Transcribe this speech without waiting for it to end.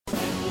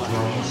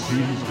Drama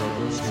City's got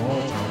that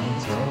small town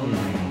mentality.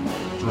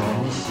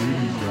 Drama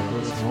City's got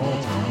that small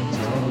town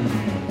mentality.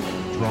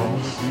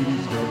 Drama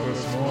City's got that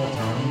small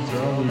town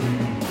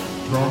mentality.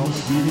 Drama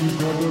City's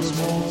got that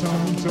small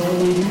town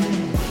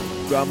mentality.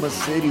 Drama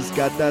City's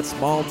got that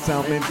small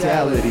town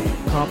mentality.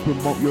 Come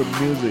promote your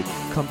music,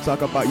 come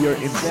talk about your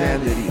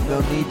insanity.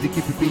 No need to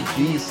keep it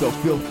PG, so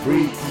feel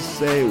free to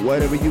say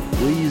whatever you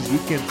please. You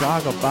can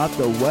talk about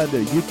the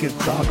weather, you can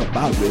talk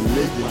about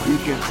religion, you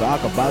can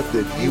talk about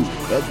the news.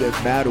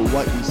 Doesn't matter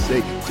what you say,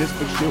 just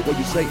make sure what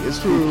you say is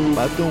true.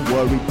 But don't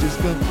worry, just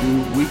come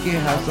through. We can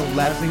have some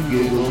laughs and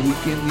giggles, we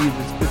can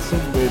even spit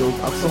some riddles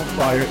on some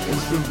fire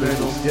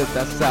instrumentals. Yes,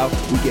 that's how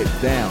we get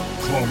down.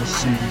 Drama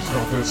City's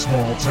got that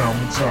small town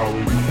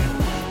mentality.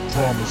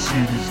 Drama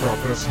City's got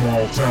that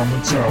small town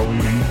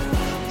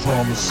mentality.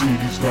 Drama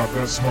City's got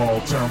that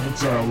small town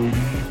mentality.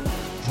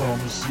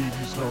 Drama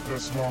City's got that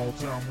small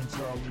town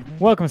mentality.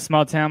 Welcome to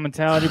Small Town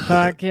Mentality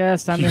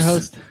Podcast. I'm your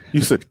host.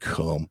 You said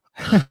come.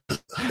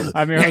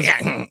 I'm your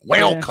host.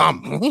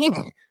 Welcome.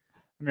 I'm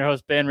your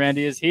host, Ben.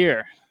 Randy is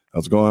here.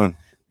 How's it going?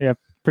 Yeah,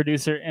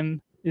 producer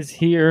M is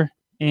here.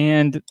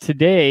 And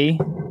today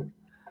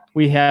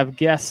we have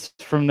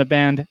guests from the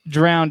band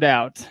Drowned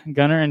Out.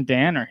 Gunnar and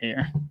Dan are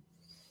here.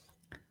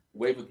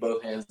 Wave with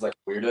both hands like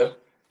a weirdo.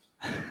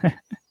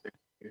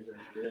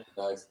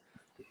 Nice.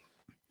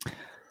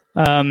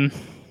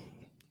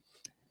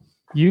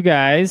 You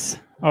guys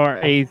are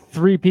a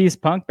three-piece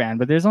punk band,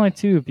 but there's only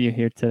two of you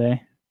here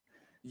today.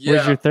 Yeah.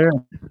 Where's your third?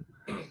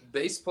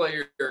 Bass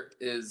player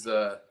is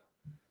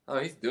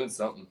he's doing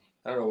something.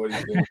 I don't know what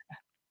he's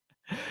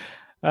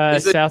doing.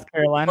 South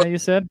Carolina, you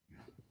said?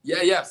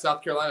 Yeah,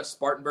 South Carolina,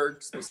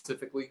 Spartanburg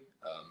specifically.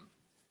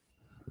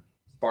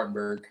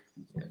 Spartanburg.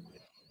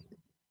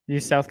 You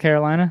South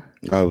Carolina?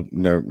 I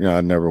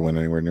never went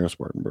anywhere near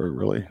Spartanburg,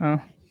 really. Oh.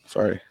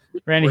 Sorry.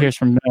 Randy here's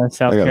from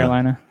South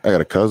Carolina. I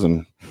got a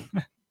cousin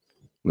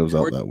lives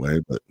out that way,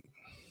 but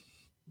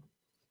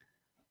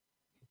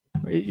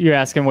you're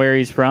asking where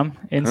he's from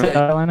in South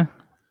Carolina?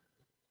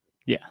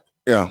 Yeah.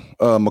 Yeah,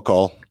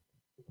 McCall,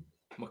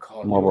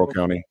 McCall, Marlboro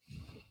County.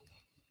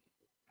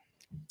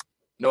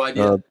 No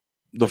idea.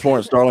 The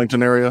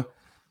Florence-Darlington area.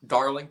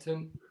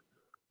 Darlington?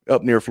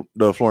 Up near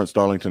the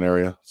Florence-Darlington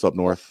area. It's up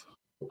north.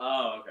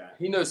 Oh, okay.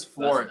 He knows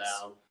Florence.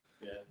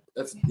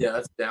 That's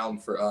that's down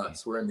for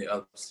us. We're in the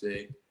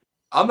upstate.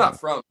 I'm not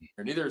from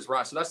here. Neither is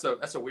Ryan. So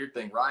that's a weird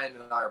thing. Ryan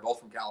and I are both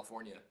from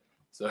California.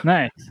 So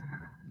nice.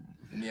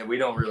 Yeah, we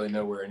don't really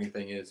know where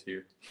anything is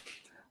here.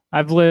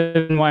 I've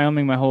lived in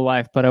Wyoming my whole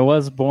life, but I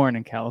was born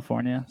in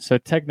California. So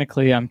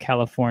technically I'm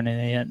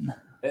Californian.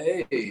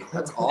 Hey,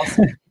 that's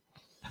awesome.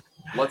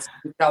 Let's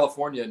do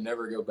California and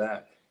never go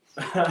back.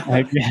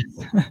 I guess.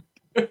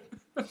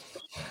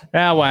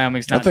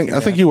 Wyoming's not. I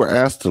think you were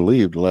asked to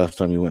leave the last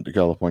time you went to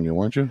California,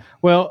 weren't you?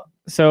 Well,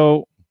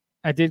 so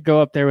I did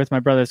go up there with my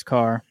brother's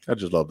car. I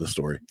just love this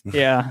story.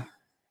 Yeah.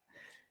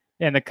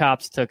 And the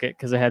cops took it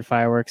because it had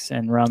fireworks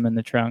and rum in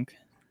the trunk.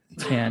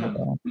 And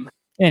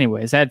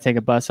anyways, I had to take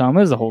a bus home.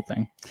 It was the whole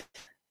thing.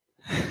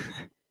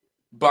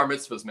 Bar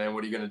mitzvahs, man.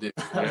 What are you going to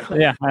do?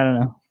 Yeah, I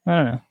don't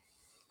know.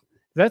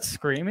 Is that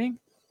screaming?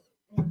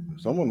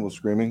 Someone was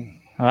screaming.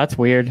 Oh, that's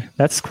weird.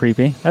 That's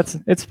creepy.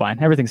 It's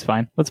fine. Everything's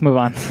fine. Let's move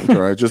on.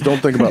 All right. Just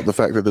don't think about the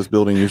fact that this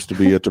building used to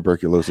be a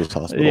tuberculosis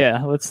hospital.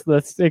 Yeah,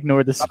 let's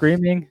ignore the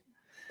screaming.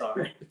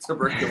 Sorry.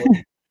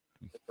 Tuberculosis.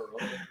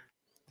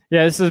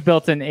 Yeah, this was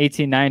built in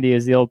 1890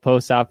 as the old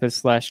post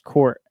office /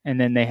 court, and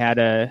then they had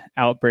a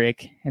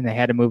outbreak, and they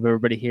had to move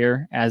everybody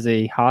here as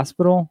a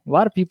hospital. A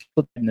lot of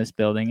people in this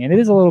building, and it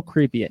is a little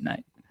creepy at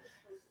night.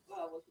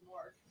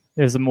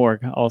 There's a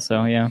morgue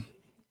also, yeah.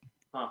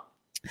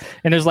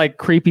 And there's like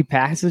creepy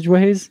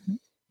passageways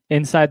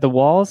inside the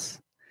walls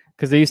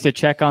because they used to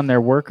check on their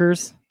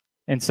workers.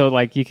 And so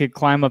like you could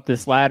climb up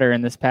this ladder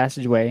in this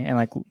passageway and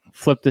like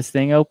flip this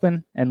thing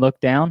open and look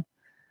down.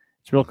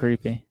 It's real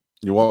creepy.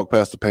 You walk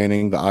past the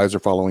painting, the eyes are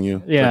following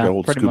you. Yeah, like an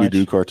old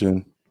Scooby-Doo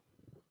cartoon.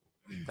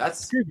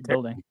 That's creepy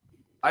building.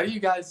 Why do you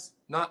guys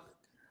not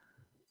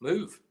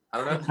move? I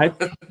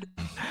don't know.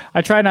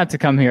 I try not to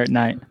come here at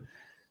night,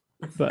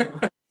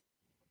 but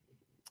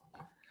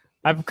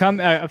I've come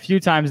a few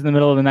times in the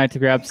middle of the night to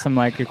grab some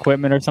like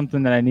equipment or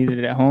something that I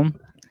needed at home,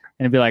 and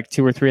it'd be like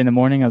 2 or 3 in the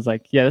morning. I was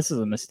like, "Yeah, this is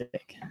a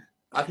mistake."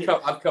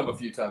 I've come a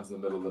few times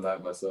in the middle of the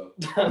night myself.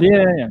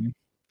 Yeah.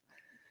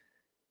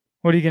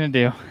 What are you gonna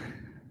do?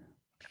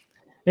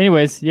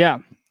 Anyways, yeah.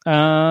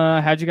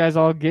 How'd you guys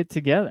all get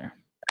together?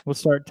 We'll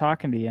start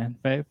talking to you,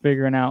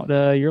 figuring out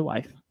your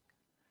life.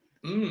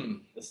 The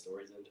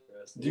story's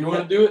interesting. Do you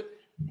want to do it?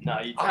 No,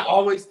 you. I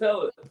always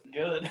tell it.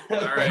 Good. All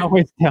right. I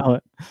always tell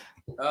it.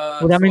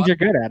 Well, that means you're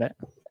good at it.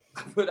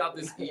 I put out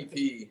this EP.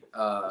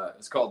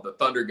 It's called the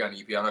Thunder Gun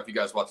EP. I don't know if you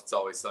guys watch It's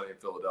Always Sunny in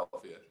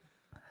Philadelphia.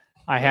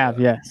 I have,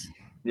 yes.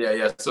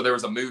 Yeah. So there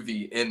was a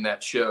movie in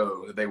that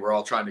show that they were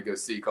all trying to go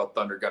see called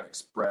Thunder Gun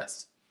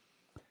Express.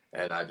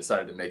 And I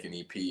decided to make an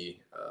EP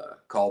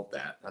called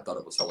that. I thought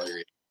it was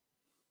hilarious.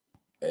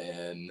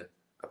 And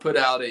I put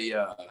out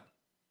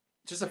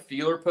just a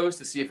feeler post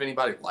to see if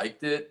anybody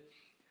liked it.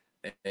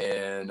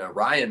 and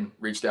Ryan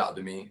reached out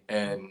to me,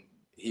 and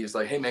he was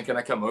like, "Hey man, can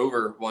I come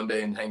over one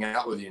day and hang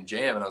out with you and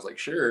jam?" And I was like,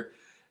 "Sure."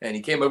 And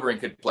he came over and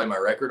could play my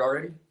record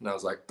already, and I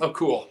was like, "Oh,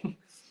 cool."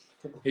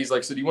 He's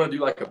like, "So do you want to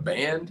do like a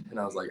band?" And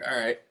I was like, "All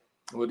right,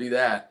 we'll do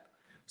that."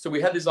 So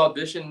we had these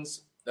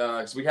auditions.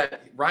 So we had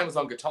Ryan was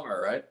on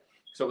guitar, right?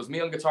 So it was me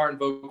on guitar and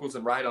vocals,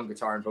 and Ryan on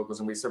guitar and vocals.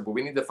 And we said, "Well,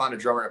 we need to find a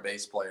drummer and a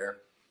bass player."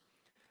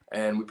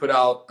 And we put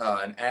out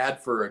an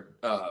ad for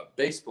a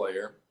bass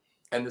player,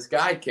 and this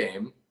guy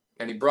came,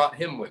 and he brought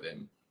him with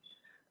him,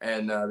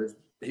 and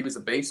he was a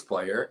bass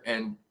player,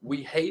 and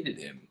we hated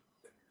him.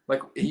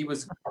 Like, he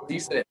was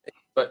decent,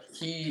 but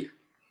he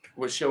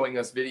was showing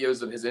us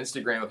videos of his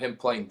Instagram of him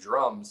playing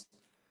drums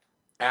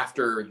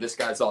after this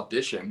guy's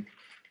audition,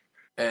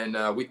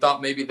 and we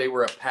thought maybe they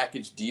were a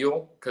package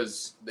deal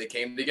because they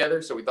came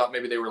together. So we thought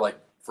maybe they were like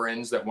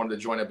friends that wanted to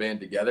join a band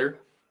together.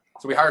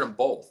 So we hired them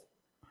both.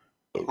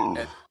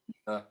 And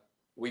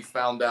we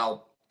found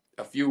out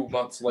a few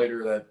months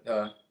later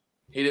that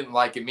he didn't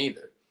like him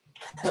either.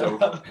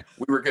 So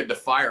we were good to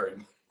fire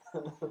him.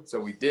 So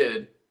we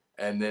did,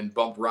 and then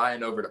bumped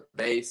Ryan over to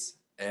bass,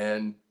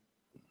 and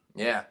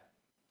yeah,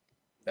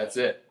 that's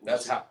it.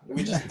 That's how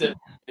We just didn't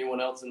have anyone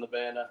else in the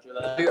band after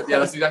that. Yeah,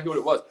 that's exactly what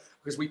it was.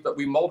 Because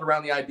we mulled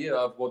around the idea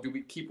of, well, do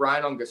we keep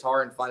Ryan on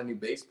guitar and find a new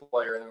bass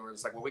player? And then we're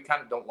just like, well, we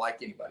kind of don't like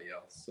anybody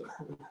else. So.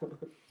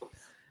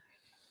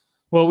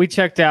 Well, we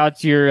checked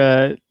out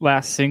your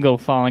last single,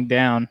 Falling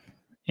Down,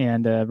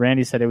 and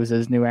Randy said it was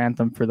his new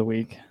anthem for the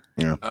week.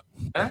 Yeah.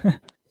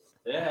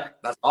 Yeah.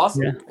 That's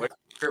awesome. Yeah. Wait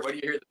do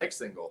you hear the next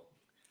single?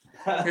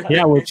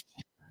 Yeah, which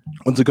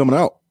When's it coming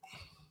out?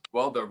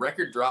 Well, the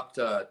record dropped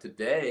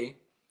today.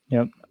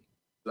 Yep.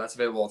 That's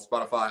available on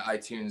Spotify,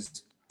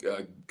 iTunes,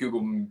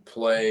 Google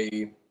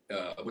Play.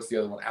 What's the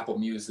other one? Apple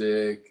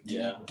Music,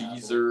 Yeah,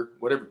 Deezer,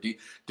 whatever. Do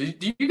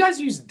you guys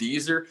use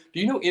Deezer? Do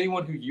you know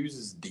anyone who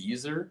uses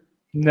Deezer?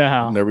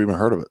 no. Never even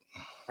heard of it.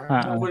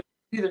 I don't know what it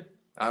is either.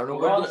 I don't know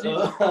what it is.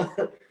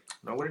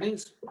 I don't know what it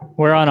is.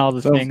 We're on all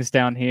the Sounds- things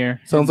down here.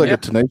 Sounds like Yeah. a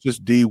Tenacious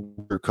D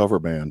cover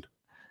band.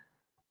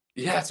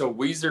 Yeah, it's a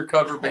Weezer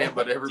cover band,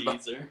 but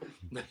everybody's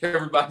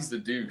a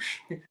douche.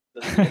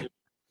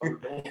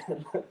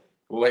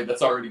 Well, wait,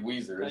 that's already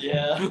Weezer.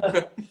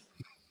 Yeah.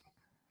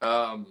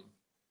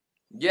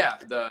 Yeah,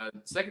 the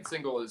second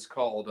single is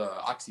called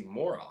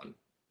Oxymoron.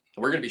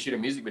 We're going to be shooting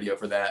a music video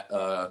for that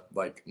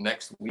like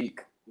next week.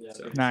 Yeah.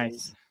 So-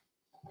 Nice.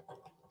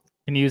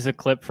 Can you use a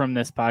clip from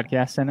this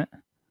podcast in it?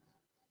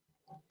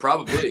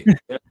 Probably.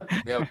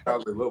 Yeah, we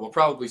probably will. We'll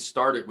probably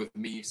start it with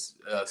me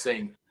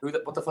saying,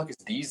 what the fuck is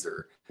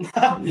Deezer?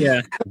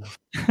 Yeah.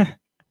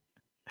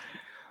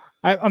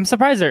 I'm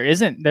surprised there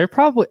isn't. There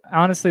probably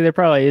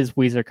is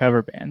Weezer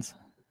cover bands.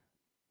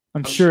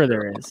 I'm sure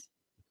there is.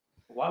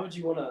 Why would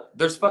you want to?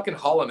 There's fucking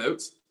Hall &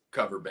 Oates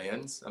cover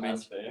bands. I mean,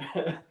 That's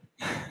fair.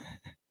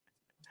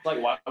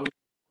 Like, why would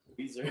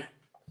Weezer?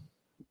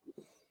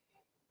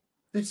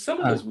 dude, some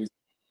of those Weezer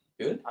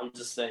are good. I'm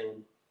just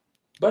saying.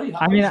 Buddy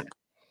I mean,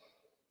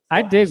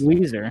 I dig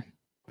Weezer.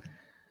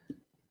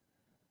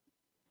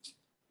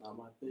 Not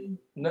my thing.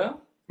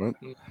 No?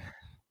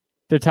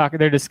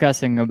 They're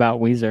discussing about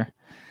Weezer.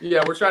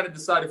 Yeah, we're trying to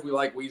decide if we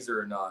like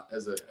Weezer or not.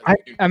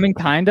 I mean,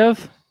 kind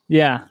of.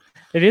 Yeah.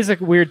 It is a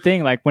weird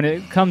thing. Like, when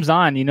it comes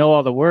on, you know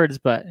all the words,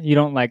 but you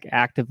don't like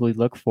actively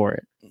look for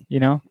it, you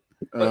know?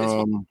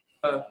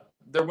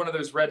 They're one of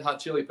those Red Hot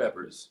Chili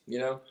Peppers, you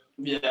know?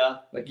 Yeah.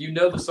 Like, you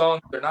know the song,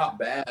 they're not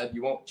bad.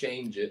 You won't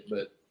change it,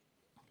 but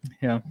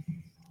Yeah.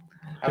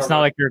 I It's don't not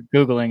know. like you're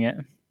Googling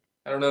it.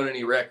 I don't own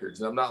any records.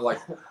 And I'm not like,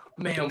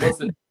 man,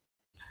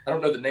 I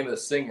don't know the name of the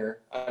singer.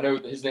 I know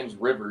his name's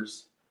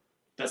Rivers.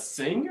 The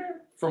singer?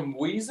 From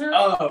Weezer?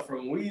 Oh,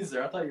 from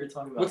Weezer. I thought you were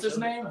talking about. What's his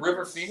Chili name? Peppers.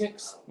 River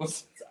Phoenix?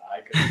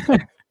 I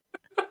couldn't.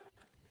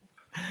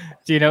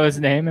 Do you know his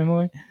name,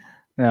 Emily?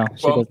 No,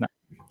 she Well, does not.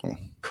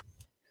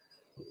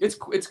 It's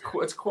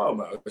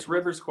Cuomo. It's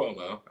Rivers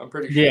Cuomo. I'm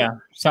pretty sure. Yeah,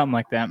 something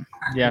like that.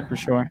 Yeah, for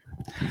sure.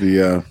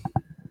 The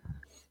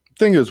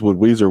thing is with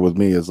Weezer with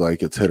me is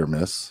like it's hit or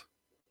miss.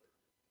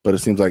 But it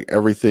seems like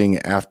everything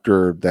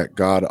after that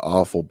god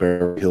awful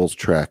Bear Hills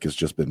track has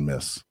just been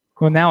miss.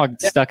 Well, now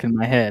it's stuck in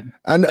my head.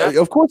 And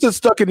of course it's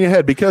stuck in your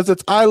head because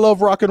it's I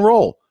Love Rock and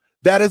Roll.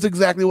 That is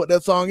exactly what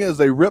that song is.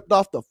 They ripped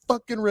off the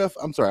fucking riff.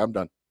 I'm sorry, I'm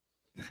done.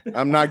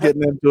 I'm not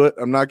getting into it.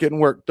 I'm not getting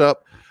worked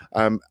up.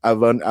 I've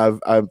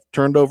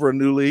turned over a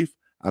new leaf.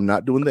 I'm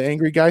not doing the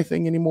angry guy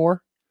thing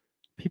anymore.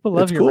 People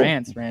love It's your cool.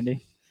 rants,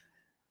 Randy.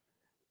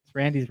 It's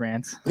Randy's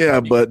rants. Yeah,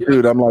 but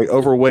dude, I'm like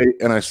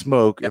overweight and I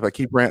smoke. If I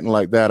keep ranting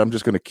like that, I'm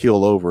just gonna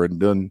keel over, and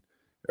then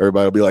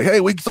everybody will be like,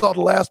 "Hey, we saw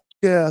the last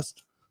podcast."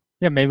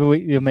 Yeah, maybe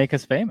you'll make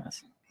us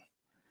famous.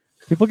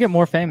 People get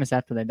more famous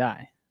after they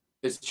die.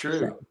 It's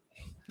true.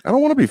 I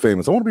don't want to be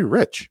famous. I want to be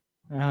rich.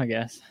 I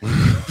guess.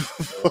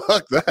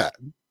 Fuck that.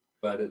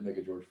 But I didn't make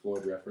a George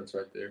Floyd reference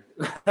right there.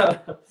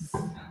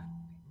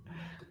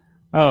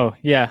 Oh,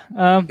 yeah.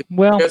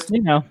 Well, Yes.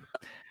 you know,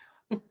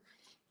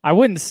 I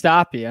wouldn't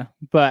stop you,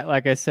 but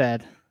like I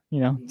said, you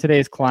know,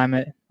 today's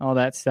climate, all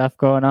that stuff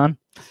going on.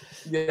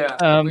 Yeah.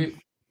 Um,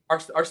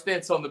 our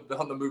stance on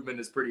the movement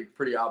is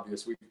pretty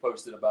obvious. We've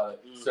posted about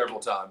it several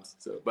times.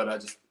 So, but I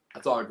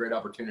saw a great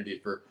opportunity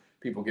for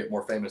people to get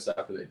more famous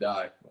after they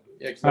die.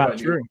 Yeah, because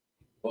nobody knew who he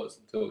was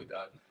until he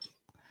died.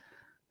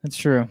 That's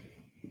true.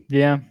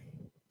 Yeah.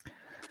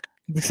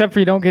 Except for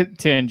you don't get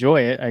to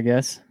enjoy it, I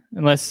guess,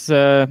 unless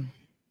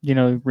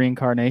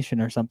reincarnation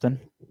or something.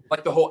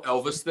 Like the whole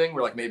Elvis thing,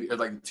 where like maybe or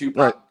like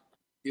Tupac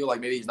feel like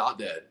maybe he's not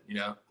dead. You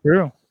know.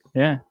 True.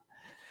 Yeah.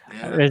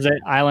 There's an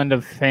island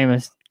of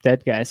famous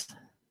dead guys.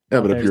 Yeah,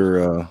 but if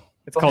you're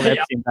it's called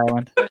Epstein's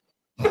Island.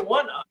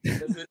 What?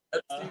 Is it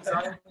Epstein's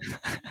Island?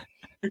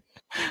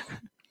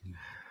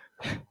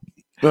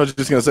 No, I was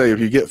just gonna say, if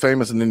you get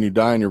famous and then you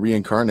die and you're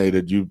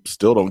reincarnated, you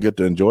still don't get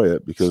to enjoy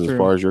it because, as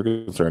far as you're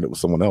concerned, it was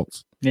someone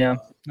else. Yeah,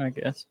 I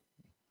guess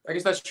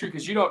that's true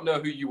because you don't know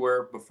who you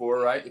were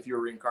before, right? If you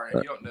were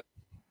reincarnated, you don't know.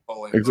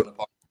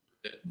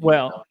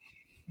 Well,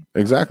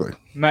 exactly.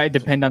 Might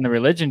depend on the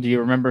religion. Do you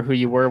remember who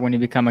you were when you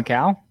become a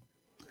cow?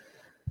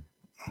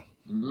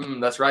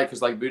 That's right,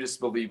 because like Buddhists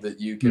believe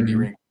that you can be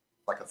reincarnated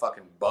like a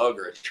fucking bug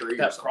or a tree.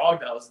 That frog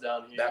that was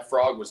down here. That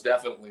frog was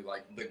definitely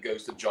like the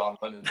ghost of John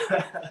Lennon.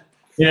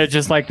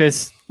 Just like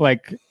this,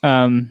 like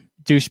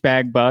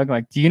douchebag bug.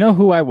 Like, do you know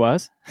who I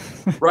was?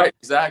 Right,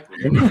 exactly.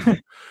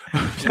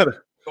 I've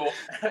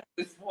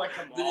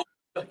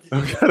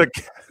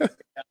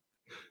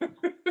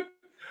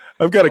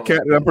got a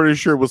cat, and I'm pretty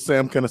sure it was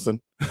Sam Kinison.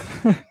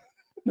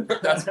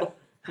 That's what,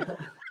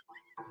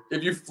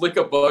 if you flick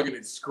a bug and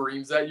it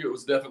screams at you, it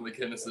was definitely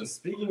Kinison.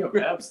 Speaking of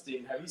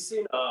Epstein, have you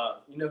seen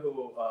you know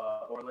who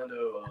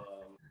Orlando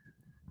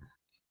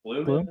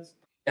Bloom is?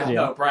 Yeah.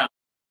 No, Brown.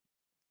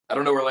 I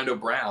don't know Orlando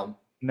Brown.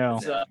 No.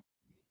 It's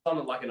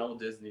something like an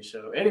old Disney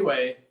show.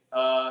 Anyway,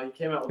 he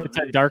came out with it's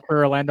a darker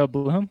Orlando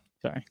Bloom.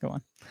 Sorry, go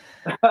on.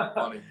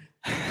 Funny.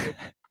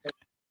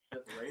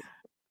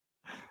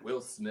 Will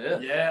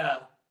Smith. Yeah.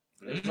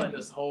 There's like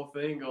this whole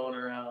thing going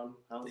around.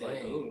 I was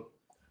like, ooh.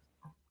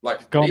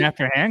 Like going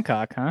after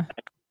Hancock, huh?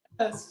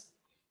 Yes.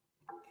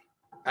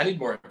 I need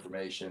more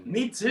information.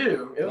 Me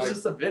too. It was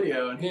just a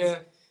video, and yeah,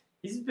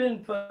 he's been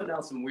putting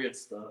out some weird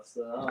stuff.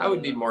 So I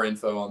would need more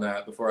info on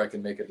that before I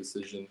can make a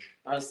decision.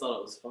 I just thought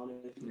it was funny.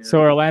 Yeah. So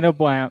Orlando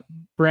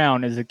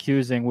Brown is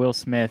accusing Will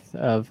Smith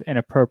of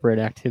inappropriate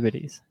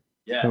activities.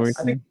 Yes.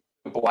 I think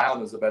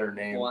Brown is a better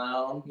name.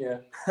 Brown. Yeah.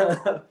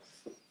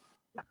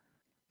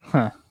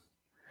 Huh.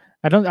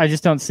 I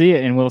just don't see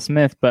it in Will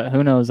Smith, but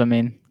who knows? I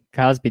mean,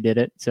 Cosby did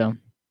it, so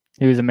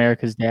he was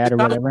America's dad or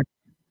whatever.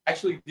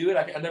 Actually do it.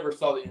 I never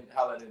saw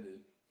how that ended.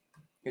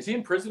 Is he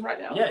in prison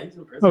right now? Yeah, he's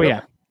in prison. Oh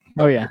yeah.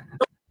 Oh yeah.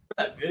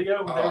 That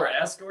video where they were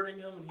escorting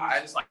him, and he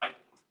was just like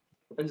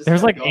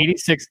there's like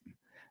 86.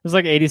 There's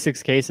like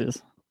 86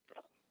 cases.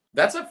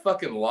 That's a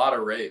fucking lot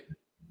of rape.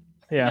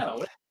 Yeah.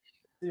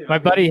 My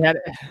buddy had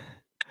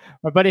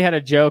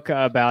a joke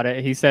about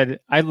it. He said,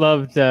 "I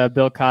loved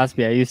Bill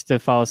Cosby. I used to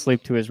fall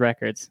asleep to his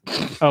records."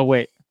 Oh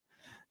wait.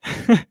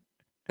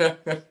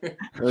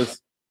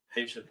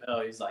 Dave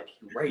Chappelle, he's like,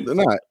 he rapes. They're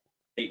not.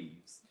 He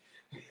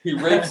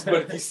rapes,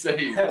 but he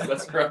saves.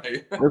 That's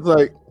right. It's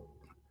like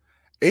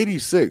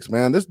 86,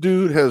 man. This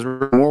dude has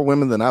more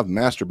women than I've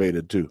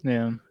masturbated to.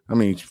 Yeah. I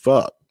mean,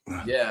 fuck.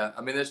 Yeah,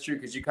 I mean that's true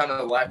because you kind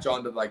of latch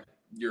on to like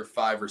your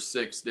 5 or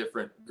 6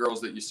 different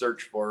girls that you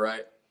search for,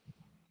 right?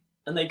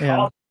 And they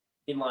call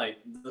him like,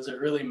 does it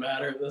really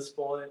matter at this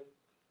point?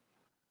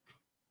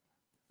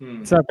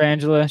 What's up,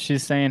 Angela?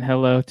 She's saying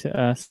hello to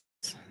us.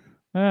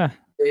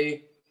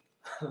 Hey.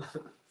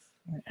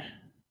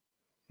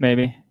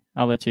 Maybe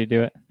I'll let you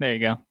do it. There you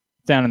go.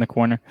 Down in the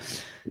corner.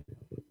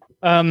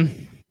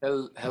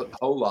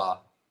 Hola,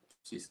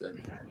 she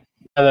said.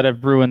 Now that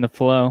I've ruined the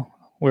flow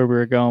where we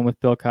were going with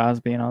Bill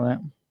Cosby and all that.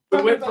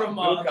 We went from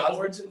the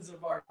origins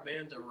of our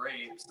band to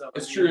rape. So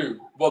it's true.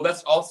 Well,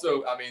 that's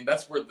also, I mean,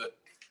 that's where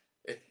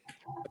it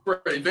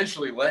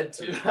eventually led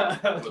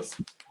to.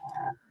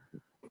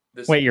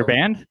 Wait, your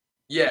band?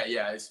 Yeah.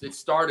 It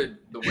started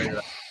the way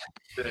that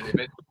it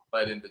eventually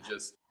led into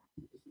just,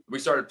 we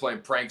started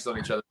playing pranks on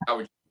each other. How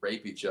we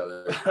rape each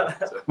other.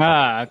 So,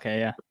 okay,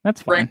 yeah.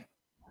 That's fine.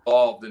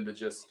 Evolved into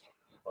just,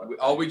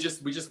 we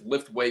just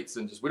lift weights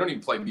and we don't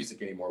even play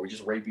music anymore. We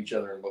just rape each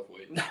other and lift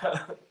weights.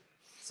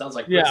 Sounds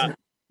like prison.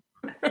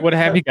 What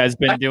have you guys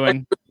been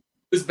doing?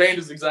 This band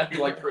is exactly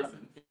like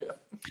prison. Yeah.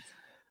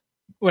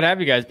 What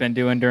have you guys been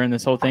doing during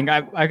this whole thing?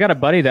 I got a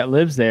buddy that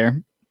lives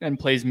there and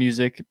plays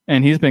music,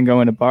 and he's been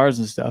going to bars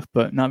and stuff,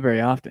 but not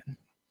very often.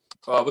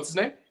 What's his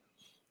name?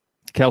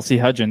 Kelsey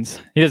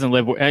Hudgens. He doesn't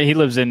live. He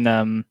lives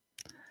in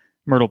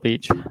Myrtle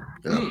Beach.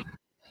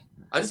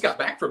 I just got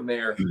back from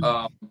there.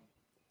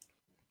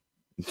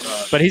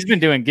 But he's been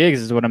doing gigs,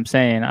 is what I'm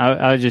saying.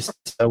 I was just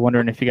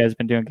wondering if you guys have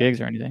been doing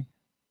gigs or anything.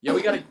 Yeah,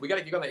 we got a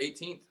gig on the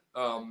 18th.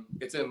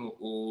 It's in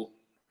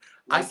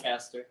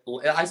Lancaster.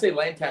 I say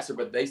Lancaster,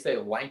 but they say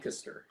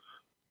Lancaster.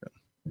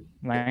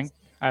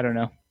 I don't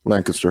know.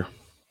 Lancaster.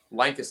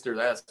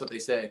 That's what they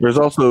say. There's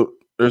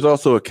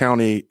also a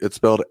county. It's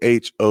spelled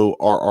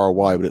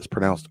Horry, but it's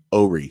pronounced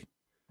Ori.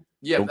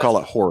 Yeah, don't call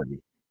it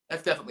Horry.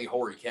 That's definitely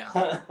Horry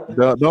County.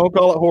 Don't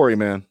call it Horry,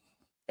 man.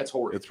 That's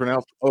Horry. It's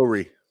pronounced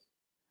Ori.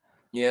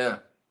 Yeah.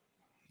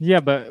 Yeah,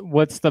 but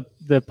what's the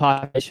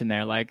population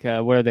there? Like,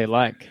 what are they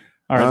like?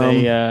 Are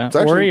they it's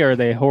actually- hoary or are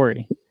they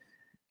hoary?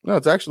 No,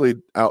 it's actually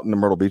out in the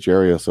Myrtle Beach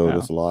area, so Oh,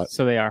 that's a lot.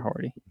 So they are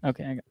hoary.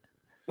 Okay,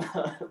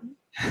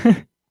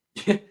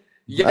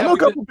 Yeah. I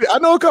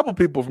know a couple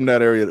people from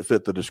that area that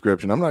fit the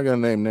description. I'm not going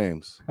to name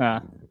names.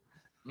 But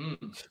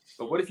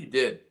what if you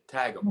did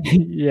tag them?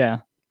 Yeah,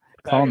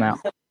 call them out.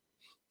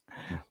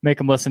 Make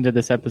them listen to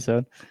this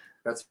episode.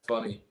 That's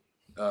funny.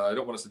 I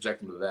don't want to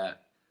subject them to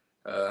that.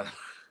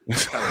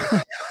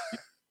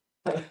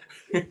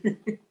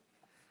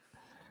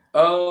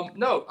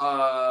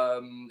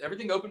 No.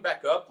 Everything opened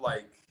back up.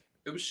 Like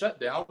it was shut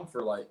down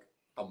for like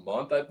a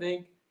month, I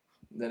think.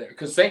 Then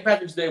because St.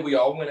 Patrick's Day, we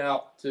all went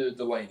out to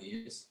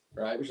Delaney's,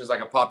 right, which is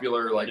like a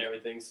popular like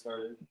everything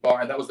started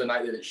bar, and that was the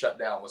night that it shut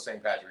down. Was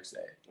St. Patrick's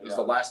Day. It was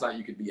the last night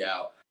you could be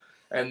out,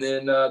 and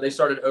then they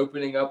started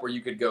opening up where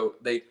you could go.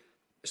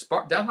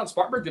 Downtown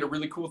Spartanburg did a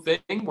really cool thing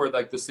where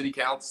like the city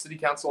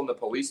council and the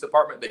police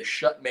department, they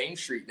shut Main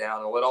Street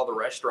down and let all the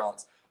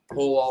restaurants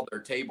pull all their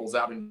tables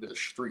out into the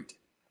street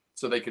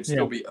so they could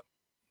still be,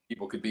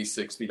 people could be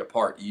 6 feet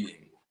apart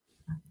eating.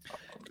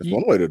 That's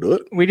one way to do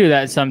it. We do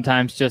that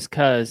sometimes just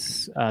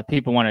because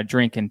people want to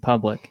drink in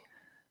public.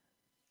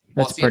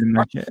 That's pretty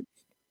much it.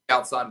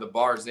 Outside of the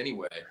bars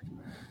anyway.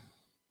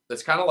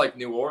 That's kind of like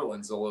New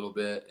Orleans a little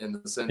bit in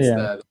the sense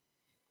that,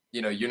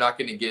 you know, you're not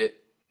going to get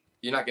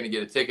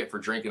a ticket for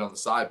drinking on the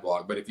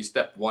sidewalk, but if you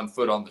step 1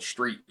 foot on the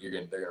street, they're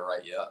going to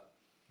write you up.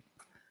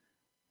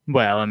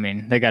 Well, I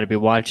mean, they got to be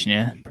watching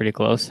you pretty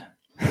close.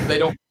 They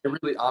don't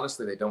really,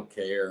 honestly, they don't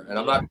care. And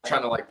I'm not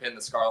trying to like pin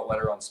the scarlet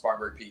letter on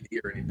Spartanburg PD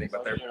or anything,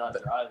 but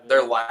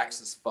they're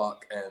lax as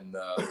fuck, and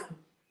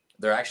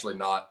they're actually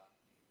not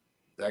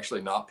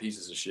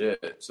pieces of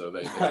shit. So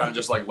they kind of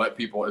just like let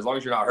people, as long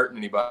as you're not hurting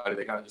anybody,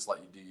 they kind of just let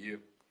you do you.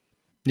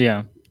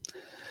 Yeah.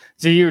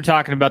 So you were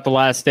talking about the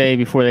last day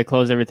before they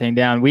closed everything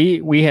down.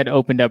 We had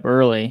opened up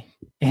early,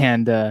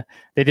 and they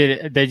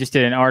just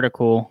did an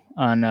article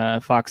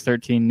on Fox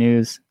 13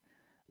 News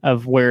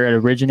of where it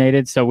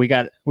originated. So we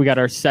got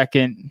our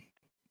second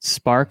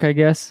spark, I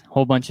guess,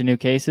 whole bunch of new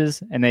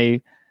cases, and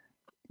they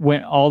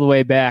went all the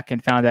way back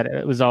and found that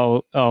it was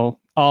all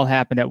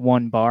happened at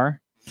one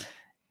bar.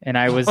 And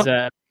I was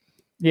I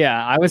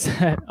was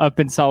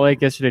up in Salt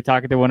Lake yesterday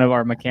talking to one of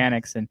our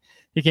mechanics, and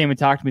he came and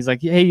talked to me. He's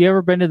like, "Hey, you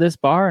ever been to this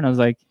bar?" And I was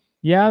like,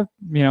 "Yeah,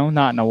 you know,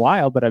 not in a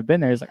while, but I've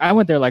been there." He's like, "I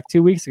went there like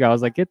 2 weeks ago." I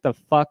was like, "Get the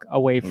fuck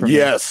away from me."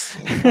 Yes.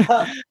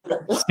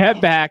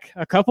 Step back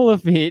a couple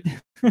of feet.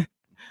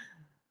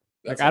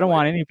 That's I don't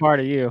want any part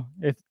of you.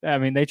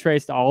 They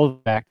traced all of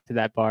it back to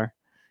that bar,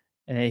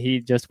 and he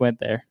just went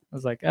there. I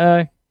was like,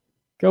 go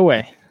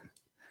away.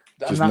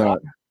 That's not.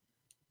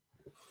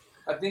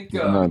 I think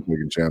I'm not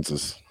taking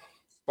chances.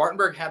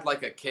 Spartanburg had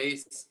like a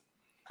case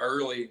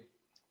early.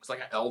 It's like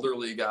an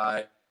elderly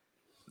guy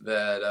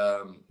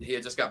that he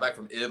had just got back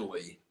from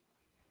Italy,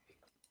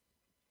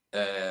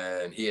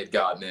 and he had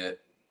gotten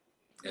it,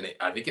 and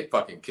I think it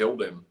fucking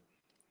killed him.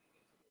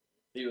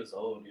 He was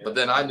old, yeah. But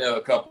then I know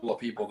a couple of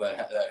people that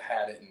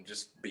had it and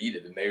just beat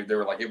it, and they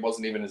were like, it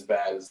wasn't even as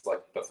bad as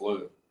like the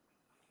flu,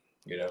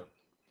 you know.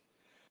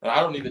 And I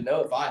don't even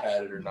know if I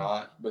had it or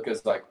not,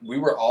 because like we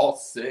were all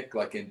sick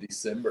like in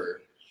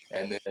December,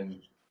 and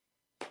then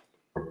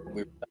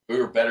we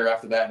were better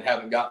after that and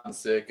haven't gotten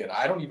sick. And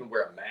I don't even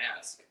wear a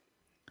mask.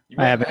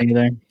 I haven't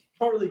either. You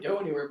don't really go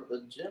anywhere but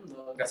the gym,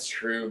 though. That's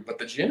true, but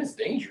the gym is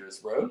dangerous,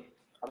 bro.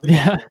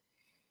 Yeah.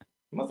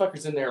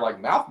 Motherfuckers in there like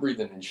mouth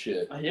breathing and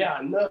shit. Yeah,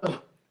 I know.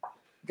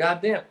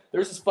 Goddamn.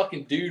 There's this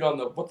fucking dude on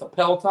the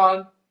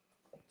Peloton?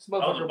 This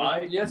the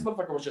bike? this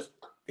motherfucker was just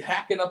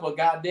hacking up a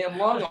goddamn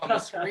lung on the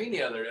screen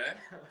the other day.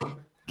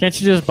 Can't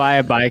you just buy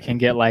a bike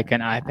and get like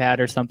an iPad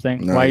or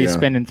something? No, Why are you yeah.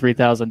 spending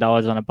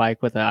 $3,000 on a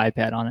bike with an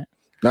iPad on it?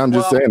 No, I'm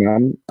just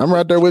saying, I'm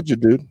right there with you,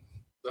 dude.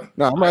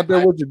 No, I'm right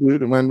there with you,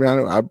 dude.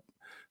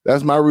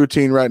 That's my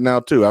routine right now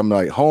too. I'm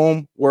like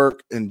home,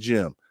 work, and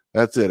gym.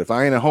 That's it. If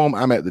I ain't at home,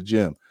 I'm at the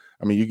gym.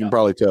 I mean, you can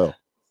probably tell.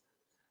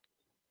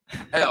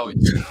 Hell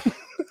yeah.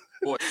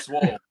 Boy,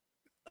 swole.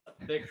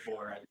 Big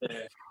boy right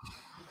there.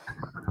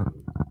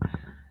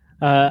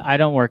 I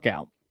don't work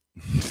out.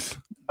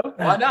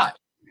 Why not?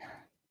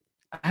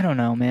 I don't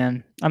know,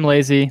 man. I'm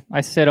lazy.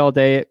 I sit all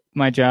day at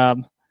my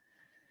job.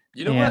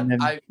 You know and what?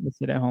 then I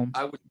sit at home.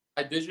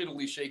 I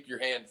digitally shake your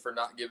hand for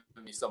not giving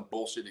me some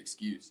bullshit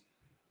excuse.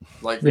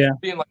 Like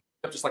being like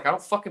just like I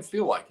don't fucking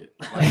feel like it.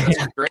 Like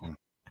that's great.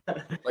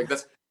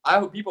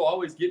 Like people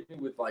always get me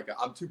with like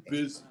I'm too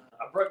busy.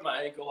 I broke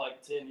my ankle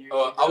like 10 years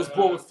ago. I was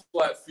born with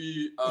flat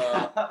feet.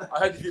 I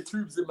had to get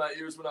tubes in my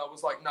ears when I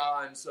was like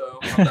 9, so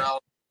I'm now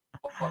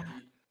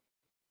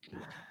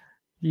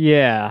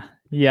Yeah,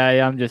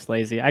 I'm just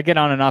lazy. I get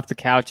on and off the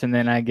couch, and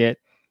then I get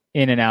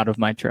in and out of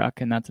my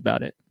truck, and that's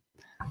about it.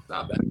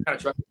 Not bad. What kind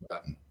of truck is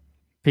that?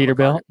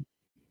 Peterbilt.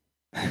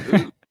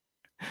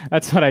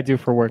 That's what I do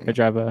for work. I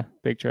drive a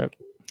big truck.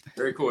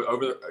 Very cool.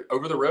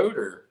 Over the road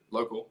or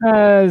local?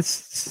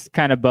 It's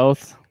kind of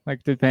both.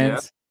 Like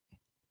depends.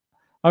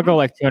 I'll go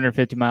like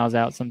 250 miles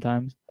out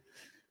sometimes.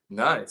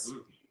 Nice.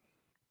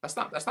 That's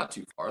not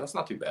too far. That's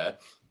not too bad.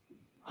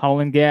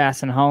 Hauling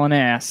gas and hauling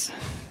ass.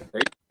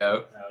 There you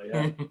go. Oh,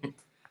 yeah.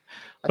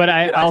 But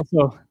I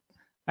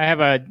have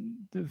a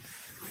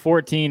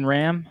 14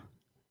 Ram,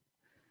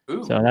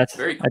 Ooh, so that's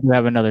very I do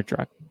have another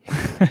truck.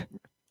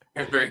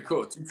 very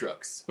cool. 2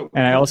 trucks.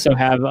 And I also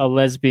have a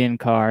lesbian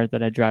car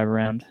that I drive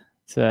around.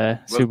 It's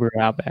a Subaru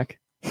Outback.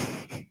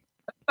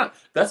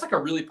 That's like a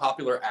really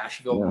popular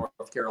Asheville,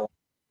 North Carolina.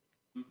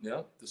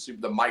 Yeah,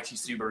 the mighty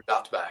Subaru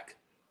Outback.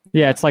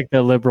 Yeah, it's like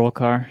the liberal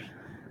car.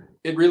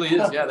 It really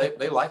is. Yeah,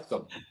 they like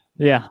them.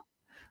 Yeah.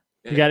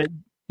 You got it.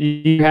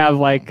 You have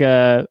like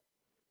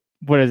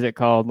what is it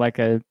called? Like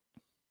a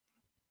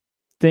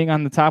thing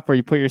on the top where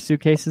you put your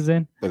suitcases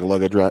in? Like a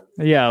luggage rack.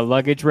 Yeah, a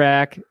luggage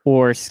rack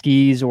or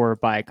skis or a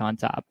bike on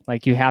top.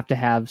 Like you have to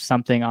have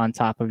something on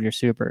top of your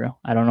Subaru.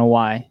 I don't know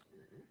why.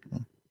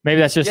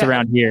 Maybe that's just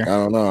around here. I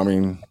don't know. I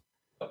mean,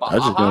 a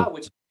Baja,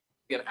 which is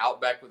an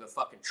Outback with a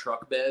fucking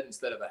truck bed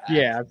instead of a hatch.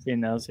 Yeah, I've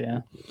seen those.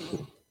 Yeah.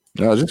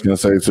 I was just gonna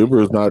say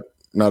Subaru's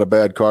not a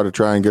bad car to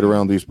try and get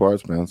around these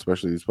parts, man.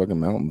 Especially these fucking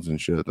mountains and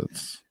shit.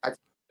 I've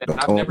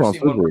never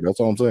seen one. That's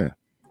all I'm saying.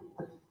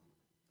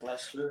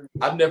 That's true.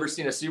 I've never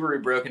seen a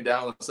Subaru broken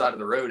down on the side of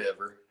the road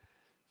ever.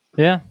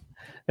 Yeah.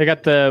 They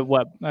got the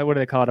what do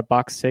they call it? A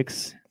box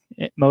 6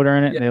 motor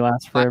in it. Yeah. They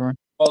last forever.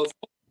 Well, it's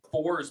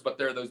 4s, but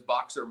they're those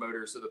boxer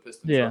motors, so the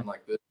pistons run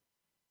like this.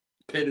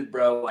 Pitted,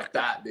 bro, like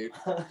that, dude.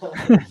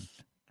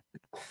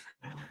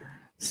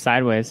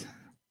 Sideways.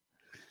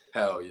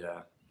 Hell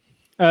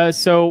yeah.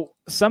 So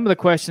some of the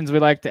questions we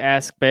like to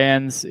ask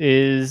bands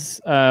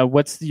is,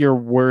 what's your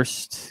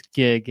worst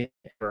gig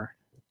ever?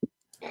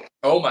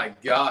 Oh my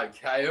God,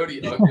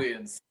 Coyote Ugly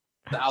in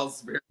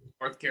Salisbury,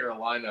 North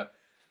Carolina.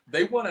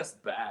 They want us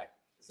back.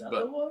 Is that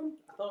the one?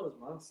 I thought it was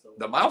Milestone.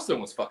 The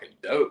Milestone was fucking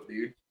dope,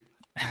 dude.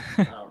 I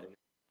don't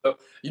know.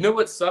 You know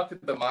what sucked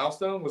at the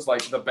Milestone was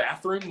like the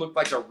bathroom looked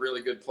like a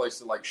really good place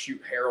to like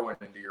shoot heroin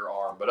into your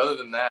arm, but other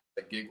than that,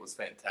 the gig was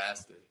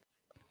fantastic.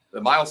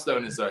 The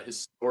Milestone is a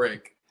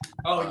historic.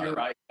 Oh, you're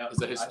right. It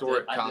was a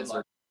historic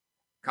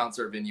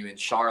concert venue in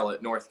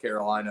Charlotte, North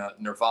Carolina.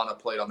 Nirvana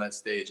played on that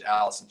stage.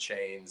 Alice in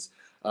Chains.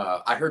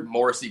 I heard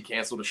Morrissey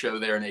canceled a show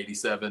there in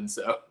 '87.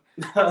 So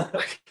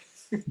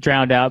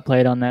Drowned Out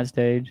played on that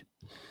stage.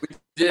 we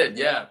did,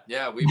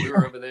 yeah. We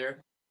were over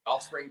there.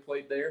 Offspring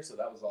played there, so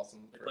that was awesome.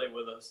 They played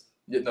with us.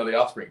 Yeah, no, the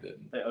Offspring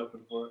didn't. They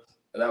opened for us.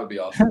 That would be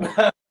awesome.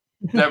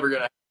 Never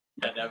gonna.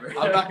 Yeah, never.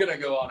 I'm not gonna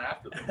go on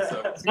after them.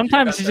 So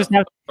Sometimes you just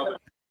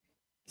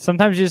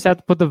have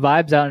to put the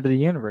vibes out into the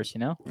universe, you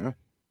know?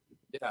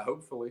 Yeah,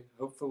 hopefully,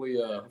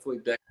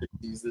 Dexter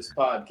sees this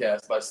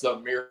podcast by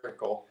some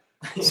miracle.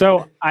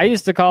 So I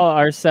used to call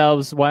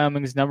ourselves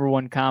Wyoming's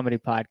 #1 comedy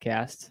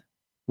podcast.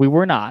 We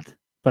were not,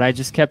 but I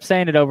just kept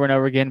saying it over and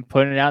over again,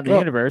 putting it out in the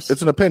universe.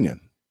 It's an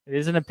opinion. It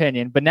is an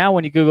opinion. But now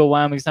when you Google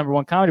Wyoming's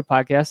 #1 comedy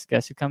podcast,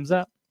 guess who comes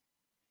up?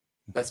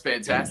 That's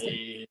fantastic.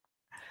 You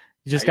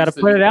just got to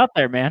put it out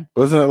there, man.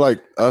 Wasn't it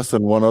like us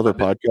and one other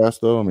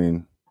podcast though? I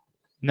mean,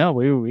 no,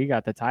 we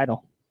got the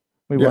title.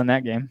 We won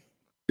that game.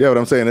 Yeah, but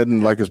I'm saying,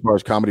 isn't like as far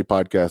as comedy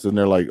podcasts, isn't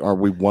there like, aren't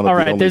we one of all the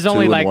right? only There's two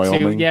only in like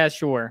Wyoming? 2. Yeah,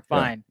 sure,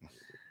 fine.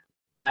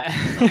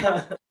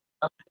 Fair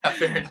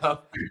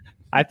enough.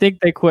 I think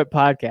they quit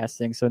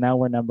podcasting, so now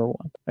we're #1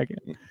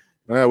 again.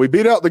 Yeah, we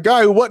beat out the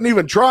guy who wasn't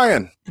even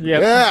trying.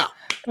 Yep. Yeah.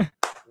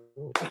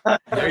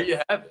 There you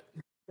have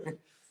it.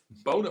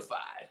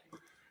 Bonafide.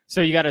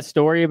 So you got a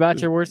story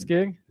about your worst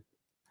gig?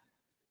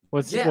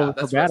 What's so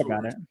bad what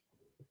about it?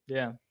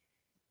 Yeah.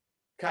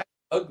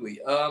 Ugly.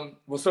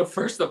 Well, so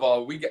first of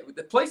all,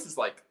 the place is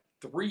like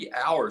 3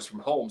 hours from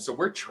home, so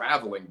we're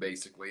traveling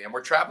basically, and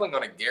we're traveling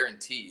on a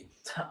guarantee.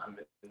 I'm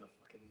in the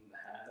fucking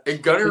hat.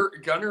 And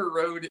Gunner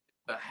rode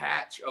the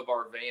hatch of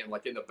our van,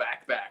 like in the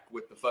backpack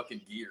with the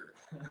fucking gear,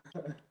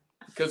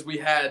 because we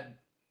had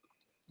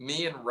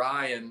me and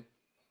Ryan,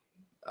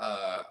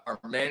 our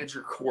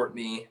manager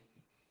Courtney,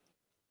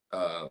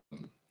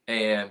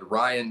 and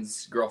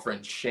Ryan's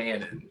girlfriend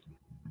Shannon.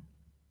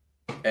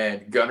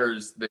 And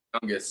Gunner's the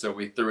youngest, so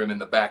we threw him in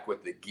the back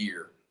with the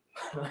gear.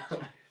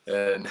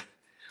 And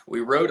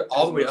we rode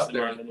all the way up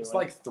there. It was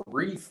like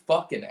 3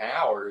 fucking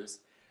hours.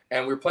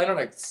 And we were playing on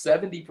a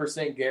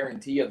 70%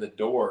 guarantee of the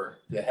door,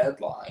 the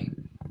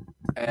headline.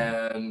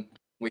 And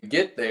we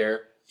get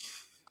there.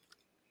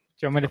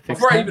 Do you want me to fix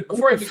Before I that?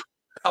 even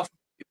how the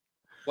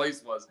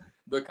place was,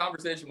 the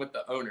conversation with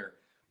the owner.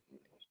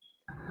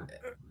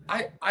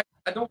 I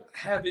don't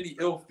have any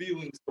ill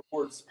feelings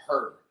towards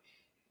her.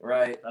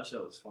 Right. That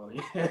show was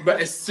funny. But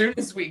as soon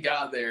as we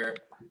got there,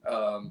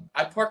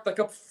 I parked like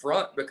up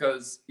front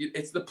because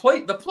it's the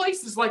place. The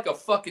place is like a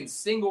fucking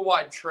single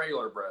wide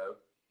trailer, bro.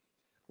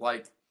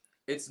 Like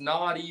it's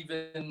not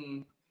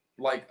even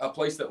like a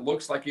place that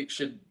looks like it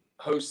should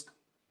host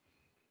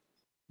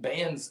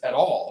bands at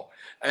all.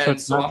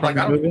 And so I'm like,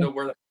 I don't even know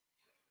where that.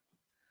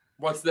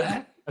 What's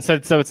that? I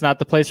said, so it's not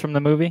the place from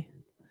the movie?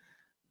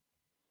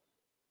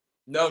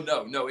 No.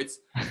 It's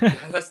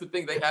that's the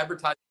thing. They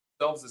advertise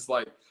themselves as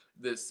like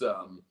this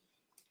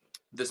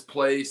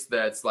place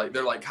that's like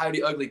they're like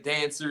Coyote Ugly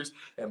dancers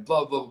and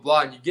blah blah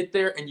blah, and you get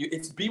there and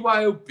it's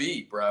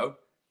BYOB, bro.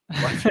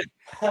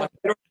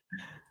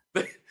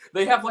 Like,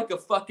 they have like a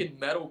fucking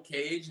metal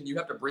cage, and you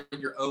have to bring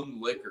your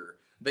own liquor.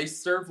 They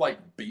serve like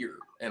beer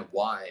and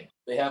wine.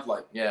 They have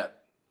like, yeah.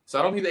 So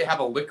I don't think they have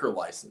a liquor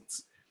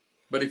license.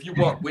 But if you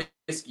want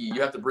whiskey,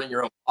 you have to bring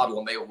your own bottle,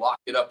 and they lock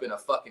it up in a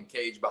fucking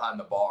cage behind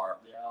the bar.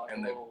 Yeah, like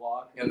and, a little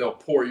lock. and they'll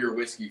pour your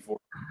whiskey for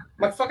you.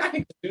 I'm like, fuck, I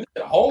can do this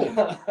at home.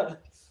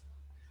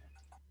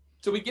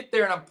 So we get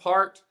there, and I'm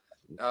parked.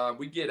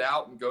 We get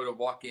out and go to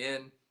walk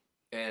in,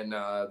 and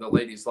the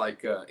lady's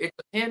like, it's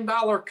a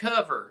 $10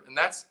 cover. And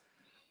that's,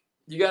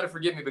 you got to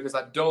forgive me because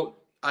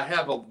I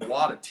have a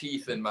lot of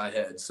teeth in my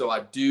head. So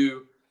I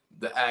do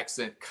the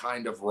accent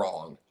kind of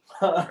wrong.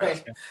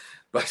 Right?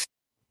 But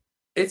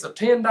it's a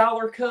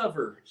 $10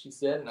 cover, she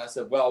said. And I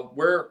said, well,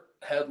 we're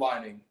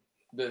headlining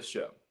this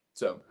show,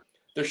 so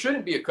there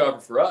shouldn't be a cover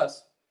for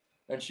us.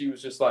 And she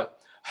was just like,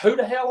 who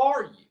the hell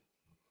are you?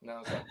 And I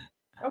was like,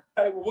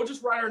 okay, well, we'll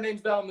just write our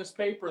names down on this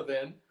paper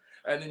then.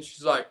 And then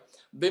she's like,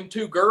 them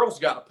two girls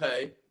got to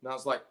pay. And I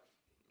was like,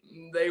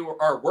 they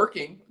are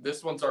working.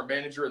 This one's our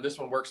manager, and this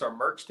one works our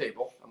merch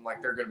table. I'm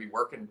like, they're going to be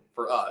working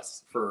for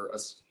us for a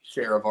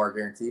share of our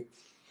guarantee.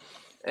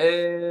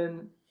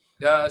 And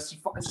she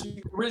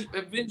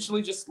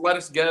eventually just let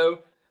us go.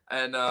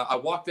 And I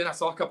walked in. I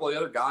saw a couple of the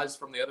other guys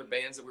from the other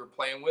bands that we were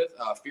playing with.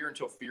 Fear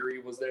Until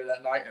Fury was there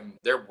that night, and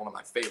they're one of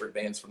my favorite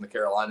bands from the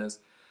Carolinas.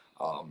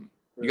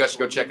 You guys should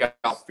go check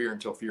out Fear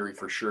Until Fury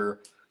for sure.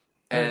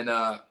 And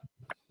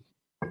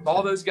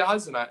all those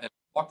guys, and I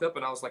walked up,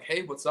 and I was like,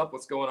 hey, what's up?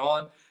 What's going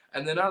on?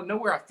 And then out of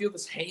nowhere, I feel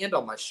this hand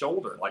on my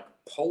shoulder, like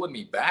pulling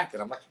me back.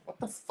 And I'm like, what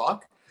the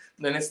fuck?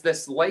 And then it's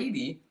this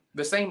lady,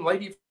 the same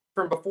lady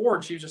from before.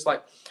 And she's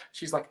like,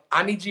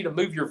 I need you to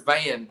move your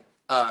van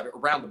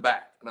around the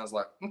back. And I was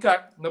like, okay,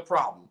 no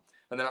problem.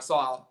 And then I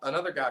saw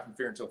another guy from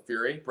Fear Until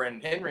Fury,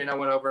 Brandon Henry, and I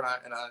went over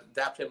and I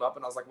dapped him up,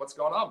 and I was like, what's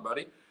going on,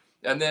 buddy?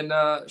 And then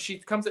she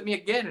comes at me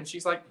again, and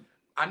she's like,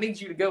 I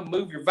need you to go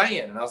move your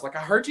van. And I was like,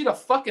 I heard you the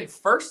fucking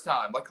first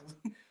time. Like,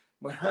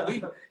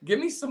 give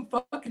me some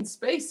fucking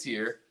space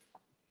here.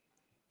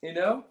 You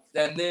know?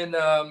 And then,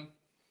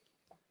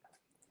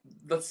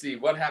 let's see,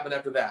 what happened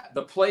after that?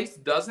 The place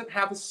doesn't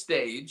have a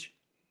stage.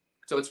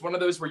 So it's one of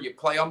those where you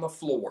play on the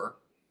floor,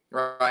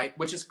 right?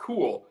 Which is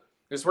cool.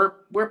 Because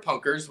we're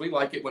punkers. We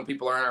like it when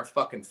people are in our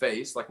fucking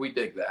face. Like, we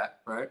dig that,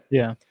 right?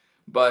 Yeah.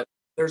 But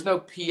there's no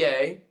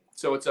PA.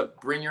 So it's a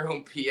bring your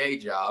own PA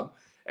job.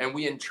 And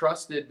we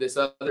entrusted this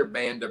other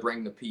band to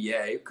bring the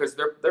PA because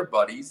they're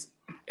buddies.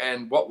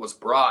 And what was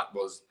brought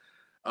was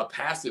a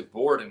passive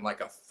board and like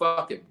a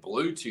fucking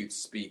Bluetooth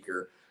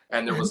speaker.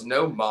 And there was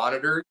no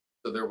monitor.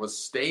 So there was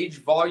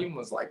stage volume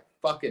was like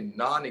fucking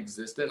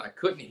non-existent. I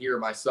couldn't hear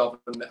myself.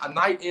 And the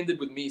night ended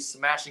with me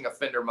smashing a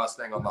Fender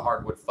Mustang on the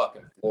hardwood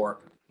fucking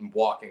floor and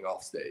walking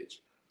off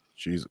stage.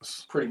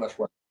 Jesus. Pretty much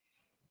what.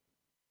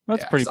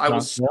 That's pretty so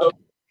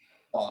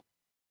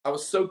I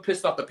was so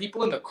pissed off. The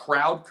people in the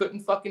crowd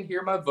couldn't fucking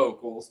hear my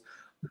vocals.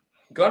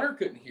 Gunner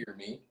couldn't hear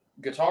me,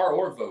 guitar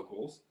or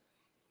vocals.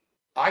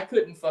 I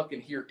couldn't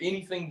fucking hear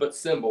anything but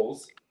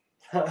cymbals.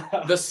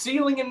 The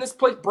ceiling in this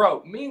place,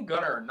 bro, me and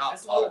Gunner are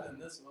not tall.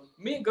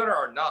 Me and Gunner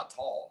are not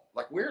tall.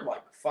 Like, we're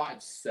like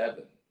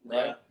 5'7",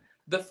 right? Yeah.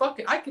 The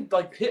fucking, I could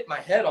like hit my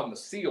head on the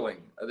ceiling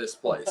of this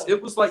place. It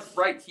was like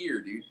right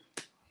here, dude.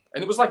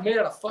 And it was like made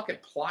out of fucking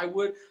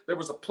plywood. There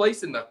was a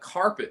place in the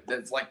carpet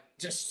that's like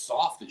just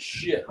soft as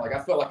shit. Like,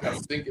 I felt like I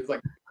was thinking, it's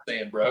like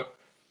sand, bro.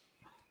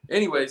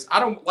 Anyways,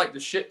 I don't like to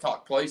shit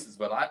talk places,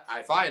 but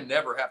if I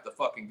never have to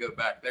fucking go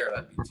back there,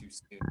 that'd be too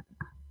soon.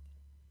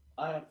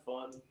 I had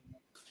fun.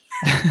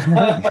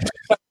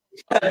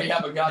 We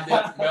have a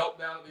goddamn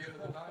meltdown at the end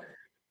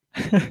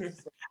of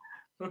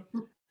the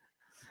night.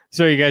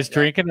 So, you guys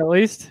drinking at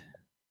least?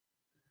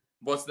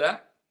 What's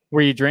that?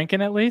 Were you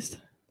drinking at least?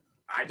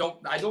 I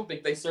don't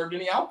think they served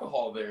any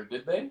alcohol there,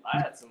 did they? I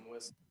had some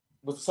whiskey.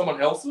 Was it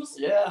someone else's?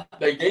 Yeah.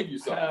 They gave you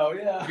some. Oh,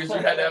 yeah. Because you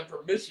had to have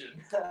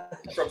permission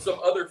from some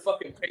other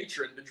fucking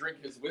patron to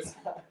drink his whiskey.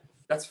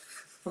 That's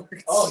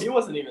Oh, he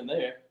wasn't even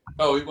there.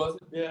 Oh, he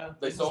wasn't? Yeah.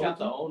 They sold it?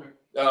 The owner.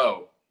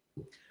 Oh.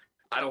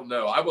 I don't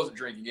know. I wasn't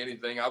drinking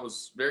anything. I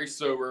was very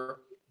sober.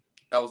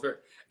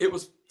 It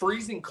was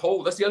freezing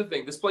cold. That's the other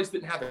thing. This place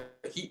didn't have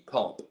a heat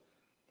pump.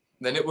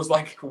 Then it was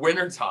like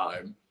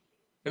wintertime.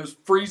 It was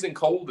freezing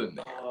cold in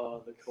there.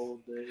 Oh, the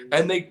cold days.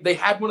 And they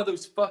had one of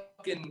those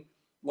fucking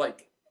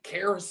like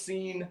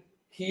kerosene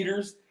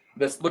heaters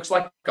that looks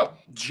like a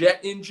jet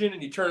engine,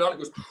 and you turn it on, it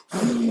goes,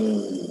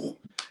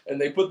 and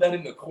they put that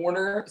in the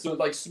corner, so it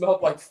like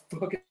smelled like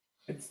fucking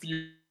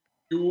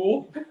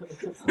fuel.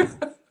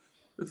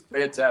 It's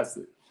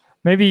fantastic.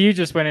 Maybe you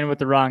just went in with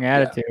the wrong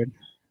attitude.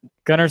 Yeah.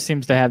 Gunner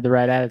seems to have the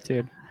right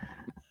attitude.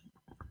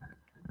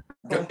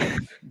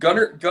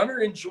 Gunner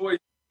enjoys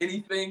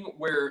anything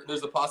where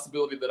there's a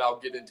possibility that I'll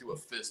get into a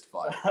fist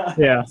fight.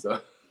 Yeah. So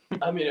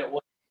I mean,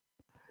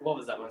 what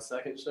was that? My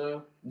second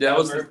show? Yeah,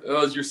 that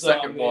was your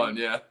second one.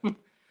 Yeah.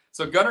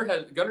 So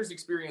Gunner's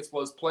experience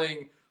was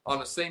playing on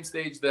the same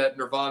stage that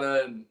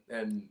Nirvana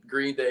and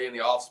Green Day and The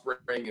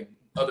Offspring and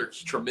other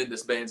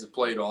tremendous bands have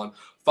played on,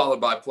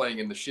 followed by playing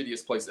in the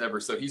shittiest place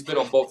ever. So he's been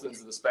on both ends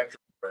of the spectrum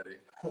already.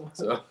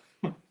 So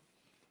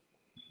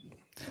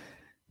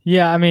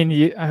Yeah, I mean,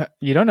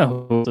 you don't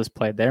know who else has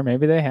played there.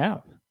 Maybe they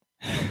have.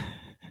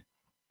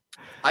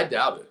 I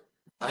doubt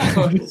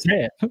it.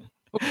 Say it.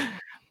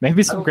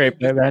 Maybe some don't great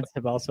think bands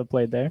have also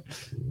played there.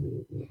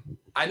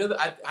 I know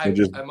that I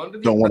just I'm under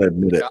the don't want to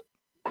admit it.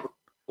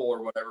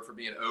 or whatever for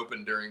being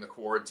open during the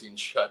quarantine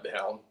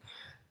shutdown.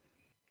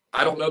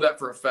 I don't know that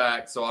for a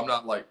fact, so I'm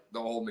not like,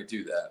 don't hold me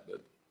to that,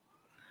 but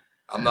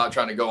I'm not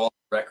trying to go on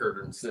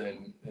record and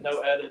saying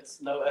No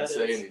edits.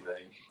 say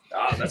anything.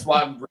 That's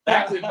why I'm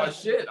redacting my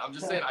shit. I'm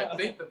just saying I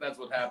think that's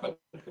what happened.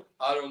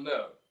 I don't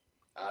know.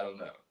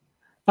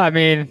 I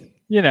mean,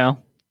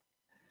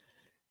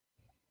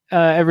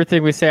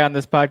 everything we say on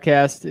this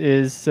podcast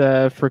is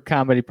for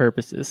comedy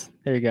purposes.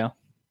 There you go.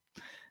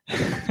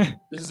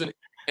 This is an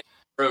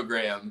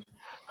program.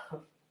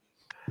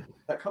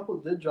 That couple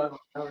did drive an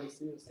hour to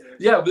see us there.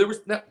 Yeah, but it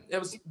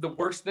was the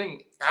worst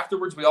thing.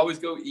 Afterwards, we always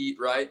go eat,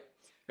 right?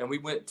 And we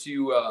went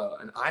to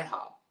an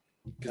IHOP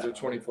because they're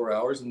 24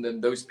 hours, and then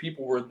those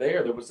people were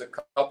there. There was a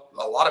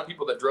lot of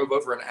people that drove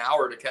over an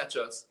hour to catch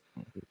us,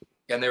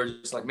 and they were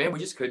just like, "Man, we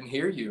just couldn't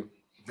hear you."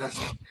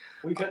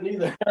 We couldn't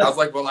either. I was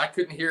like, "Well, I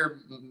couldn't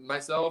hear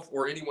myself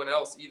or anyone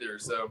else either."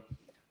 So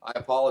I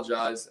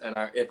apologize, and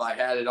if I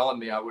had it on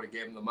me, I would have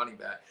given the money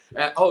back.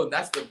 And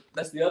that's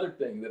the other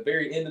thing. The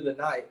very end of the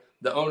night,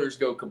 the owners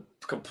go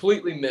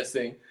completely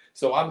missing.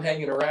 So I'm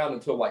hanging around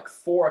until like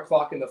 4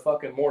 o'clock in the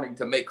fucking morning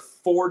to make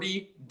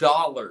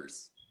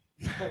 $40.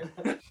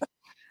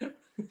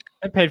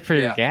 I paid for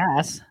your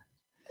gas.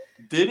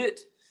 Did it?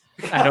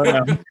 I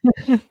don't know.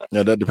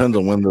 Yeah, that depends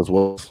on when this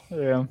was.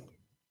 Yeah.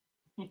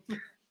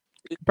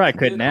 Probably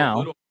could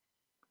now.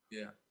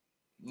 Yeah.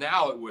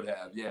 Now it would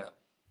have. Yeah.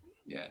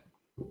 Yeah.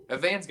 A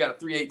van's got a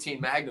 318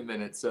 Magnum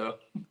in it, so.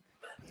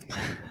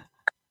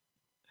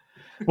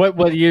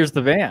 What year's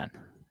the van?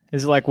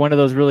 Is it like one of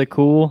those really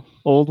cool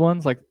old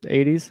ones, like the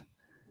 80s?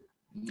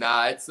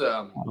 Nah, it's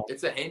a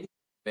handy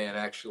van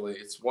actually.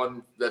 It's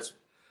one that's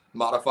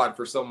modified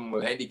for someone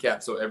with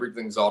handicap, so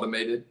everything's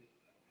automated.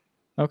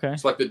 Okay.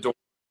 It's like the door,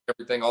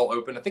 everything all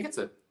open. I think it's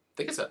a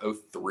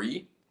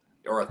 03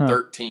 or a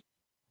 13.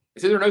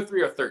 It's either an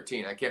 03 or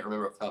 13. I can't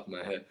remember off the top of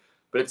my head,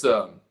 but it's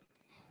not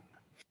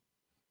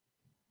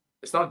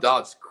a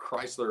Dodge,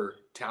 Chrysler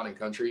Town and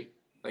Country,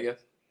 I guess.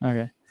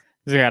 Okay.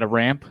 Does it got a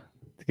ramp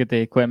to get the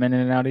equipment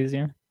in and out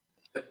easier?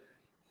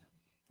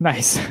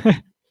 Nice.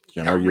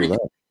 Can't argue with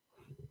that.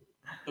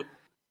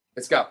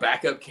 It's got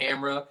backup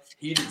camera,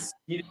 heated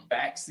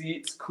back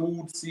seats,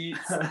 cooled seats,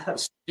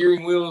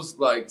 steering wheel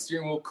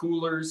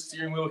coolers,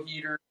 steering wheel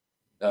heater,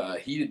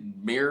 heated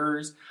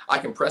mirrors. I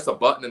can press a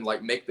button and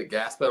like make the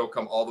gas pedal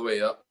come all the way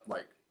up,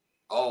 like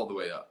all the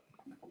way up.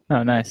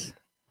 Oh, nice.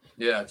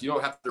 Yeah, you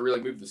don't have to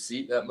really move the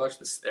seat that much.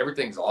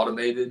 Everything's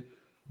automated.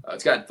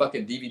 It's got a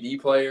fucking DVD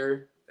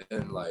player,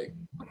 and like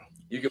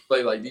you can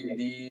play like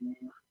DVD,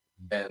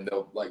 and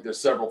there's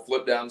several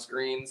flip down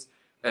screens,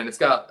 and it's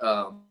got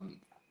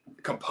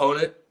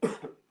component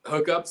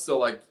hookups. So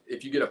like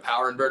if you get a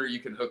power inverter, you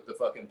can hook the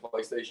fucking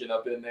PlayStation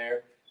up in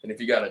there, and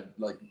if you got a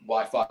like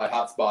Wi-Fi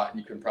hotspot,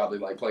 you can probably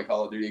like play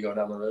Call of Duty going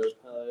down the road.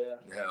 Oh yeah.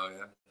 Hell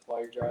yeah.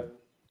 While you're driving.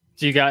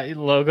 Do you got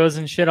logos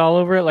and shit all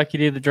over it like you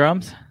do the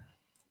drums?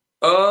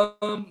 Not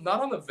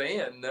on the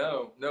van,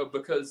 no,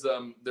 because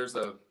there's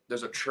a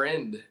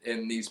trend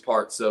in these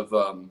parts of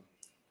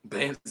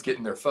bands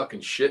getting their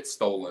fucking shit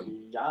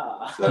stolen.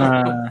 Yeah.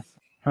 So,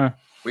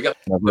 we got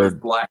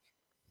black.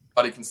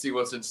 Nobody can see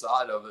what's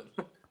inside of it.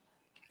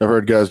 I've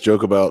heard guys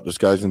joke about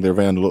disguising their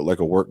van to look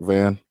like a work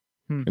van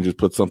and just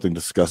put something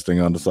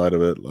disgusting on the side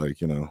of it, like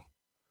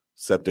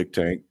septic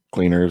tank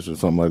cleaners or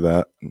something like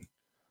that.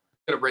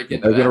 Gonna break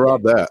into. They're gonna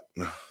rob that.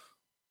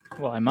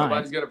 Well, I might.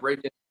 Nobody's gonna break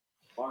in.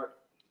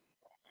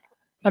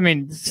 I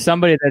mean,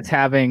 somebody that's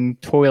having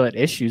toilet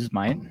issues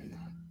might.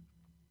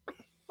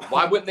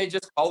 Why wouldn't they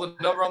just call the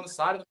number on the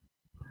side of it?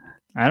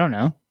 I don't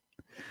know.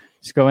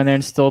 Just go in there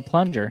and steal a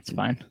plunger. It's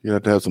fine. You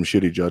have to have some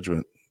shitty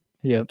judgment.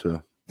 Yep.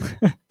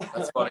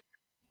 That's funny.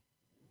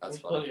 That's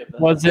funny.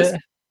 Was it?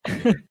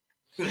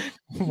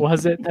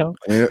 Was it though?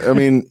 I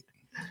mean,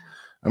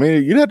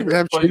 you'd have to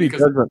have shitty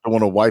judgment to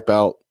want to wipe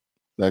out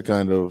that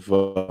kind of.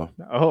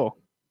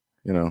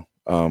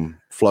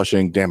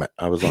 Flushing. Damn it!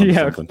 I was on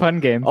something. Pun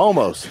game.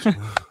 Almost.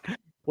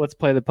 Let's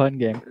play the pun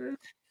game.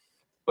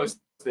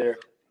 There.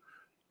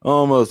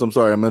 Almost. I'm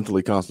sorry. I'm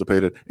mentally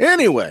constipated.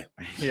 Anyway.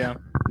 Yeah.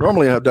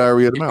 Normally I have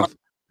diarrhea in the mouth.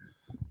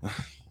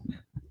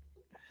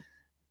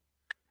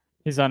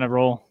 He's on a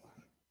roll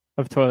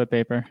of toilet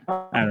paper.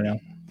 I don't know.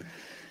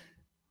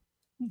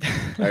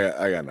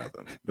 I got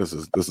nothing. This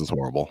is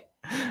horrible.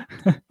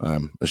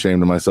 I'm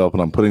ashamed of myself,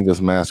 and I'm putting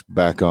this mask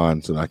back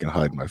on so that I can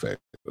hide my face.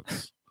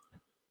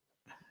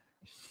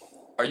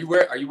 Are you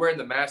wearing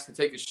the mask to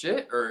take a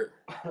shit or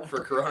for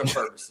corona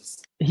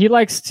purposes? He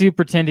likes to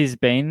pretend he's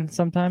Bane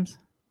sometimes.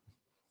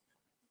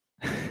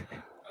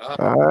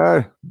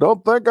 I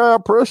don't think I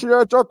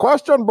appreciate your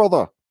question,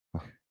 brother.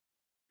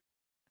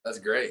 That's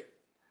great.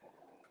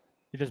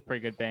 He does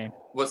pretty good Bane.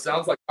 What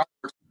sounds like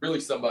really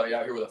somebody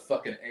out here with a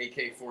fucking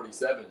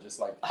AK-47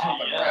 just like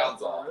popping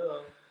rounds off.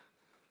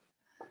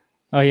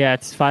 Oh yeah,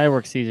 it's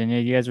fireworks season. Yeah,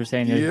 you guys were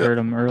saying you Yeah. heard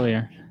them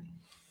earlier.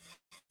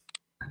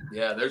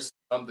 Yeah, there's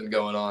something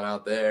going on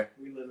out there.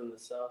 We live in the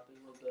South. We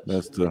love that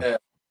That's shit. the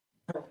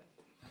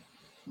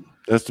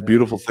that's the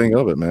beautiful thing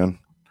of it, man.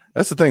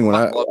 That's the thing when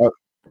I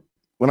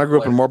grew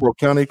up in Marlboro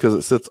County, because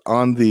it sits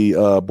on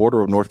the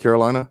border of North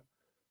Carolina,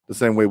 the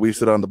same way we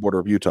sit on the border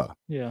of Utah.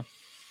 Yeah.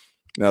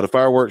 Now the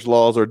fireworks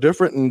laws are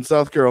different in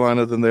South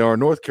Carolina than they are in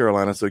North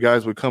Carolina. So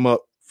guys would come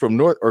up from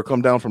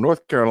come down from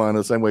North Carolina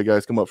the same way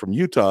guys come up from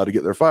Utah to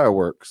get their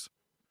fireworks.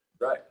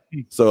 Right.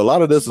 So a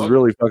lot of this is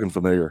really fucking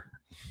familiar.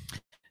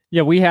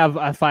 Yeah, we have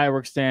a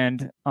fireworks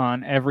stand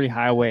on every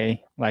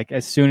highway. Like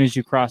as soon as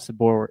you cross the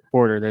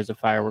border, there's a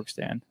fireworks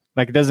stand.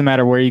 Like it doesn't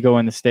matter where you go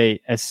in the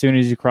state. As soon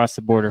as you cross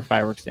the border,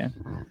 fireworks stand.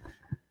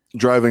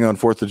 Driving on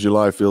 4th of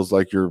July feels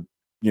like you're,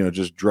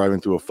 just driving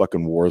through a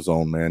fucking war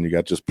zone, man. You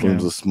got just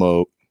plumes of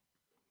smoke.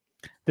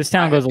 This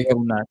town goes a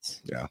little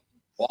nuts. Yeah.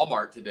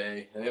 Walmart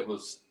today, and it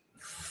was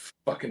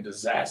fucking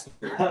disaster.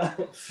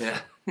 Yeah.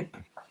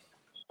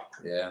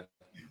 Yeah.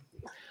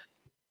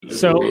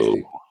 So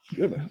Crazy.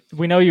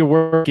 we know your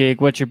work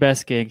gig. What's your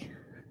best gig?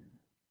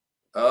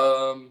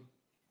 Ooh,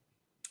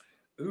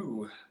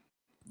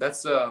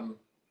 that's a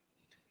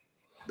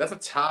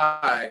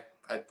tie,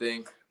 I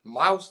think.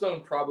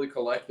 Milestone probably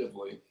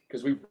collectively,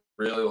 because we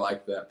really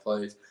liked that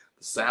place.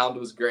 The sound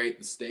was great.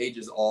 The stage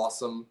is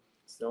awesome.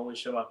 It's the only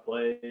show I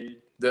played.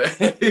 Just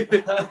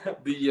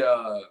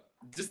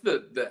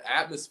the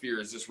atmosphere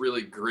is just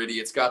really gritty.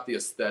 It's got the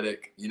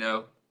aesthetic,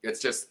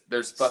 It's just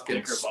there's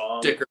fucking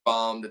sticker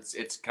bomb.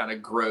 It's kind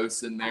of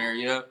gross in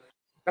there,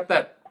 Got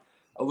that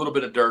a little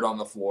bit of dirt on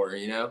the floor,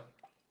 Yeah.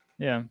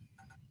 And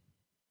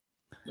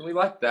we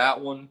like that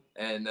one,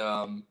 and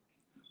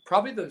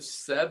probably the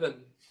 7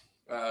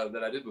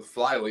 that I did with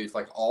Flyleaf,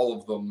 like all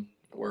of them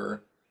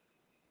were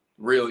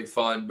really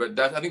fun. But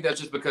I think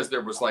that's just because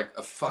there was like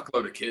a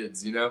fuckload of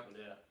kids, Yeah.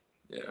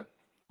 Yeah.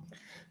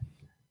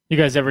 You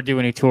guys ever do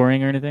any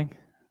touring or anything?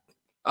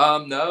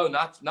 No,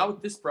 not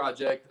with this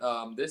project.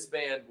 This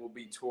band will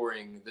be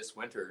touring this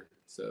winter,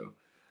 so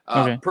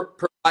Okay.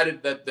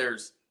 Provided that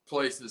there's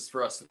places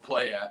for us to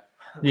play at.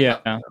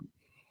 Yeah.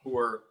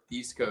 For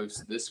East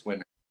Coast this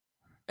winter,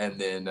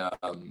 and then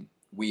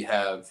we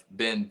have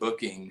been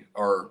booking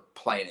or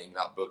planning,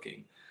 not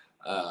booking,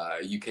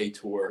 UK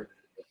tour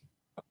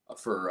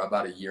for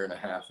about a year and a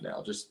half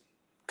now. Just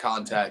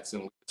contacts,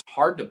 and it's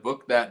hard to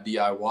book that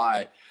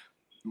DIY,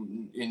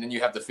 and then you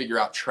have to figure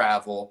out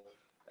travel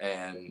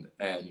and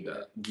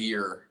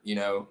gear,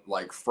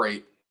 like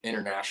freight,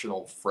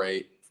 international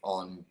freight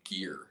on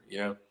gear,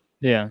 Yeah.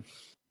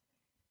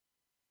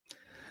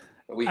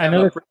 We have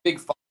a pretty big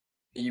fund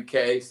in the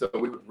UK, so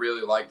we would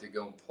really like to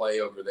go and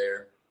play over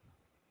there.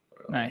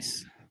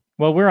 Nice.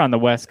 Well, we're on the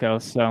West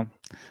Coast, so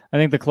I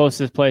think the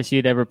closest place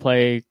you'd ever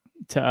play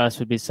to us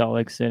would be Salt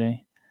Lake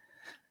City.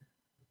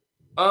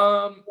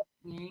 No,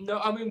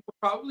 I mean, we're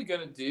probably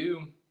going to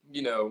do,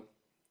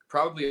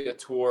 probably a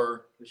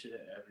tour. We should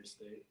hit every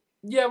state.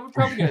 Yeah, we're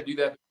probably going to do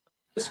that.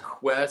 This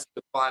quest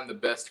to find the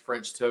best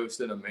French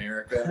toast in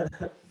America.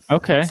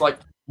 Okay. It's like,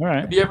 all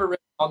right. Have you ever read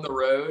On the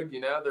Road?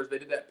 They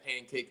did that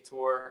pancake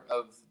tour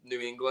of New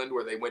England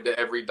where they went to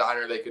every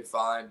diner they could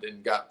find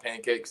and got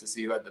pancakes to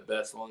see who had the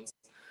best ones.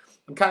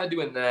 I'm kind of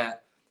doing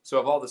that. So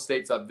of all the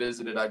states I've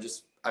visited, I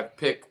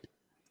pick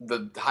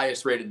the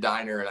highest rated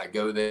diner and I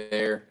go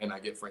there and I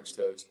get French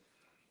toast.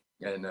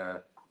 And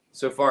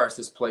so far it's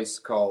this place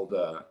called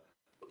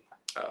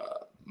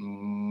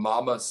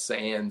Mama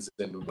Sands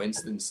in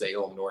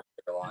Winston-Salem, North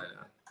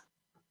Carolina.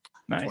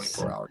 Nice.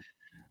 24 hours.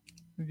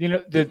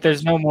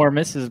 There's no more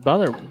Mrs.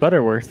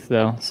 Butterworth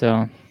though,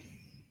 so.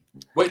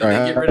 Wait, did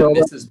they get rid of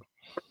Mrs.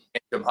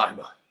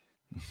 Jemima?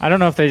 I don't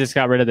know if they just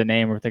got rid of the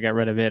name or if they got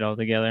rid of it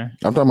altogether.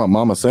 I'm talking about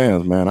Mama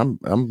Sands, man.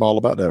 I'm all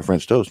about that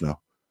French toast now.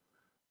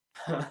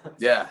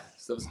 Yeah,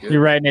 so it's good.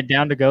 You're writing it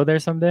down to go there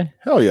someday?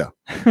 Hell yeah.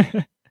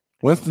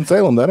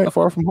 Winston-Salem, that ain't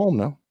far from home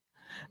now.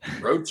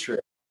 Road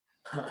trip.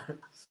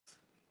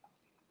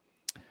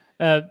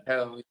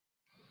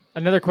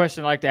 Another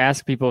question I like to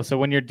ask people. So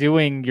when you're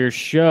doing your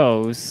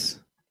shows,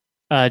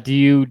 do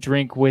you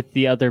drink with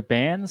the other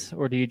bands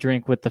or do you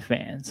drink with the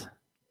fans?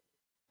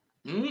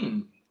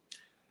 I'm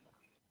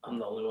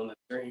the only one that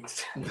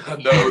drinks.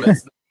 No,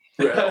 that's not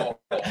true at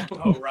all.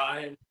 Oh,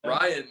 Ryan.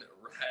 Ryan,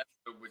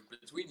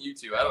 between you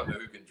two, I don't know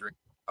who can drink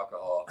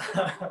alcohol.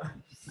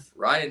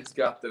 Ryan's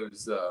got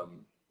those the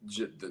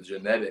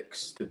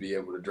genetics to be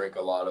able to drink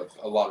a lot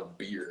of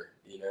beer.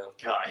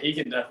 God, he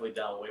can definitely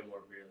down way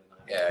more beer than I.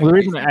 Yeah. Well, the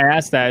reason I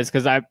asked that is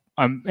because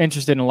I'm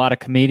interested in a lot of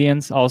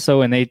comedians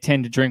also, and they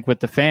tend to drink with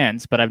the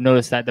fans. But I've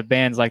noticed that the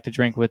bands like to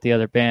drink with the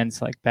other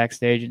bands, like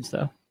backstage and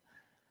stuff.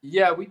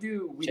 Yeah, we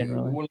do. We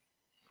Generally.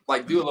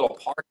 do a little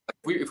party.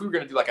 Like if we were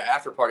going to do like an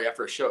after party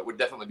after a show, it would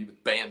definitely be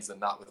with bands and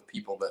not with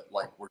people that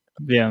were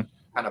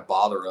kind of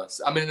bother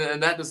us. I mean,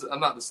 and that does. I'm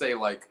not to say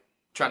like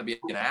trying to be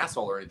an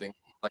asshole or anything.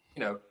 Like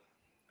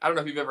I don't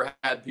know if you've ever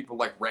had people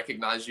like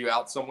recognize you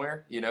out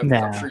somewhere. 'Cause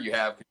Nah. I'm sure you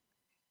have.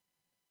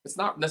 It's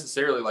not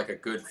necessarily like a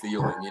good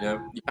feeling.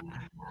 You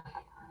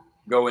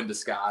go in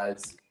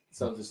disguise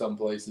some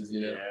places,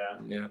 you know.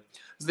 Yeah.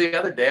 So the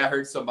other day I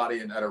heard somebody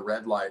at a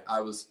red light.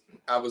 I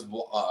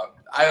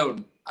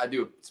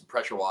do some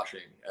pressure washing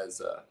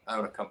I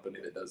own a company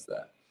that does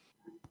that,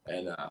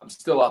 and I'm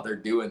still out there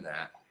doing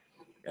that.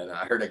 And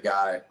I heard a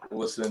guy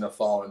listening to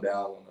Falling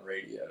Down on the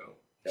radio,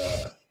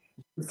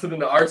 listening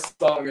to our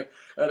song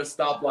at a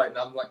stoplight, and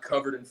I'm like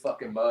covered in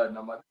fucking mud, and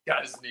I'm like,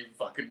 God doesn't even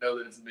fucking know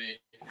that it's me.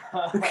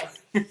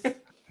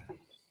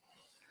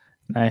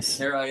 Nice.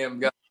 Here I am,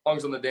 got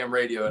songs on the damn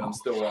radio, and I'm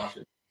still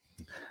washing.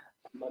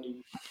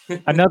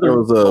 Another There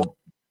was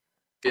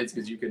kids,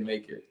 because you can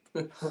make it.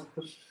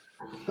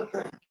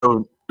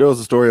 there was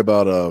a story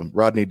about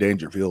Rodney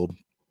Dangerfield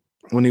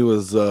when he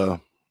was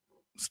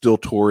still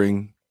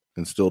touring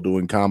and still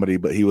doing comedy,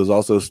 but he was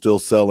also still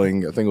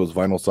selling, I think it was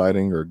vinyl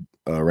siding or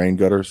rain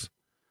gutters.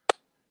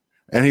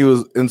 And he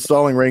was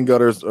installing rain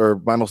gutters or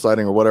vinyl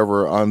siding or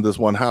whatever on this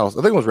one house.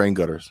 I think it was rain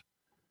gutters.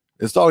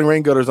 Installing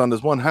rain gutters on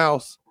this one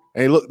house.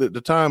 And he looked at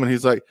the time and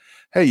he's like,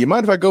 hey, you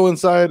mind if I go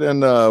inside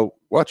and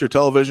watch your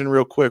television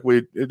real quick?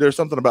 There's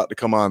something about to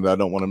come on that I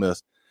don't want to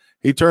miss.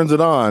 He turns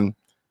it on,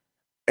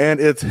 and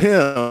it's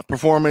him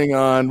performing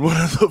on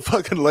one of the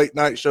fucking late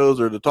night shows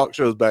or the talk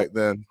shows back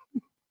then,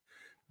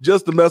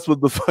 just to mess with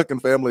the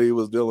fucking family he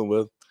was dealing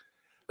with.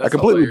 That's I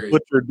completely hilarious.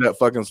 butchered that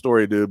fucking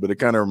story, dude, but it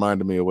kind of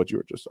reminded me of what you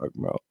were just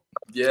talking about.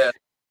 Yeah.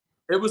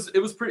 It was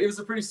a pretty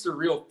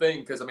surreal thing,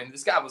 because I mean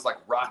this guy was like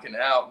rocking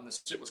out and the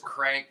shit was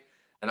cranked,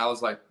 and I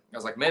was like,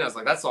 man,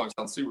 that song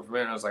sounds super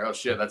familiar. And I was like, oh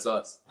shit, that's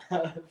us.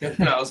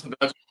 And I was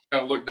about to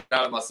kind of look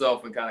down at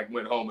myself and kind of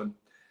went home and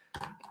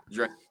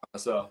drank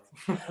myself.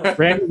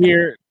 Randy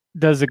here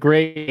does a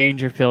great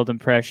Dangerfield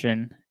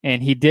impression,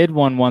 and he did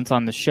one once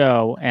on the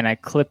show, and I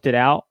clipped it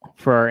out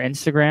for our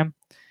Instagram.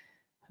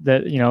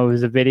 That, you know, it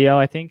was a video,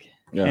 I think.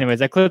 Yeah.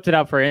 Anyways, I clipped it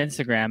out for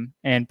Instagram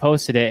and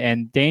posted it,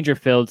 and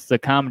Dangerfield's the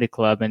comedy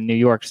club in New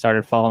York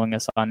started following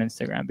us on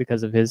Instagram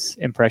because of his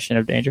impression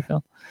of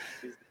Dangerfield.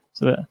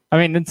 So, I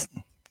mean, it's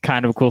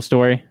kind of a cool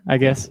story, I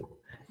guess.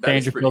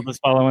 Dangerfield is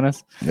following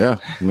us. Yeah,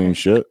 I mean,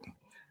 shit.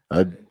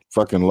 I'd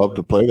fucking love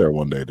to play there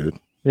one day, dude.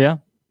 Yeah.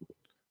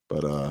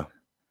 But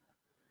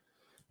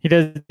He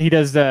does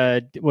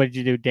what did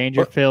you do?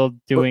 Dangerfield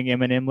doing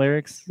Eminem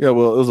lyrics? yeah,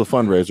 well, it was a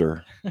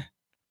fundraiser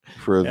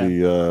for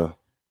the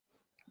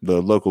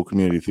local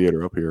community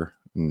theater up here.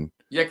 And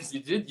Yeah, because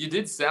you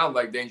did sound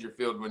like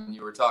Dangerfield when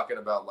you were talking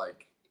about,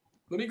 like,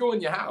 let me go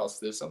in your house.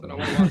 There's something I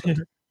want to watch.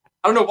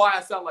 I don't know why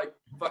I sound like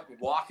fucking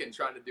walking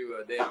trying to do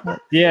a damn.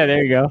 Yeah,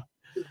 there you go.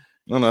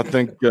 and I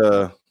think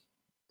damn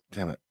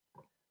it.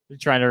 You're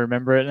trying to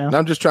remember it now?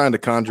 I'm just trying to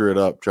conjure it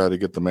up, try to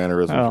get the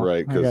mannerisms right,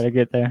 I because gotta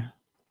get there.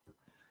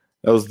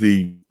 that was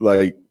the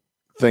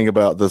thing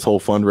about this whole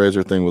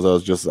fundraiser thing was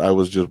I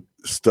was just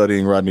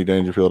studying Rodney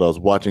Dangerfield. I was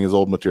watching his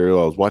old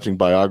material. I was watching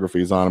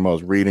biographies on him. I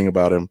was reading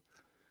about him,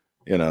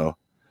 you know,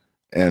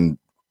 and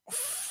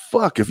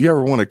fuck, if you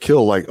ever want to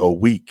kill like a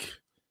week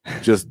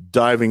just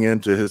diving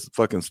into his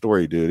fucking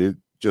story, dude, it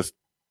just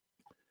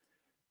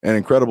an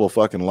incredible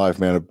fucking life,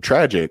 man.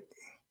 Tragic,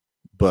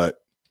 but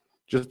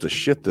just the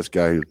shit this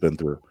guy has been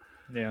through.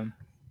 Yeah.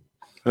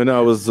 And I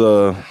was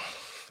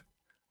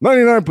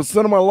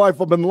 99% of my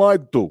life I've been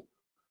lied to.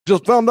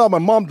 Just found out my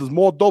mom does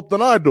more dope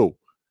than I do.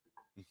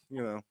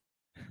 You know.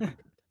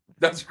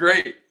 That's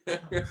great.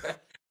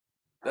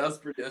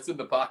 That's in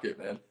the pocket,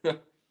 man. Yeah,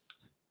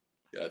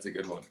 that's a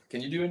good one.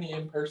 Can you do any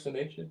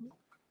impersonation?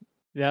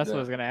 Yeah, that's what I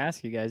was gonna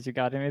ask you guys. You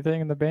got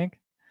anything in the bank?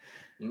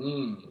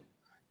 Mm.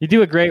 You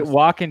do a great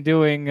walk in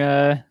doing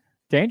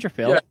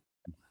Dangerfield. Yeah.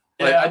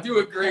 Like, I do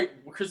a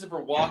great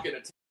Christopher Walken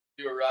attempt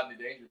to do a Rodney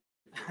Dangerfield.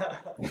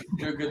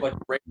 Do a good like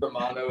Ray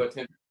Romano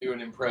attempt to do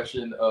an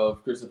impression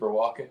of Christopher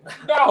Walken.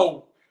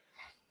 No.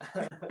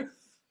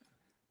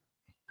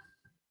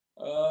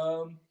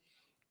 I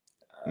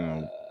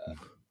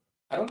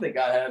don't think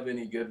I have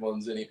any good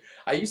ones.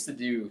 I used to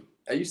be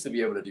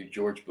able to do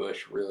George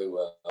Bush really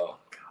well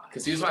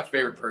because he was my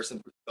favorite person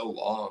for so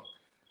long.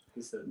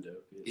 He's so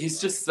dope. He's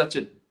just such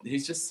a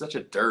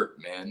dirt,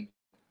 man.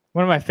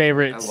 One of my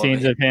favorite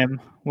scenes of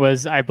him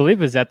was, I believe,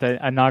 was at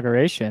the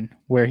inauguration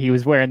where he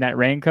was wearing that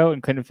raincoat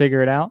and couldn't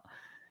figure it out.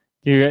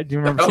 Do you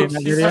remember seeing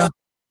that video?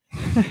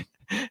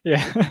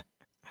 Yeah.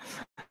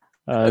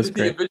 That's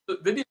great.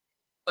 Then he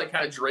like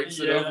kind of drapes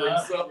it over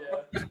himself.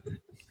 Yeah.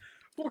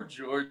 Poor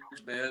George,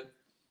 man.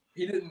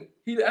 I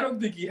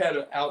don't think he had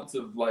an ounce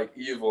of like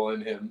evil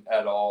in him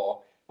at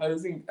all. I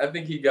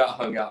think he got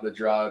hung out to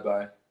dry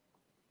by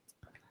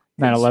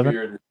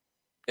 9/11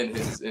 in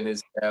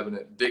his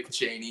cabinet. Dick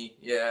Cheney,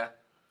 yeah.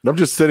 I'm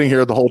just sitting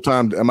here the whole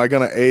time. Am I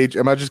gonna age?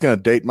 Am I just gonna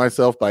date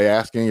myself by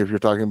asking if you're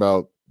talking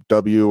about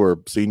W or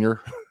Senior?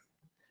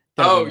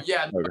 Oh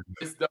yeah,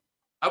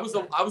 I was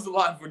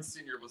alive when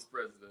Senior was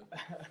president,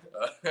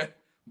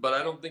 but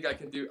I don't think I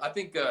can do. I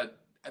think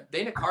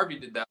Dana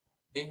Carvey did that.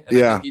 I think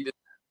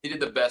he did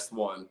the best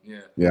one.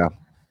 Yeah. Yeah.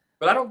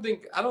 But I don't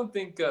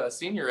think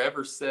Senior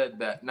ever said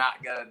that.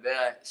 Not gonna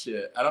that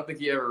shit. I don't think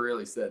he ever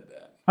really said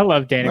that. I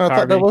love Dana Carvey. I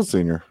thought that was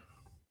Senior.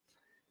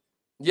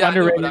 Yeah, I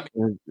know, but I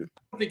don't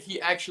think he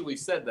actually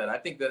said that. I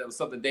think that it was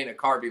something Dana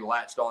Carvey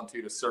latched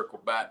onto to circle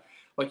back.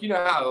 like, you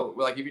know how,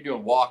 like, if you're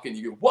doing walk and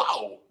you go,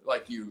 wow,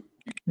 like you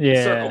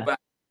Yeah. circle back,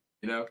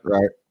 you know?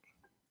 Right.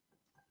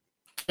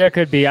 Yeah, it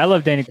could be. I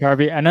love Danny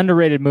Carvey. An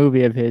underrated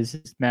movie of his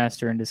is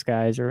Master in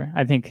Disguise, or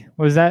I think,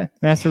 was that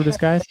Master of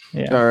Disguise?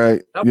 Yeah. All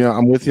right. Yeah,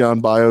 I'm with you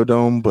on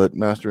Biodome, but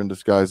Master in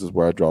Disguise is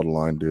where I draw the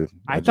line, dude.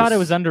 I thought it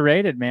was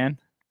underrated, man.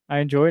 I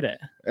enjoyed it.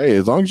 Hey,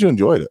 as long as you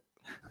enjoyed it.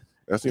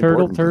 That's the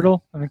important thing.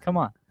 Turtle. I mean, come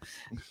on.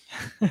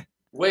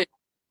 Wait,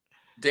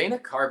 Dana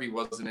Carvey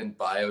wasn't in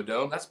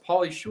Biodome. That's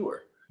Pauly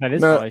Shore. That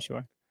is No. probably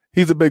sure.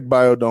 He's a big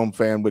Biodome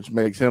fan, which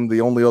makes him the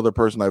only other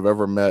person I've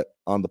ever met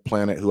on the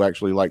planet who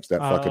actually likes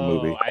that fucking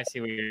movie. I see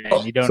what you're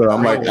saying. You don't. So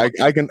I'm agree like,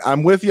 with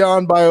I'm with you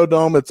on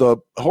Biodome. It's a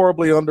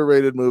horribly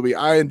underrated movie.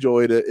 I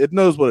enjoyed it. It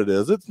knows what it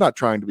is. It's not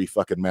trying to be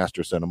fucking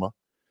master cinema.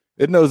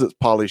 It knows it's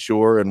Pauly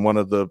Shore and one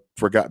of the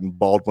forgotten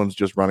bald ones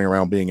just running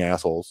around being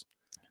assholes.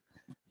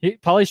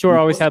 Pauly Shore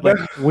always had like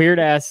weird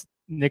ass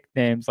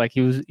nicknames. Like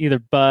he was either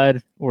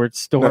Bud or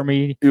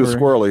Stormy. He was or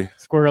Squirrely.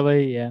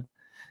 Squirrely, yeah.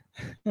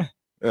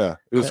 Yeah,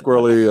 he was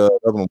Squirrely. The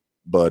other one,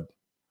 Bud.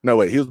 No,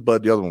 wait, he was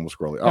Bud. The other one was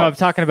Squirrely. No, I'm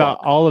talking about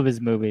all of his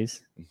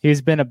movies.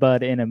 He's been a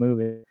Bud in a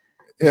movie.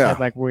 He Yeah. had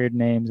like weird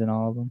names in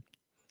all of them.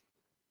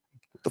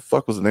 What the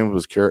fuck was the name of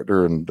his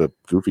character in the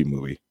Goofy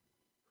movie?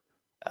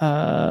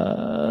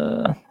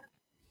 I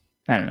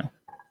don't know.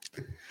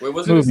 Wait,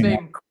 wasn't his Moving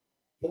name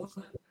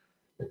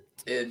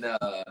in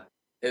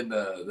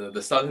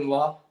the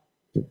son-in-law?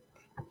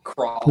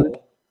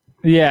 Crawl.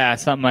 Yeah,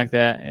 something like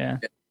that. Yeah.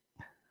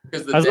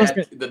 Because I was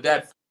the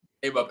dad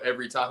came up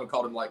every time and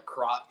called him like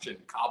crotch and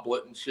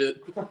coblet and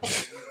shit.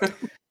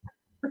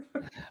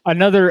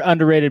 Another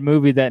underrated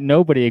movie that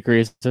nobody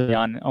agrees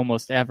on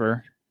almost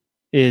ever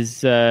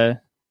is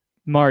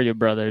Mario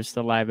Brothers,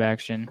 the live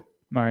action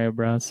Mario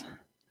Bros.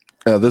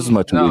 Yeah, this is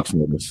my 2 No. weeks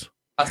notice.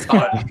 I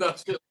saw it. No,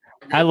 shit.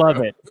 I love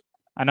it,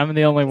 and I'm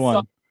the only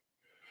one.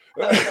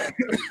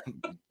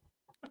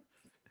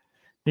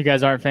 You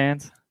guys aren't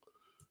fans?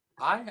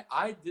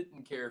 I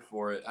didn't care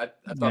for it. I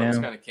thought it was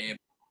kind of camp.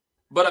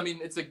 But I mean,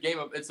 it's a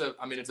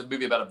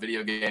movie about a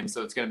video game,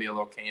 so it's gonna be a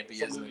little campy.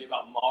 It's a Isn't movie it?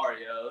 about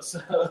Mario.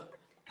 So.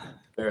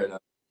 Fair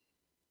enough.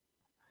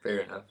 Fair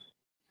enough.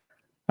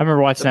 I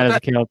remember watching that as a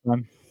kid all the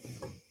time.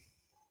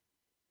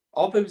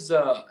 All those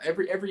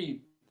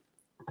every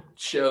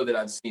show that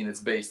I've seen that's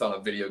based on a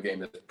video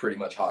game is pretty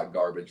much hot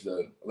garbage,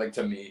 though. Like,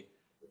 to me,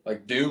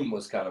 like Doom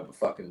was kind of a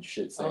fucking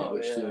shit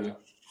sandwich too.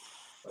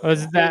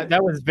 Was that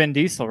was Vin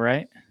Diesel,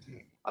 right?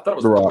 I thought it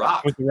was The The Rock.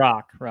 Rock. With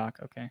Rock,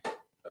 okay.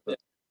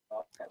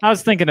 I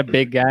was thinking a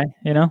big guy,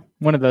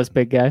 one of those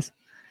big guys.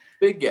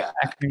 Big guy.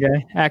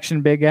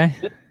 Action big guy.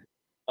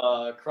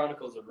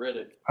 Chronicles of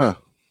Riddick.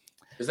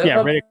 Is that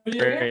Yeah, about Riddick.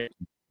 video game?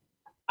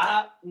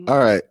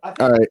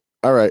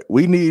 All right.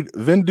 We need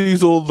Vin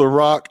Diesel, The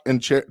Rock,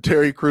 and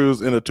Terry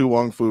Crews in a Tu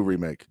Wong Fu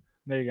remake.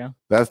 There you go.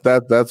 That's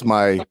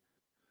the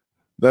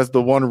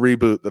one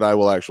reboot that I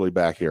will actually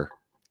back here.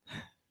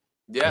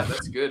 Yeah,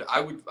 that's good.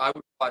 I would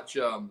watch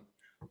a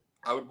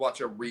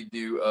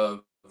redo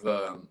of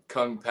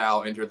Kung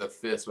Pao Enter the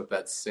Fist with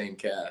that same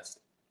cast.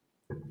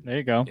 There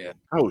you go. Yeah.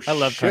 Oh, I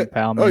love Kung shit.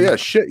 Pao. Oh yeah,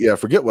 shit. Yeah,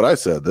 forget what I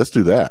said. Let's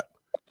do that.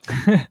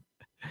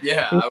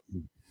 Yeah,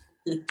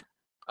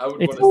 I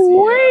would It's a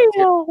want to see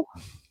whale.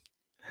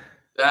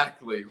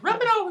 exactly.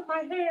 Rub it all with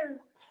my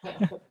hair.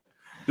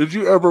 Did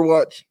you ever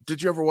watch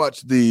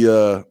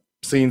the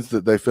scenes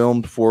that they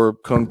filmed for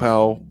Kung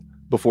Pao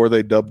before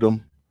they dubbed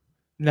them?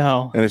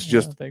 No. And it's I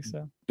just don't think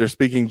so. they're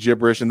speaking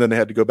gibberish, and then they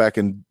had to go back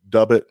and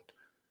dub it.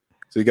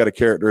 So you got a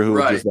character who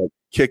would just like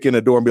kick in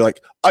a door and be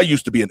like, "I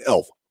used to be an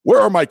elf.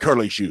 Where are my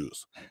curly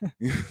shoes?"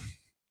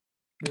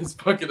 It's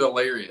fucking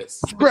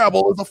hilarious.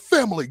 Scrabble is a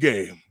family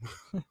game.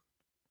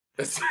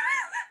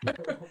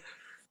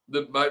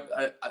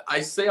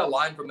 I say a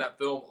line from that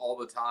film all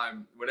the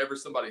time. Whenever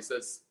somebody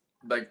says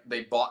like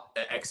they bought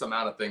X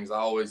amount of things, I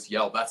always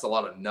yell, "That's a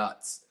lot of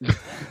nuts."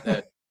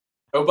 And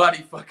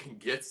nobody fucking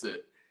gets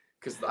it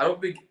because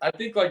I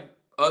think like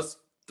us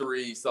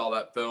three saw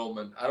that film,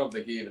 and I don't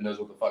think he even knows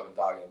what the fuck I'm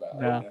talking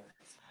about. Yeah.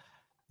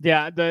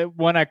 Yeah, the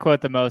one I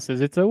quote the most is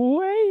 "It's a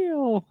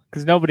whale"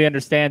 because nobody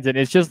understands it.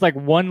 It's just like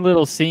one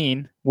little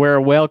scene where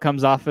a whale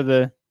comes off of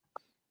the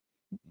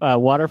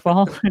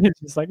waterfall, and it's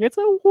just like it's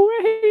a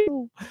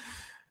whale.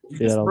 You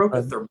just broke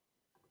a therm.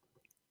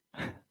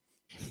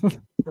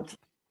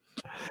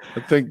 I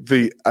think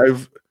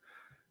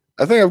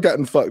I've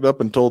gotten fucked up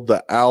and told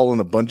the owl and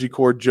the bungee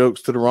cord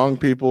jokes to the wrong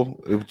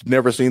people who've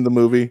never seen the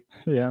movie.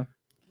 Yeah.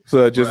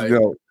 So I just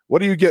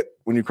what do you get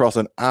when you cross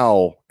an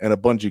owl and a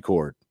bungee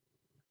cord?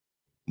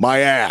 My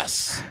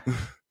ass.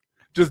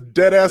 Just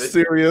dead ass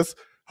serious,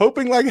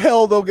 hoping like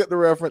hell they'll get the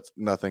reference.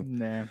 Nothing.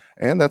 Nah.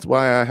 And that's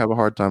why I have a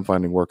hard time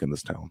finding work in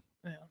this town.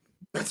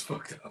 That's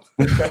fucked up.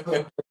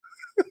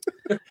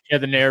 Yeah,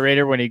 the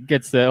narrator when he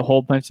gets the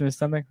hole punched in his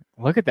stomach.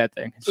 Look at that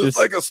thing. It's Just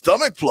like a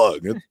stomach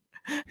plug.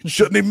 It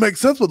shouldn't even make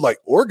sense with like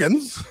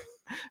organs.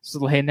 just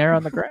laying there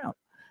on the ground.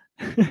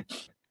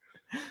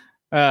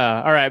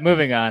 All right,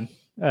 moving on.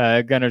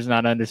 Gunner's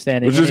not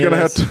understanding. We're just any of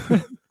gonna this. have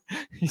to.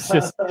 He's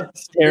just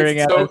staring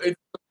at us.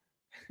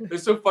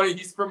 It's so funny.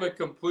 He's from a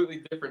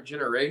completely different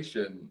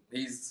generation.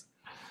 He's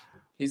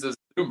a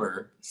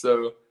Zoomer,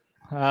 so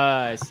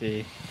I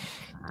see.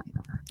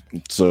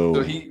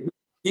 so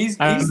he's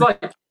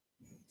like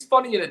he's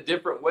funny in a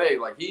different way.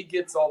 Like he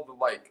gets all the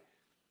like.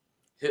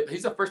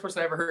 He's the first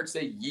person I ever heard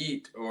say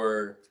yeet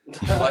or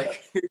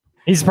like.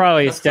 He's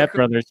probably a Step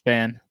Brothers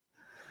fan.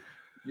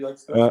 You like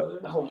Step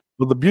Brothers? Well,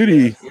 the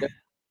beauty.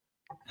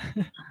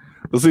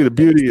 Let's see. The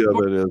beauty of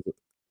it is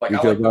Like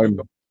because I like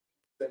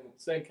I'm.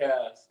 same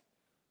cast,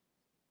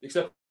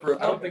 except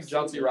for I don't think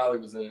John C. Reilly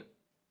was in it.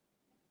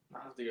 I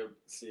have to go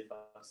see if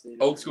I've seen it.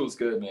 Old School's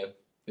good, man.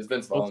 It's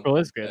Vince Vaughn. Old School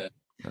is good.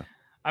 Yeah.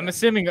 I'm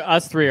assuming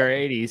us three are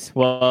 80s.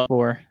 Well,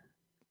 4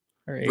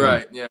 or 80s.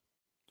 Right? Yeah.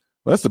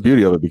 Well, that's the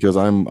beauty of it because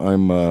I'm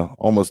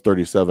almost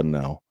 37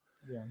 now,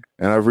 Yeah.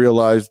 and I've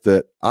realized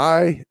that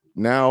I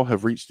now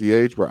have reached the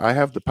age where I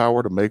have the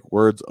power to make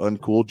words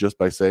uncool just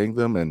by saying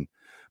them, and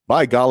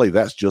by golly,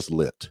 that's just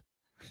lit.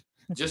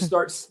 Just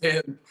start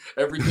saying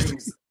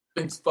everything's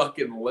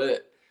fucking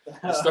lit.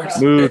 Just start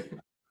Mood.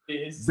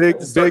 saying,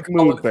 Big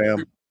mood,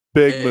 fam.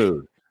 Big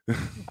mood.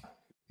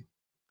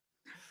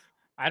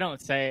 I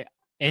don't say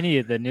any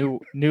of the new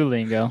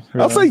lingo.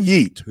 I'll say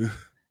yeet.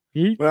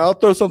 Yeet? Well, I'll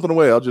throw something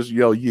away. I'll just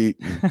yell yeet.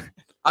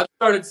 I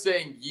started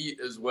saying yeet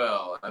as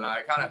well, and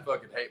I kind of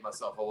fucking hate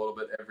myself a little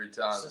bit every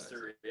time. It's just a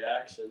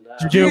reaction.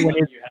 You do it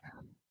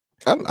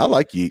when I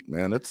like yeet,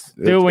 man. It's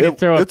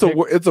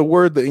a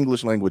word the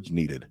English language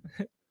needed.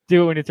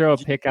 Do it when you throw a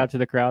pick out to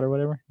the crowd or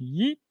whatever.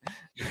 Yeet.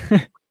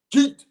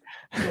 Yeet.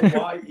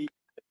 Why eat?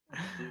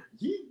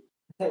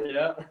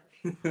 Yeah.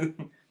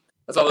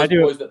 That's all those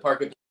do. boys that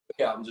park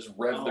out and just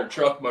rev their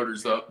truck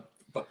motors up.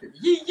 Fucking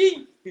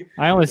yee yee.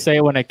 I only say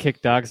it when I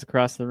kick dogs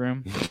across the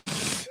room.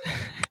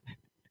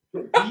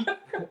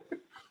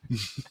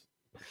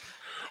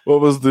 What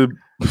was the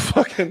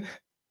fucking?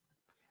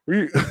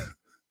 What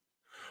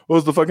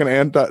was the fucking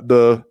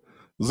the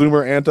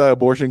Zoomer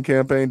anti-abortion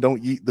campaign?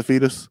 Don't eat the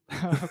fetus.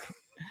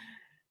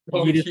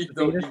 Don't Yeet eat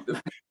the fetus?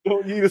 the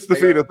Don't eat us the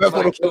fetus. That's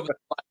what it was.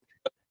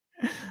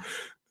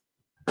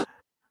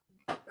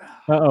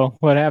 Uh-oh,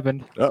 what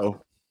happened? Uh-oh.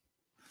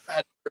 I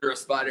had to murder a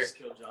spider. Just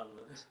kill John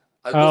Lennon.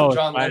 I Oh, was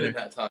John spider. Lennon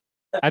that time.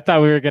 I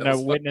thought we were going That to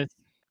was fun. witness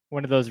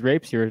one of those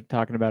rapes you were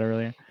talking about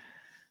earlier.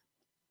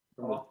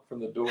 From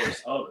the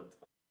doors. Oh,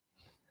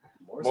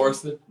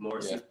 Morrison?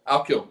 Morrison. Yeah.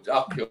 I'll kill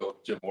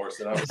Jim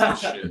Morrison. I was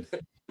shit.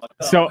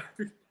 So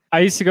I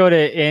used to go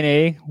to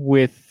NA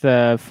with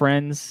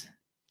friends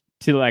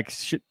to like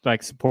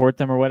support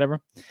them or whatever.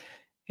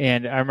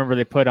 And I remember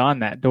they put on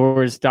that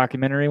Doors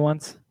documentary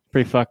once.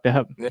 Pretty fucked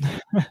up.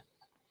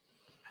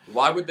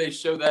 Why would they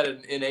show that in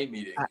an NA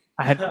meeting?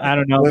 I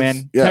don't know,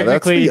 man. Yeah,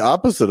 that's Technically, the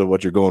opposite of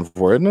what you're going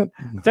for, isn't it?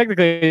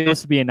 technically it's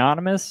supposed to be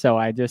anonymous, so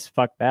I just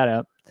fucked that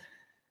up.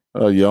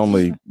 Oh, you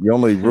only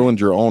ruined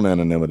your own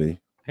anonymity.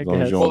 I As long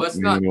as guess. you Well, don't that's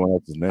use not- anyone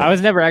else's name. I was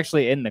never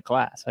actually in the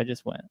class. I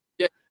just went.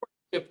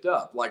 Shipped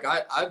up. Like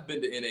I've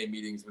been to NA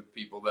meetings with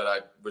people that I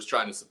was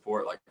trying to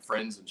support, like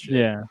friends and shit.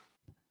 Yeah.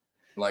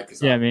 Like,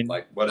 'cause Yeah, I I'm, mean-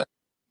 like what?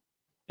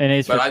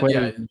 NA's for But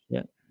quitters and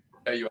shit.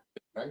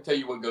 I can tell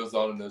you what goes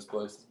on in those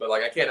places, but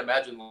like I can't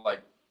imagine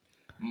like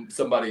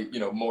somebody,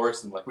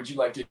 Morrison, like, would you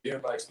like to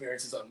hear my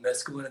experiences on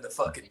mescaline in the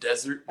fucking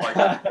desert? Like,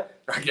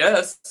 I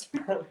guess.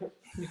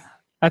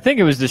 I think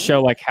it was to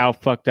show like how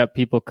fucked up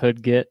people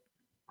could get,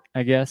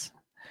 I guess.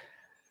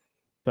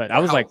 But I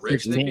was How like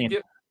rich they could 16.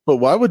 get. But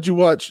why would you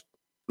watch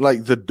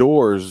like The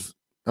Doors?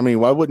 I mean,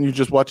 why wouldn't you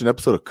just watch an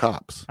episode of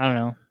Cops? I don't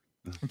know.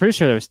 I'm pretty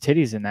sure there was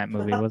titties in that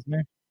movie, wasn't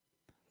there?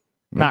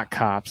 Not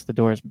Cops, the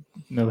Doors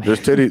movie.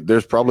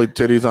 There's probably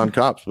titties on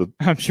Cops, but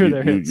I'm sure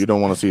there is. you don't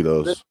want to see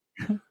those.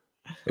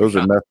 Those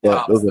are messed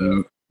up. Cops,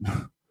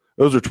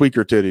 Those are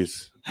tweaker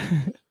titties.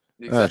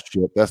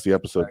 Exactly. Shit. That's the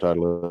episode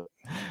title of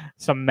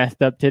Some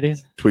messed up titties.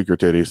 it. Tweaker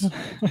titties.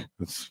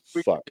 It's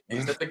fuck.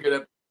 That's a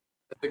good.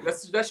 I think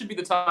that should be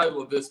the title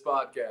of this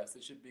podcast.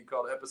 It should be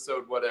called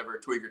episode whatever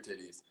Tweeker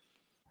Titties.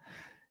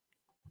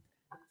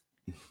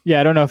 Yeah,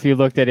 I don't know if you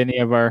looked at any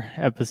of our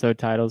episode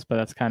titles, but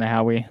that's kind of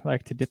how we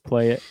like to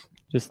play it.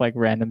 Just like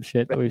random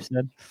shit that we've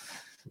said.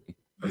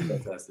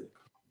 Fantastic.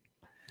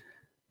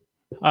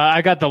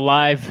 I got the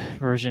live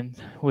version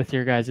with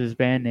your guys'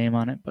 band name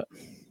on it, but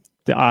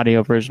the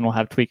audio version will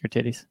have Tweaker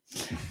Titties.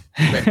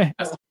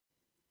 Fantastic.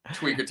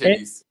 Tweaker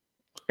Titties.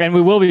 And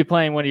we will be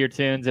playing one of your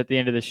tunes at the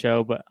end of the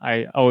show, but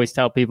I always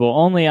tell people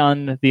only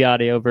on the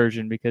audio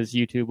version because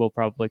YouTube will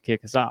probably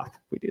kick us off if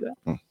we do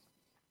that.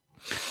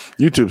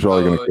 YouTube's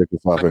probably going to kick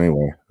us off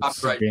anyway.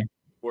 Copyright Okay.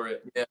 for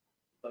it. Yeah.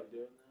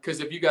 Because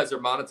if you guys are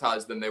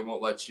monetized, then they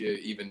won't let you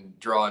even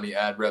draw any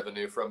ad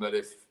revenue from it.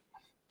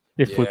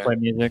 If we Yeah. play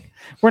music,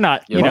 we're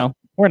not,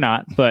 we're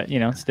not, but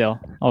still,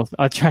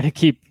 I'll try to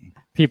keep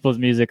people's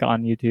music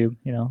on YouTube,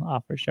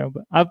 off our show,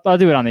 but I'll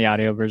do it on the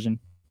audio version.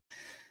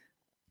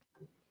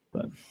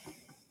 But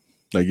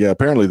Like, yeah,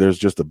 apparently there's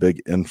just a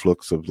big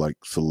influx of like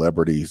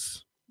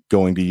celebrities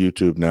going to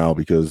YouTube now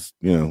because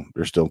they're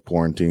still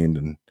quarantined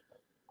and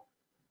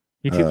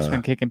YouTube's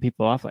been kicking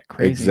people off like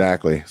crazy.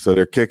 exactly. So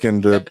they're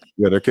kicking the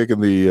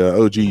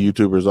OG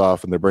YouTubers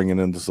off and they're bringing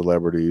in the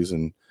celebrities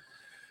and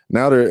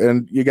Now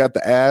and you got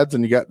the ads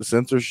and you got the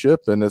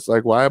censorship, and it's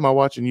like, why am I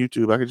watching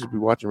YouTube? I could just be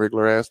watching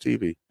regular ass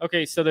TV.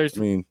 Okay, so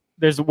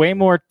there's way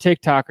more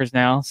TikTokers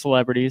now,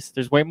 celebrities.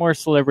 There's way more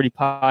celebrity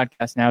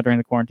podcasts now during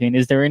the quarantine.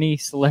 Is there any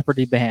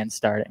celebrity band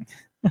starting?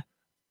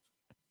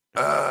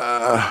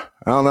 I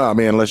don't know. I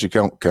mean, unless you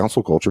count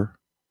cancel culture,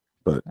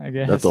 but I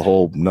guess that's a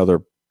whole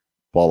nother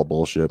ball of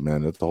bullshit,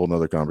 man. That's a whole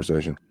nother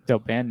conversation.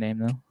 Dope band name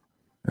though.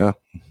 Yeah.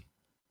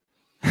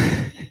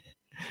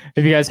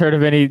 Have you guys heard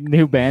of any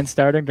new bands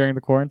starting during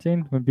the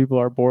quarantine when people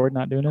are bored,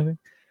 not doing anything?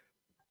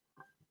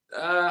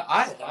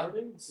 I've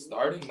been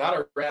starting,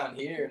 not around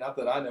here, not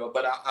that I know,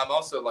 but I'm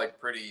also like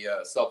pretty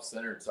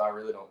self-centered, so I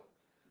really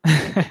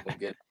don't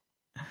get.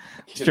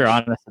 You're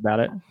honest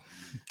about it.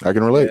 I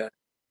can relate. Yeah.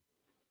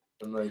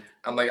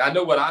 I'm like, I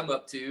know what I'm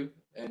up to,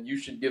 and you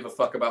should give a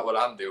fuck about what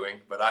I'm doing,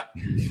 but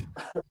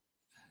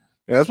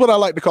Yeah, that's what I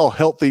like to call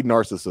healthy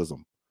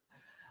narcissism.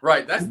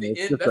 Right, that's the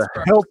end. That's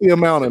a healthy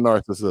amount of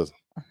narcissism.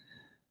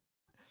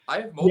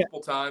 I have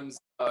multiple times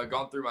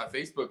gone through my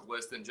Facebook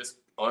list and just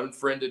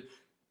unfriended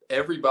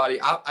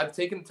everybody. I've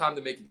taken the time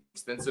to make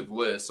extensive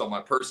lists on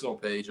my personal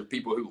page of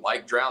people who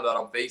like Drowned Out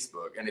on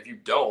Facebook. And if you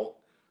don't,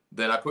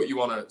 then I put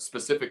you on a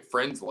specific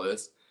friends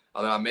list.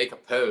 And then I make a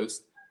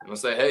post and I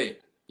say, hey,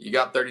 you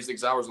got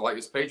 36 hours to like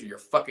this page or you're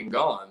fucking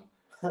gone.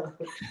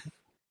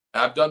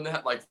 I've done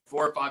that like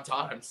 4 or 5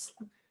 times.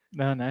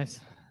 Oh, nice.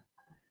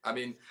 I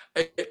mean,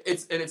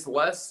 it's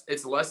less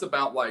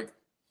about like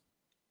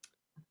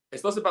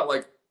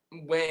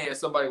when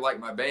somebody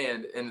liked my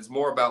band, and it's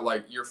more about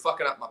like you're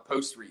fucking up my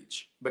post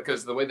reach,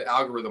 because the way the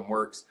algorithm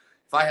works,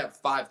 if I have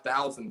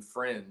 5,000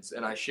 friends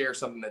and I share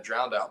something that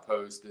Drowned Out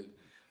posted,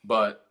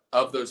 but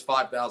of those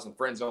 5,000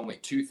 friends, only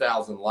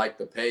 2,000 like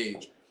the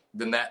page,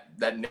 then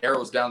that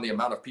narrows down the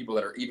amount of people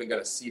that are even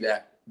going to see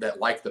that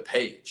like the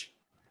page.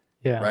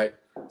 Yeah. Right.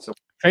 So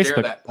Facebook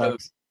share that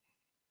post.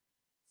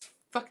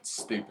 Fucking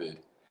stupid.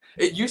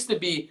 It used to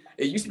be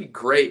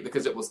great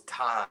because it was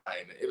time.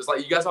 It was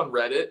like, you guys on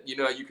Reddit, you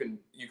can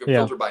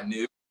filter by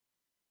new.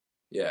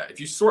 Yeah, if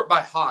you sort by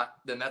hot,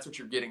 then that's what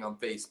you're getting on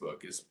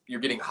Facebook. Is you're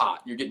getting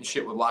hot. You're getting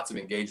shit with lots of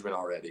engagement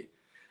already,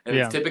 and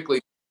it's typically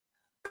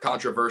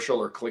controversial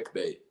or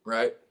clickbait,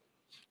 right?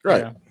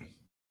 Right. Yeah.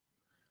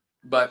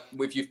 But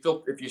if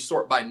you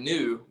sort by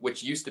new,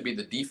 which used to be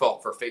the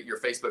default for your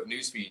Facebook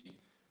newsfeed,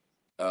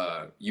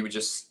 you would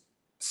just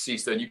see.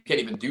 So you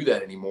can't even do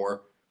that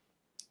anymore,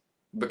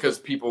 because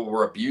people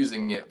were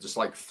abusing it, just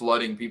like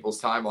flooding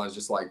people's timelines,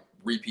 just like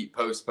repeat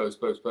post,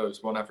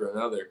 one after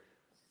another.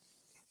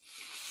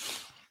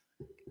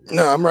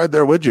 No, I'm right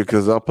there with you,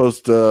 because I'll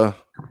post,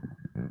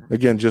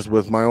 again, just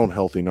with my own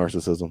healthy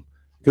narcissism.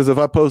 Because if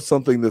I post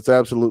something that's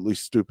absolutely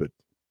stupid,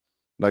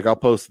 like I'll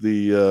post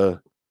the,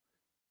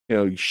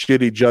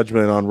 shitty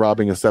judgment on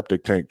robbing a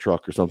septic tank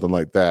truck or something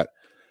like that.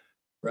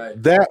 Right.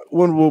 That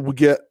one will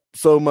get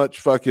so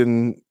much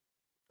fucking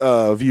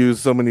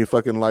views, so many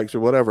fucking likes or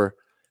whatever.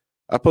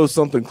 I posted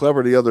something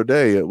clever the other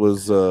day. It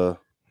was we'll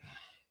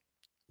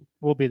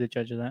be the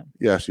judge of that.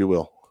 Yes, you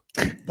will.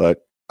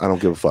 But I don't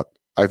give a fuck.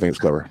 I think it's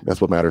clever.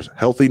 That's what matters.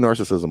 Healthy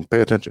narcissism.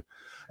 Pay attention.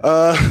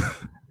 Now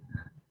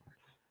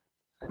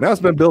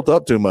it's been built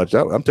up too much.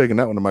 I'm taking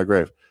that one to my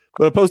grave.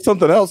 But I posted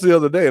something else the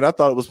other day, and I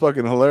thought it was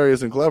fucking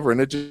hilarious and clever, and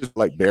it just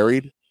like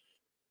buried.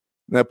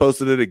 And I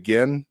posted it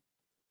again,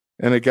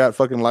 and it got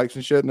fucking likes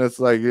and shit. And it's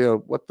like,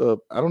 what the?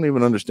 I don't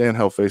even understand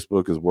how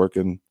Facebook is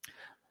working.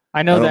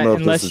 I don't know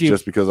if this is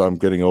just because I'm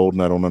getting old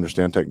and I don't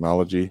understand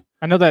technology.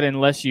 I know that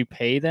unless you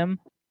pay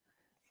them,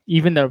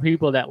 even the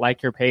people that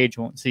like your page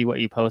won't see what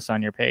you post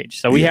on your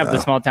page. So we have the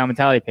Small Town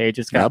Mentality page.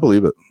 It's got, I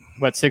believe it.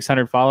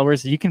 600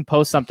 followers. You can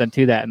post something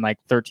to that and like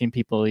 13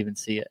 people will even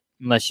see it,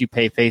 unless you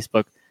pay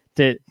Facebook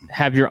to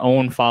have your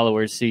own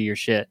followers see your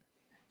shit.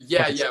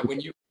 Yeah. When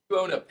you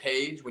own a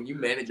page, when you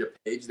manage a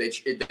page, they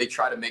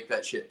try to make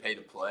that shit pay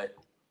to play.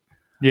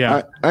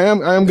 Yeah, I am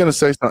going to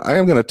say something. I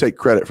am going to take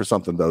credit for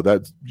something though.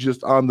 That's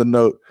just on the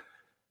note.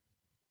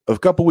 A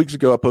couple weeks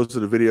ago, I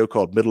posted a video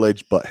called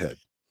 "Middle-Aged Butthead,"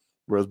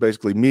 where it was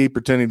basically me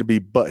pretending to be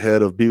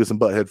Butthead of Beavis and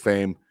Butthead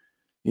fame.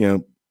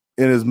 In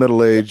his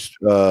middle-aged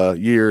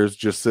years,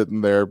 just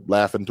sitting there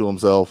laughing to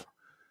himself.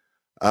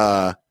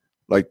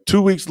 Like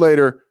 2 weeks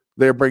later,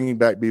 they're bringing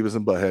back Beavis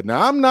and Butthead.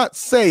 Now, I'm not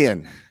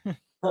saying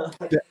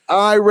that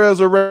I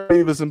resurrect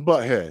Beavis and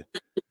Butthead,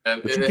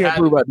 but you can't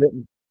prove I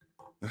didn't.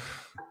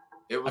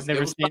 I've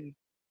never seen.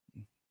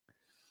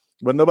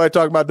 But nobody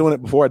talked about doing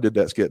it before I did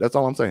that skit. That's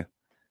all I'm saying.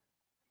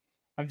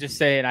 I'm just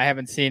saying I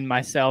haven't seen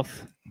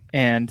myself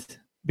and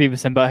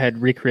Beavis and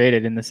Butthead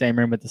recreated in the same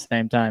room at the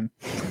same time.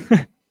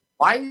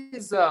 Why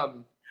is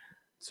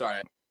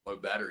sorry, low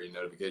battery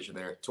notification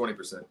there,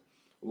 20%.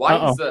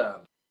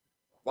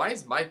 Why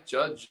is Mike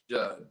Judge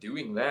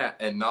doing that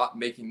and not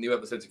making new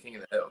episodes of King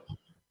of the Hill?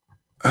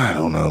 I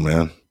don't know,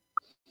 man.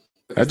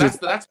 Because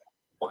that's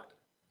what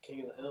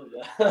King of the Hill,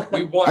 yeah.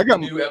 we want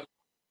new episodes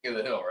of King of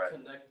the Hill, right?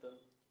 Connect them.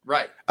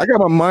 Right. I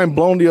got my mind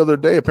blown the other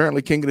day.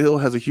 Apparently, King of the Hill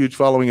has a huge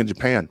following in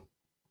Japan.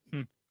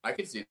 I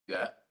can see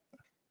that.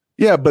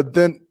 Yeah, but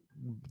then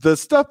the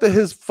stuff that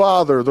his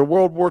father, the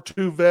World War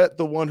II vet,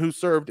 the one who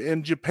served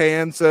in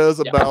Japan, says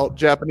about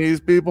Japanese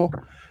people,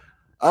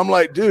 I'm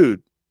like,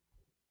 dude,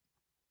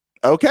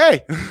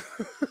 okay.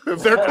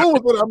 If they're cool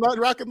with it, I'm not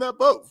rocking that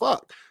boat.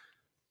 Fuck.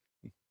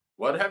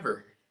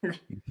 Whatever.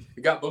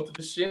 He got both of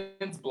his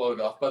shins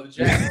blown off by the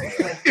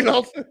jack. You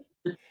know,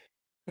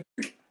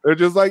 they're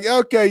just like,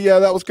 okay, yeah,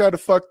 that was kind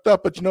of fucked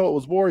up, but you know, it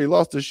was war. He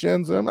lost his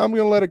shins, and I'm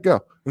gonna let it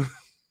go.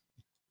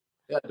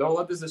 Yeah, don't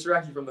let this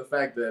distract you from the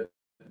fact that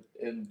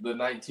in the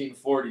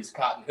 1940s,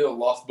 Cotton Hill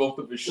lost both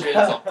of his shins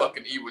on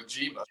fucking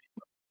Iwo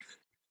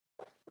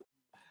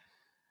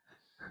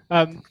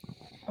Jima.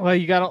 Well,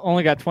 you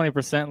only got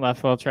 20%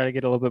 left. I'll try to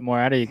get a little bit more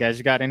out of you guys.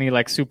 You got any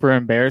like super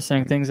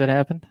embarrassing things that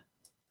happened?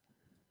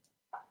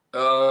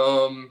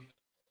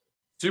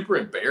 Super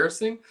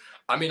embarrassing.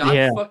 I mean,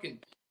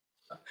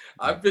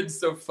 I've been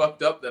so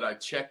fucked up that I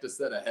checked a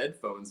set of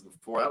headphones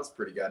before. That was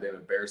pretty goddamn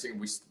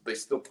embarrassing. They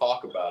still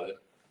talk about it.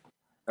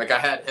 Like I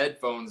had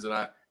headphones and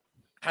I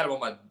had them on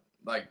my,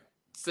 like,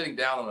 sitting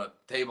down on a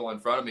table in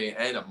front of me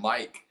and a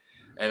mic,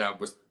 and I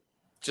was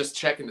just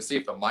checking to see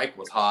if the mic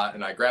was hot,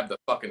 and I grabbed the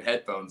fucking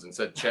headphones and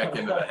said check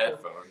into the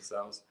headphones.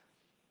 So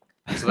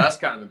that's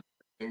kind of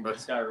embarrassing. But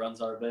This guy runs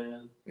our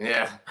band.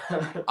 yeah,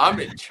 I'm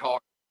in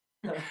charge.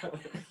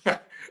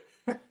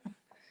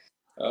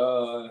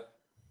 No,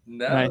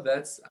 Nice.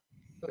 that's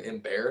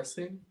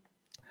embarrassing.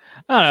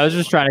 I don't know. I was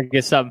just trying to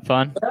get something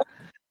fun.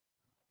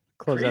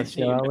 Close that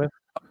show out with.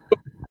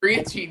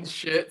 Creatine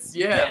shits,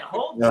 yeah. Man,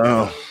 hold No.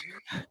 on.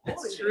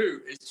 It's true.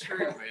 It's true,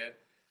 man.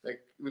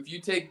 Like if you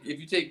take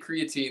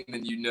creatine,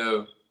 then you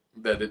know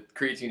that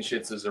creatine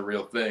shits is a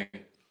real thing.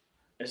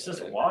 It's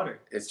just water.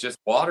 It's just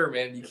water,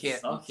 man. You It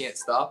can't sucks.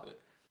 stop it.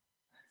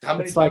 How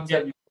many It's like- times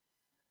have you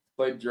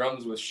played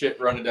drums with shit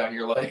running down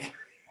your leg?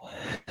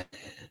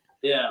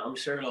 Yeah, I'm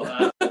sure it'll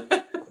happen.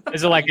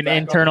 Is it like an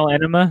internal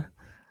enema?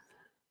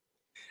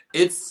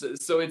 It's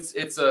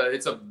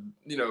a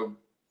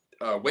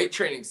weight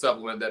training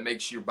supplement that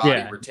makes your body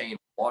Yeah. retain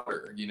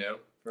water.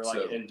 For like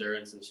So-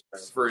 endurance and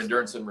strength. for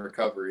endurance and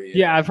recovery.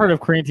 Yeah, I've heard of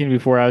creatine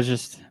before. I was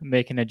just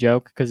making a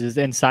joke because it's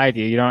inside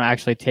you. You're not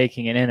actually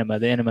taking an enema.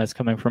 The enema is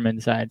coming from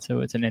inside, so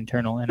it's an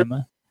internal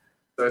enema.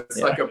 So it's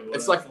Yeah. like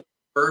a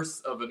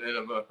verse of an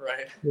enema,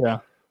 right? Yeah.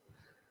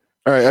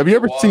 All right, have you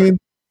ever Water. seen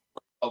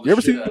All the you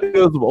ever shit seen out of it.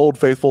 videos of Old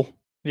Faithful?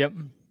 Yep.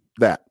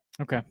 That.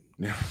 Okay.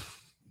 Yeah.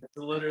 It's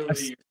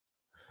literally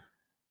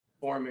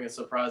forming a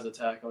surprise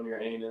attack on your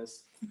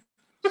anus.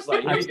 Just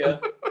like, here you go.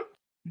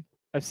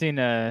 I've seen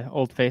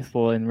Old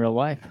Faithful in real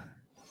life.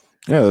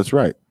 Yeah, that's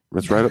right.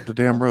 That's right up the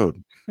damn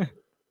road.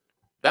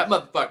 That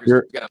motherfucker's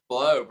You're- gonna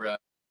blow, bro.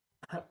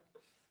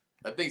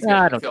 That thing's I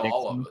gonna don't kill think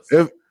all so. of us.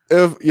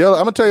 If I'm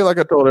gonna tell you like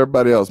I told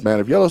everybody else, man.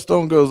 If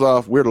Yellowstone goes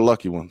off, we're the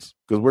lucky ones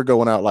because we're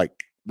going out like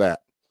that.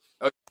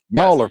 Okay,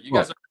 Y'all are you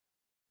guys are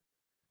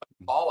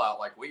all out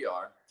like we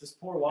are. Just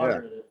pour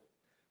water in it.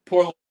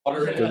 Pour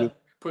water in Yeah. it,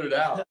 put it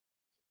out.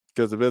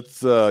 because if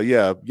it's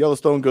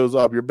Yellowstone goes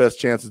off, your best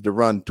chance is to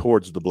run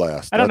towards the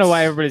blast. I don't know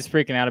why That's- everybody's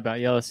freaking out about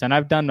Yellowstone.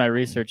 I've done my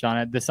research on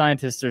it. The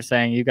scientists are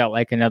saying you got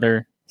like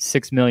another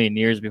 6 million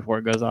years before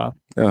it goes off.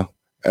 that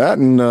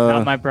and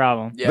Not my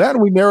problem. Yeah, that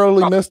and we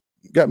narrowly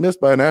got missed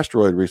by an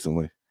asteroid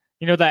recently.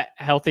 You know that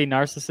healthy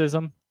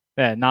narcissism?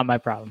 Yeah, not my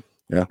problem.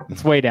 Yeah,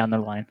 It's way down the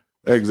line.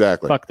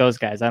 exactly. Fuck those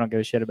guys. I don't give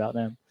a shit about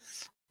them.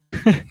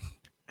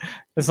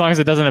 As long as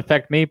it doesn't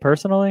affect me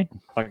personally,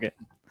 fuck it.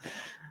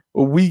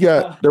 Well,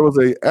 there was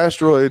a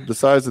asteroid the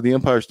size of the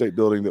Empire State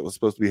Building that was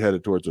supposed to be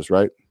headed towards us,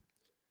 right?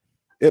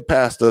 It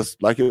passed us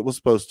like it was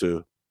supposed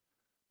to,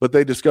 but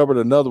they discovered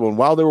another one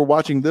while they were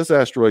watching this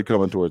asteroid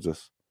coming towards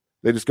us.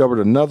 They discovered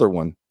another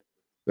one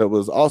that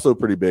was also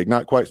pretty big,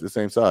 not quite the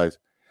same size.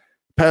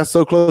 Passed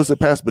so close it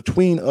passed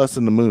between us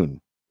and the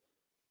moon.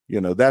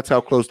 That's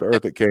how close to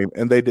Earth it came,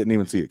 and they didn't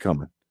even see it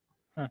coming.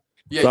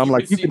 yeah. So I'm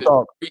like, could you see can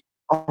talk.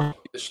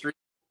 the street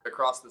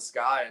across the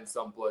sky in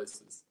some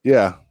places.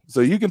 Yeah.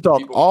 So you can talk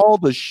People- all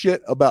the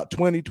shit about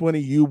 2020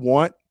 you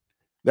want.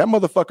 That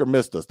motherfucker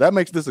missed us. That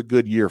makes this a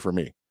good year for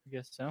me. I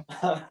guess so.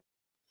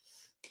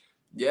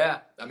 Yeah,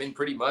 I mean,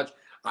 pretty much.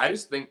 I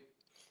just think,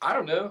 I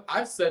don't know.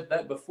 I've said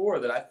that before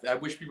that I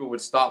wish people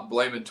would stop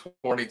blaming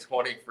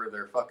 2020 for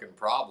their fucking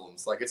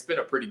problems. Like, it's been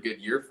a pretty good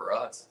year for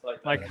us.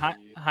 Like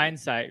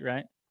hindsight,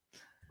 right?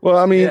 Well,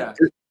 I mean, Yeah.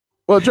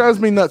 it drives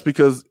me nuts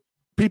because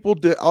people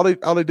did all they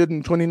did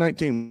in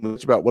 2019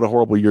 was about what a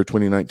horrible year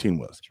 2019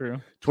 was. True.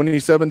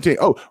 2017.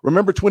 Oh,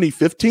 remember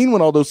 2015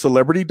 when all those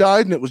celebrity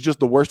died and it was just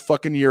the worst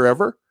fucking year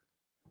ever?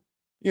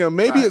 Maybe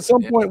Right, at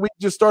some yeah. point we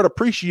just start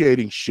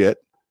appreciating shit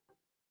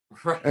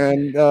Right.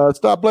 and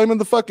stop blaming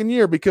the fucking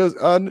year because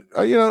I'm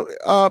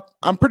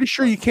pretty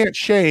sure you can't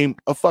shame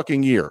a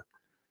fucking year.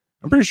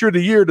 I'm pretty sure the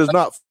year does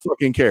not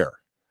fucking care.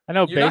 I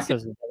know You're not Bezos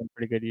is having a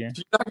pretty good year.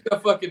 You're not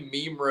gonna fucking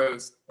meme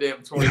roast damn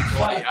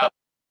 2020 out.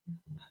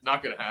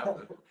 Not gonna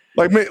happen.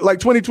 Like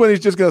 2020 is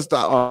just gonna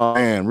stop. Oh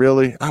man,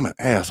 really? I'm an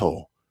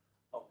asshole.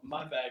 Oh,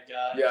 my bad,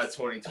 guys. Yeah,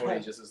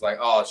 2020 just is like,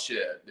 oh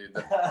shit, dude.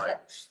 Like,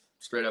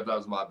 straight up, that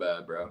was my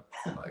bad, bro.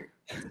 Like,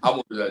 I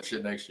won't do that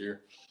shit next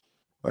year.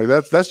 Like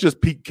that's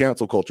just peak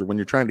cancel culture when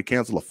you're trying to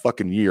cancel a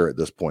fucking year at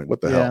this point.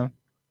 What the hell?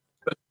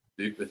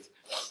 Stupid.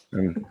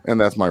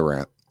 And that's my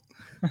rant.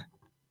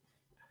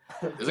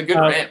 It's a good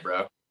rant,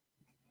 bro.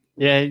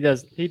 Yeah, he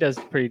does. He does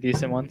pretty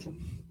decent ones.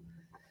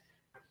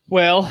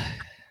 Well,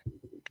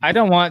 I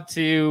don't want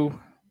to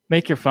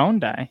make your phone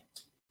die.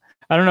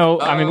 I don't know.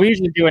 I mean, we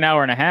usually do an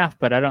hour and a half,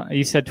 but I don't.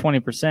 You said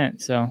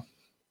 20%, so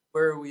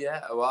where are we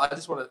at? Well, I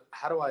just want to.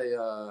 How do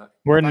I?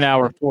 We're in an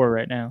hour 4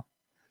 right now.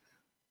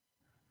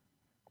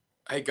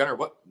 Hey Gunnar,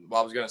 what?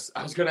 Well,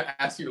 I was gonna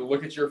ask you to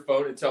look at your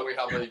phone and tell me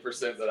how many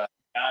percent that I.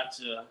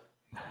 Gotcha.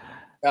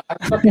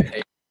 I fucking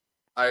hate.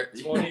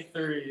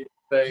 23.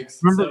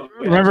 Thanks.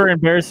 Remember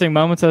embarrassing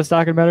moments I was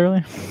talking about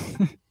earlier?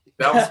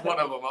 That was one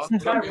of them. I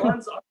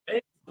was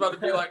My about to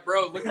be like,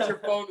 bro, look at your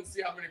phone and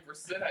see how many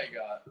percent I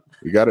got.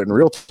 You got it in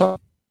real time.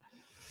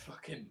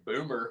 Fucking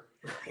boomer.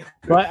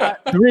 Well,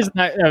 the reason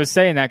I was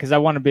saying that because I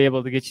want to be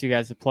able to get you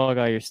guys to plug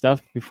all your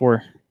stuff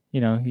before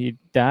you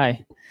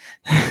die.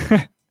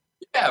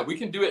 Yeah, we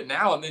can do it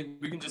now, and then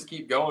we can just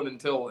keep going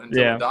until it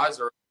dies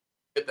or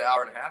hit the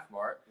hour and a half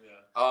mark.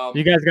 Yeah.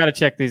 You guys got to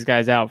check these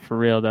guys out for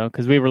real though,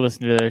 because we were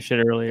listening to their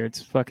shit earlier.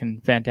 It's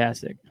fucking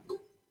fantastic.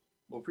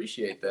 We'll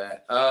appreciate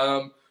that.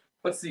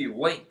 Let's see,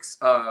 links.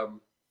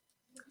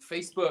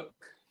 Facebook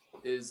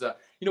is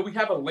we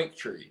have a link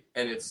tree,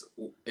 and it's.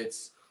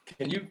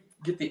 Can you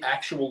get the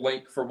actual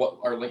link for what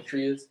our link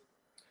tree is?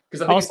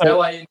 Because I think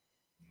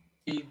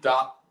it's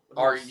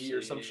LINE.RE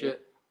or some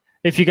shit.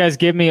 If you guys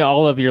give me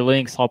all of your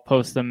links, I'll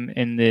post them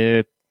in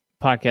the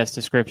podcast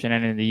description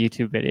and in the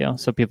YouTube video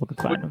so people can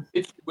find them.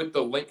 It's with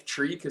the link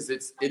tree because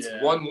it's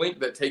one link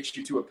that takes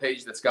you to a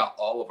page that's got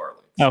all of our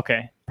links.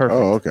 Okay,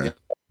 perfect. Oh, okay.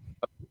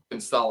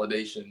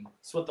 Consolidation.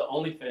 It's what the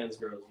OnlyFans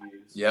girls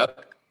use.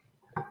 Yep.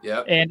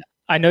 And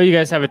I know you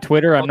guys have a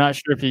Twitter. I'm not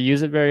sure if you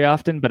use it very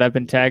often, but I've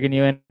been tagging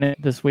you in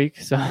it this week.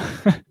 So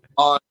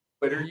on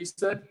Twitter, you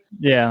said?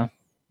 Yeah.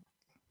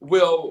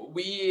 Well,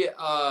 we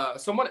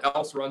someone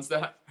else runs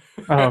that.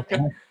 Oh, okay.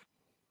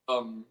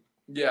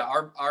 Yeah,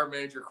 our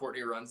manager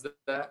Courtney runs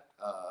that.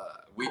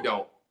 We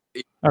don't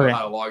even Okay. know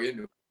how to log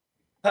into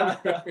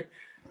it.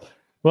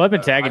 Well, I've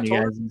been tagging you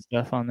guys and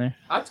stuff on there.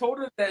 I told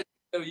her that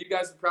you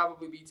guys would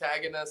probably be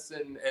tagging us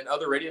and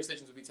other radio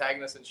stations would be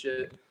tagging us and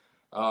shit.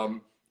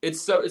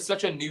 It's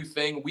such a new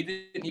thing. We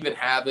didn't even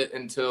have it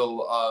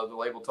until the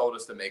label told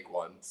us to make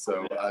one.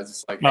 So I was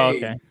just like,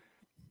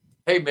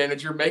 hey,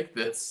 manager, make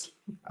this.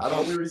 The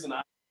only reason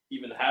I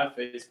even have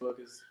Facebook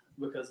is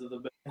because of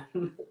the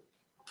band.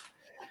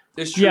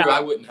 It's true.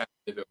 I wouldn't have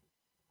to do it.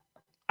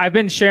 I've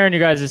been sharing you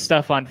guys'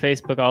 stuff on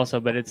Facebook also,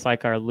 but it's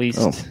like our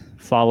least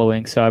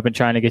following. So I've been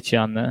trying to get you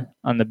on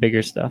the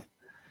bigger stuff.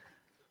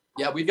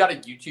 Yeah, we've got a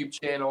YouTube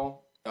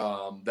channel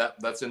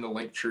that's in the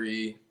link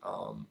tree.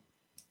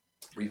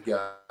 We've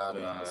got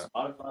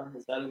Spotify.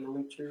 Is that in the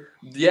link tree?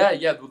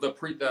 Yeah.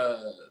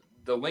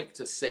 The link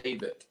to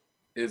save it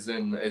is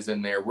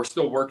in there. We're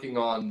still working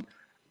on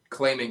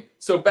claiming.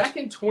 So back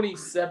in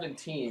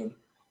 2017,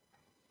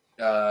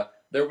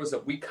 there was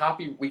we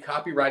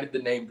copyrighted the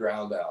name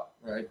Drowned Out,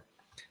 right?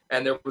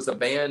 And there was a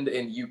band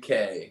in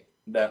UK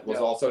that was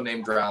also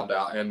named Drowned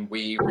Out, and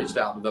we reached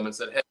out to them and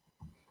said, "Hey,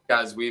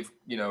 guys, we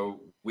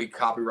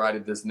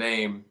copyrighted this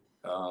name,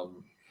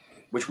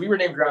 which we were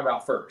named Drowned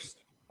Out first.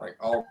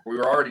 We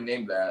were already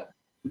named that.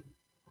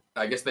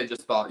 I guess they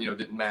just thought,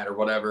 didn't matter,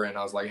 whatever." And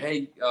I was like,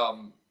 "Hey,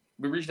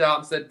 we reached out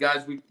and said,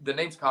 guys, the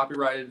name's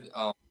copyrighted.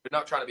 We're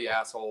not trying to be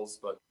assholes,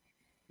 but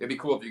it'd be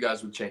cool if you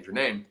guys would change your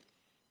name."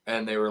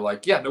 And they were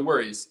like, "Yeah, no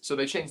worries." So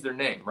they changed their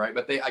name, right?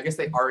 But I guess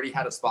they already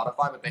had a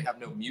Spotify, but they have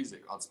no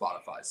music on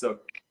Spotify. So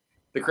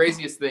the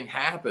craziest thing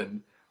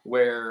happened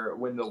where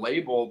when the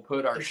label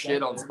put our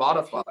shit on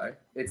Spotify,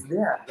 that's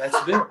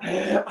them.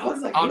 I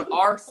was like, on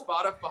our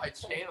Spotify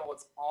channel,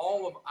 it's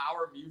all of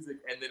our music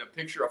and then a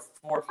picture of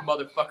 4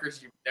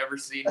 motherfuckers you've never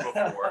seen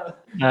before.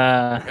 And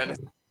I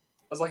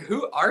was like,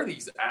 who are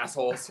these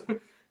assholes?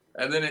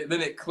 And then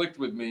it clicked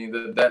with me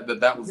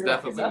that was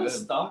definitely them. Is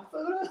that a stock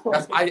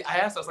photo? I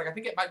asked, I was like, I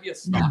think it might be a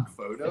stock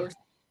photo.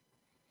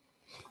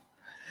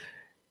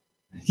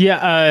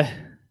 Yeah.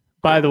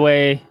 By the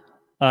way,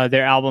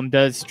 their album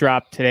does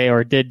drop today,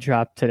 or did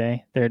drop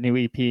today. Their new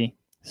EP.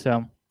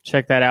 So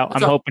check that out.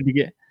 I'm hoping to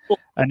get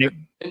a new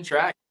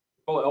in-track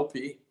full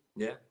LP.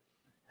 Yeah.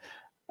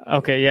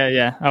 Okay.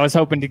 Yeah. I was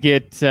hoping to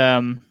get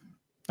an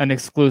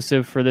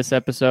exclusive for this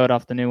episode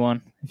off the new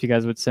one. If you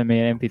guys would send me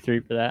an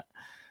MP3 for that.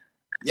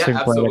 Yeah, so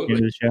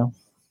absolutely. The show.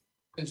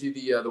 Send you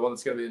the one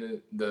that's going to be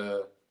in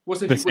the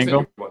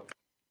single. One.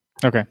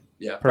 Okay.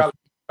 Yeah,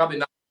 probably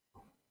not.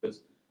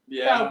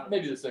 Yeah,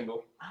 maybe the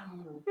single.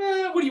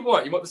 What do you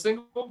want? You want the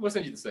single? We'll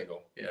send you the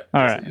single. Yeah.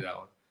 All right. That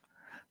one.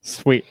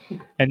 Sweet.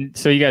 And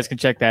so you guys can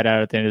check that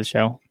out at the end of the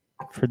show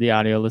for the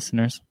audio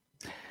listeners.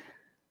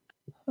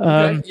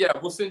 Yeah,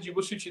 we'll shoot you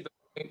the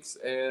links,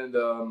 and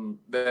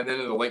then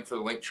in the link for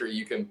the link tree,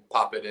 you can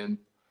pop it in.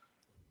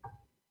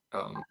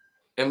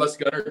 Unless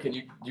Gunnar,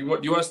 do you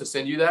want us to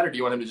send you that, or do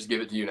you want him to just give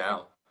it to you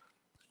now?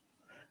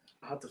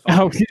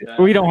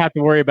 We don't have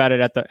to worry about it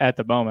at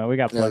the moment. We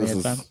got plenty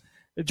of time.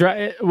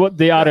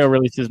 The audio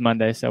release is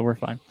Monday, so we're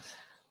fine.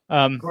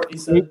 Courtney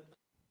said,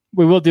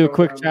 We will do a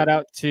quick shout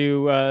out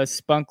to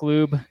Spunk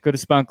Lube. Go to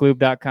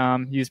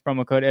spunklube.com. Use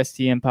promo code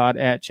STMPod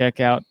at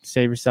checkout.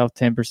 Save yourself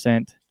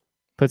 10%.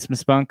 Put some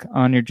spunk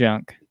on your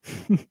junk.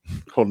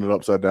 Holding it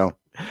upside down.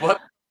 What?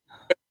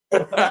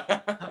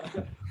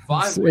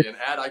 Finally, an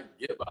ad I can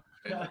get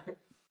by.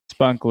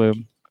 Spunk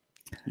Lube.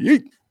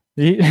 Yeet.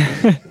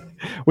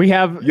 We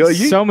have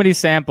yeet. so many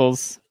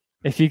samples.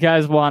 If you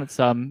guys want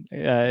some,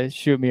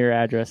 shoot me your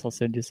address. I'll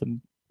send you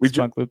some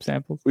Spunk Lube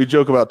samples. We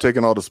joke about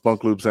taking all the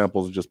Spunk Lube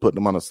samples and just putting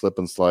them on a slip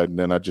and slide, and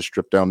then I just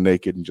strip down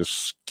naked and just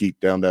skeet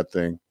down that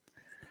thing.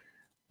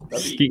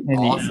 That'd be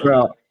awesome.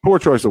 Well, poor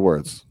choice of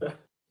words.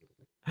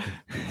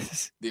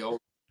 The old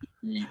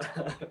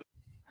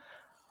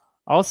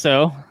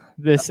Also,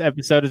 this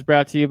episode is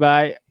brought to you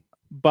by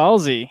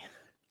Ballsy.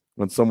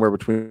 Went somewhere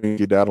between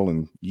skedaddle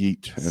and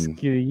yeet, and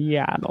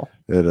Skedaddle.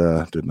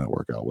 it did not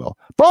work out well.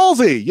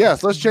 Ballsy!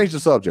 Yes, let's change the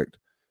subject.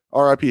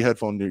 RIP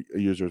headphone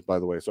users, by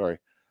the way. Sorry.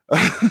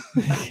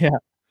 Yeah.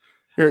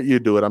 Here, you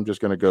do it. I'm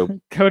just going to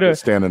Go to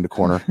stand in the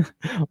corner.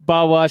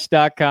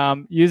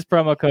 ballwash.com. Use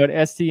promo code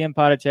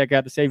STMPod at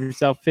checkout to save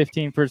yourself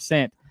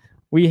 15%.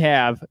 We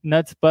have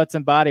nuts, butts,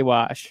 and body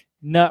wash,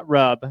 nut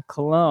rub,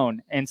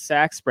 cologne, and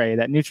sack spray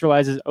that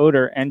neutralizes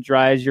odor and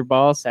dries your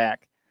ball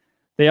sack.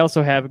 They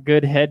also have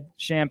good head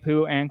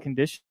shampoo and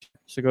conditioner.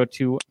 So go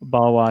to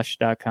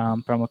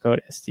ballwash.com, promo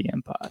code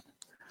STMPod.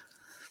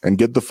 And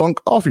get the funk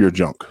off your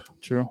junk.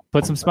 True.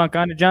 Put some spunk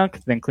on your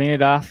junk, then clean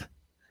it off.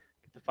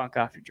 Get the funk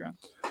off your junk.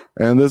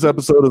 And this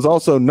episode is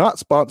also not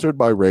sponsored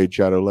by Raid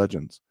Shadow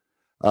Legends.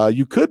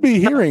 You could be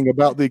hearing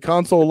about the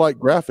console-like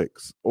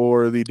graphics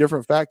or the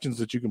different factions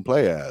that you can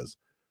play as,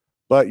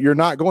 but you're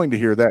not going to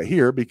hear that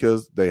here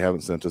because they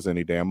haven't sent us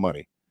any damn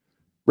money.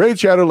 Raid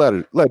Shadow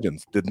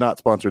Legends did not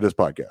sponsor this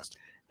podcast.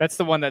 That's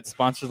the one that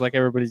sponsors like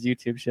everybody's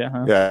YouTube shit,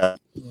 huh? Yeah.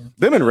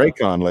 Them and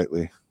Raycon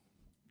lately.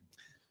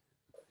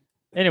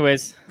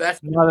 Anyways,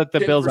 That's now that the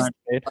bills aren't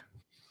paid.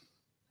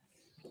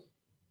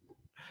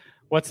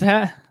 What's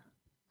that?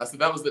 I said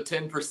that was the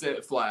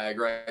 10% flag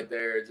right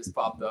there. It just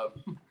popped up.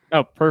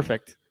 Oh,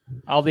 perfect.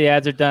 All the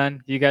ads are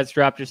done. You guys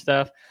dropped your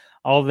stuff.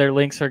 All of their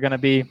links are going to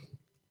be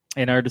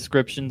in our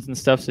descriptions and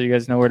stuff, so you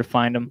guys know where to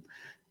find them.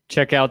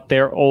 Check out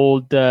their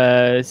old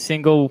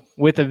single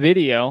with a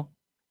video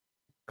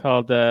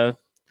called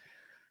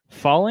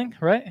Falling,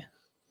 right?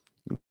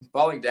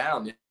 Falling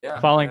down. Yeah.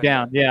 Falling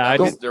Down. Yeah, I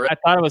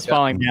thought it was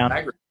Falling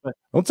Down. But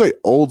Don't say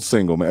old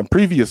single, man.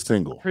 Previous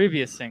single.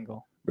 previous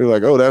single. We're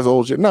like, oh, that's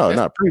old shit. No,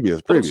 not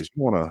previous. Previous.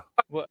 You want to.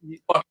 Well,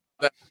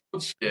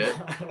 Shit.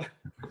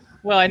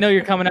 well, I know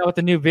you're coming out with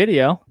a new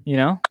video,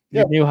 your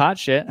new hot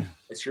shit.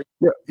 It's true.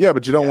 Yeah,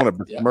 but you don't want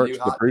to Yeah, merch new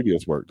the hot-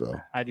 previous work, though.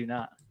 I do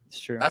not. It's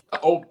true. That's the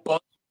old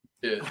butt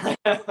shit.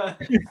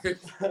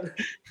 Man,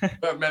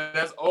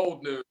 that's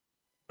old news.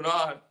 Moving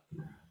on.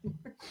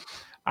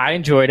 I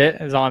enjoyed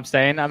it, is all I'm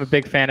saying. I'm a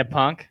big fan of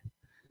punk.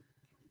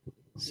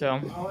 So,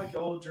 I like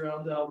old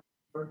drowned out.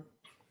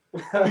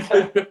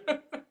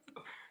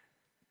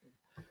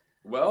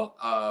 Well,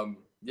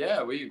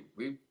 yeah, we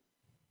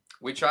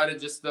try to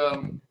just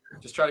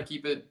try to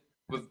keep it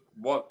with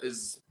what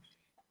is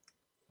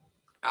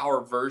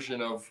our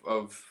version of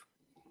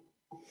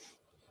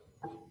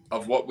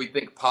what we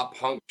think pop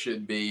punk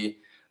should be.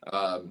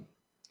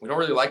 We don't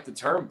really like the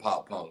term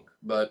pop punk,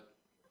 but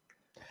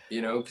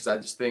because I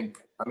just think,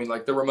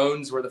 like the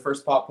Ramones were the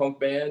first pop punk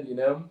band,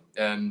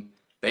 and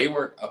they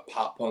weren't a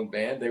pop punk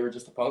band; they were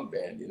just a punk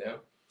band,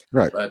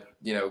 Right. But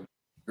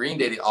Green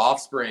Day, the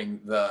Offspring,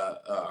 the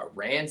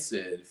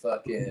Rancid,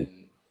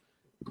 fucking.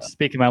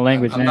 speaking my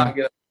language I'm now. not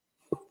gonna.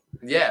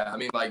 Yeah,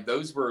 like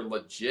those were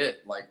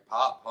legit like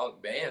pop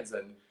punk bands,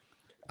 and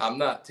I'm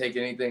not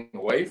taking anything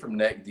away from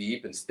Neck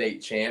Deep and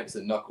State Champs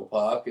and Knuckle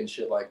Puck and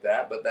shit like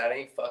that, but that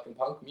ain't fucking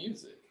punk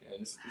music,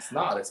 and it's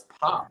not. It's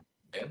pop,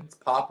 man. It's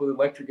pop with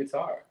electric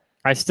guitar.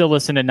 I still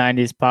listen to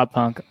 90s pop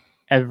punk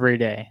every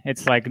day.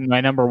 It's like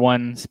my number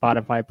one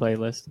Spotify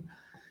playlist.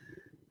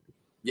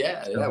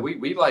 Yeah.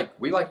 We like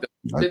the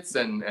Misfits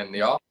and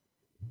the Offspring,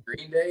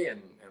 Green Day,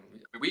 and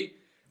we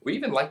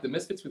even like the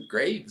Misfits with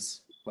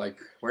Graves. Like,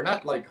 we're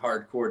not like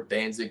hardcore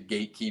Danzig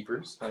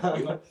gatekeepers.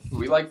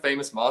 We like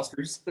Famous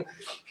Monsters.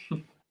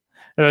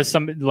 There's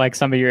some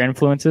of your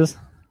influences.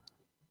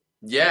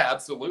 Yeah,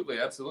 absolutely.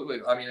 As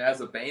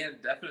a band,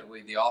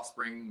 definitely the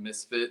Offspring,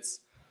 Misfits.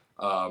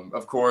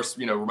 Of course,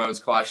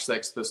 Ramones, Clash,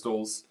 Sex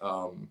Pistols.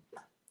 A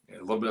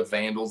little bit of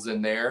Vandals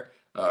in there.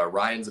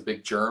 Ryan's a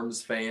big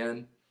Germs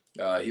fan.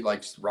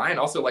 Ryan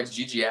also likes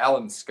Gigi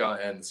Allen and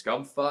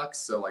Scumfucks.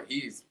 So like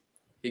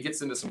he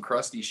gets into some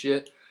crusty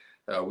shit.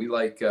 We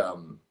like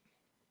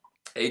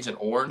Agent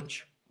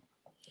Orange.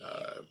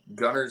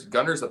 Gunner's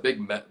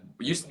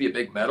used to be a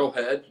big metal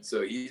head,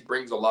 so he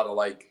brings a lot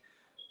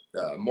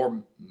of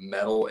more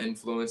metal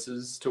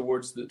influences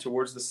towards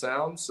the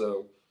sound.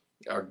 So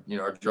our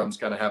drums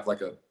kind of have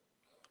like a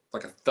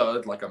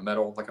thud, like a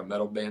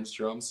metal band's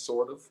drums,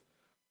 sort of.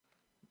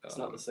 It's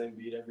not the same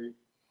beat every.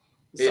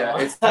 Yeah,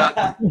 song. it's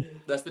not.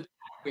 That's the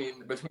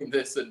difference between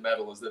this and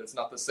metal, is that it's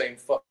not the same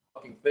fucking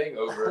fucking thing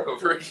over and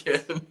over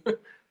again.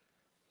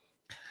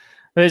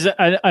 There's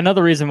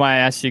another reason why I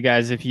asked you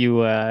guys if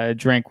you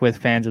drink with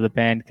fans of the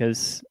band,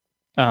 because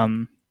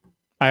I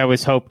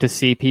always hope to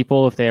see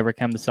people if they ever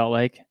come to Salt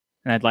Lake,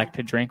 and I'd like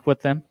to drink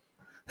with them.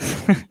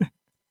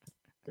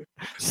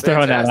 Just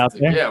throwing that out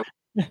there. Yeah.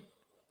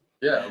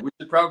 Yeah, we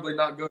should probably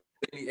not go to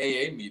any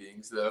AA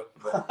meetings though.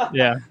 But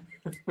Yeah.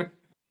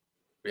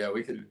 yeah,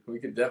 we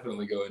could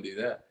definitely go and do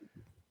that.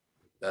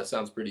 That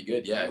sounds pretty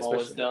good. Yeah, I'm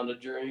always down to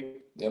drink.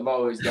 I'm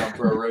always down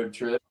for a road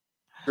trip,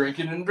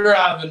 drinking and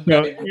driving.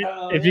 So, Baby.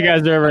 if you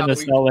guys are ever in the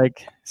We- Salt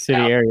Lake City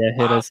area,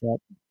 hit us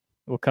up.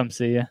 We'll come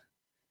see you.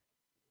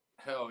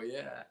 Hell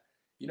yeah!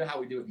 You know how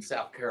we do it in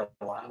South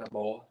Carolina,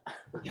 boy.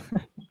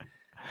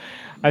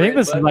 I think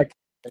this is like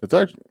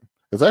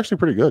It's actually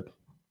pretty good.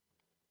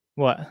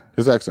 what?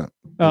 His accent.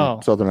 Oh.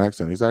 Southern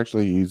accent.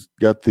 He's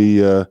got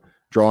the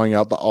drawing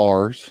out the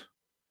R's.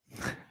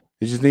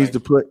 He just needs to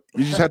put.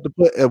 You just have to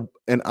put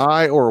an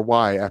I or a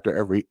Y after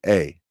every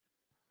A.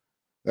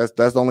 That's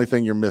the only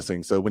thing you're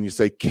missing. So when you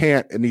say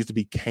can't, it needs to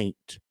be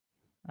can't.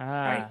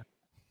 Ah.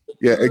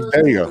 Yeah,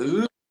 there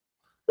you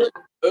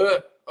go.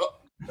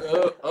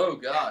 Oh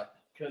God,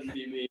 Couldn't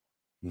be me.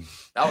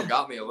 that one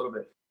got me a little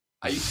bit.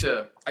 I used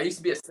to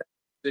be a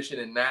musician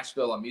in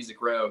Nashville on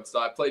Music Row, so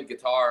I played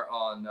guitar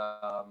on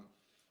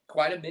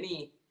quite a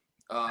many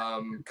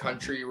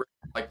country.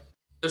 Like,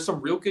 there's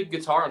some real good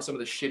guitar on some of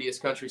the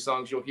shittiest country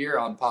songs you'll hear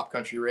on pop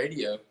country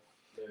radio.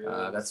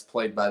 That's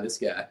played by this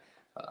guy,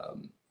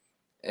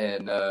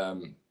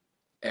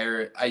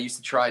 I used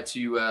to try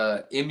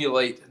to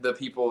emulate the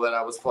people that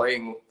I was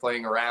playing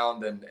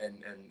around and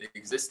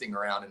existing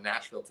around in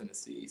Nashville,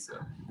 Tennessee. So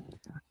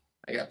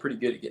I got pretty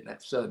good at getting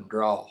that southern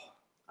drawl.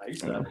 I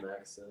used to have an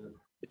accent.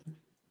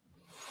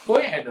 Boy,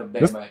 I had no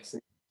damn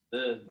accent.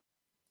 Then.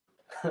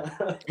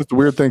 It's the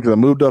weird thing because I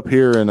moved up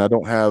here and I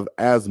don't have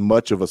as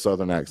much of a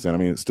southern accent. I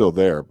mean, it's still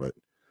there, but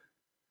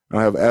I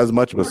don't have as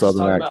much of a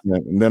southern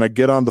accent. And then I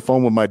get on the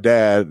phone with my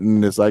dad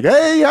and it's like,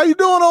 "Hey, how you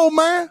doing, old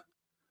man?"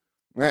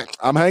 Man,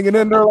 I'm hanging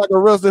in there like a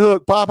rusty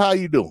hook. Pop, how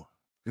you doing?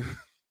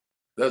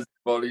 That's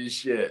funny as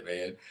shit,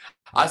 man.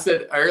 I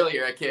said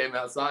earlier I came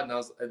outside and I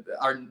was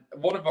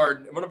one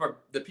of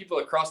the people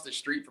across the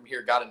street from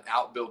here got an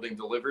outbuilding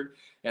delivered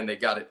and they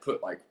got it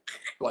put like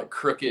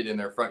crooked in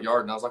their front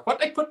yard and I was like, "What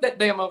they put that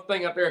damn old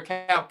thing up there? A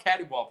cow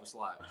cattywampus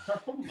like?"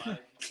 Oh my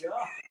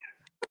God.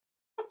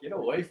 Get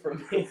away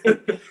from me.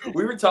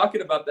 We were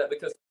talking about that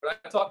because when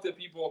I talk to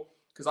people,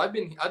 because I've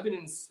been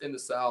in the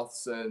South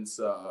since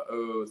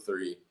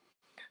 2003,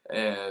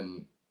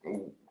 and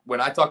when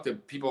I talk to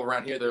people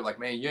around here, they're like,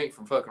 "Man, you ain't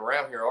from fucking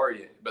around here, are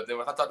you?" But then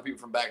when I talk to people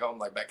from back home,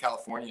 like back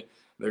California,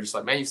 they're just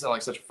like, "Man, you sound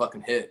like such a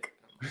fucking hick."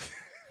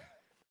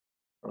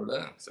 Or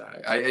that. So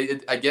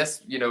I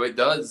guess it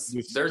does.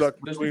 You're stuck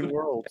between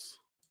worlds.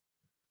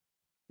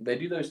 They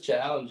do those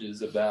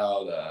challenges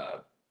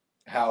about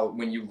how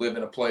when you live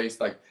in a place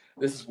like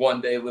this is one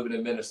day living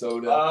in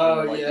Minnesota.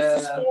 Oh, like, yeah.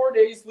 This is 4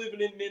 days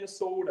living in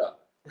Minnesota.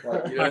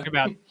 Like, Talk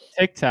about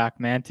TikTok,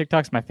 man.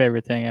 TikTok's my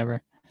favorite thing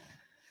ever.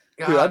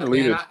 God, Dude, I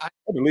deleted. man, I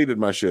deleted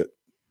my shit.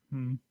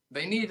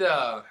 They need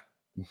I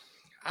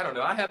don't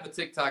know. I have a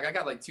TikTok. I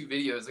got like 2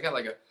 videos. I got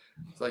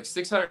like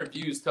 600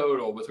 views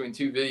total between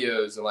 2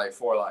 videos and like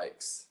 4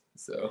 likes.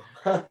 So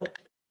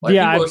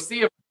people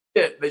see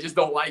it, they just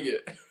don't like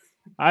it.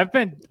 I've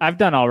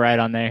done all right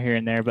on there here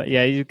and there, but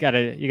yeah, you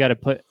gotta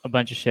put a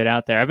bunch of shit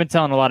out there. I've been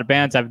telling a lot of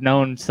bands. I've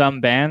known some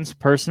bands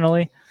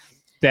personally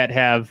that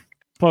have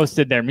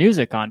posted their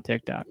music on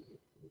TikTok,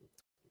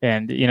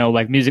 and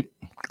like music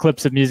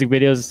clips of music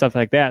videos and stuff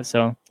like that.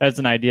 So that's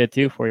an idea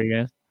too for you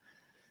guys.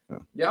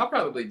 Yeah, I'll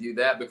probably do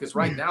that because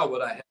right now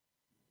what I have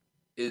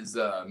is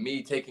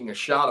me taking a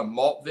shot of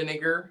malt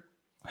vinegar.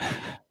 At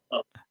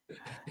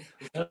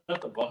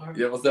the bar.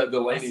 Yeah, was that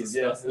Delaney's?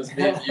 Yes, this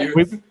me and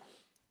you.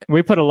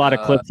 We put a lot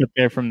of clips up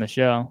there from the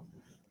show.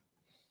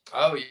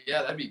 Oh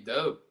yeah, that'd be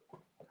dope.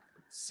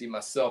 See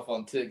myself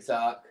on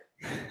TikTok.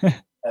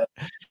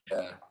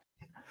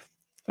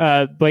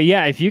 But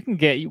yeah, if you can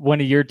get one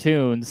of your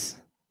tunes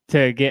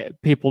to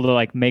get people to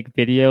like make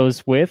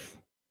videos with,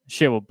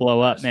 shit will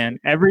blow up, man.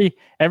 Every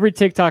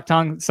TikTok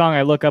song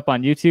I look up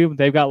on YouTube,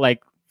 they've got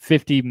like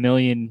 50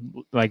 million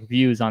like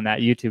views on that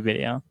YouTube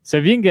video. So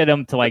if you can get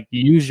them to like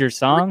use your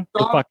song,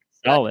 you're fucking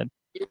solid.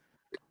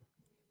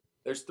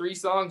 There's 3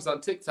 songs on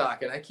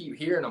TikTok, and I keep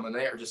hearing them, and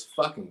they are just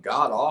fucking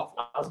god awful.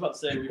 I was about to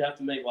say we'd have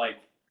to make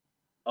like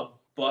a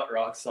butt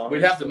rock song.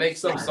 We'd have to make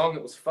some song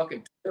that was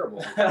fucking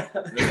terrible.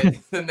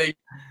 then they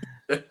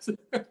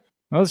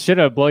Well,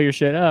 shit'll blow your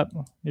shit up,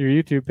 your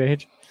YouTube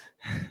page.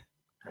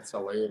 That's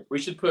hilarious. We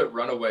should put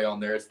Runaway on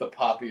there. It's the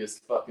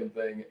poppiest fucking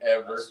thing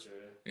ever. That's true.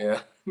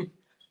 Yeah.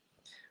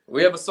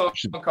 We have a song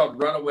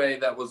called Runaway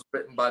that was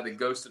written by the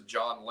ghost of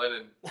John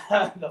Lennon.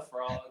 The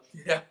frog.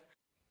 Yeah.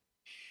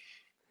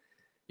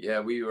 Yeah,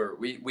 we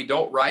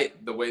don't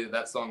write the way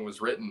that song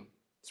was written.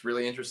 It's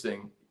really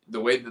interesting. The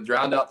way the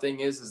Drowned Out thing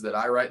is that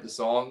I write the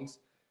songs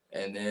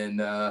and then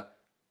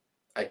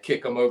I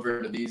kick them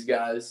over to these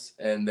guys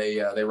and they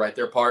write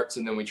their parts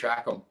and then we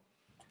track them.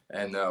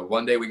 And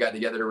one day we got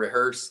together to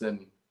rehearse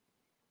and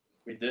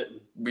We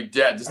didn't. We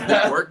did. Just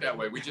didn't work that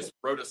way. We just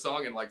wrote a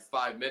song in like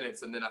 5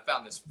 minutes, and then I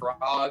found this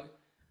frog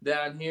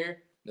down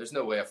here. There's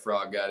no way a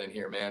frog got in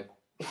here, man.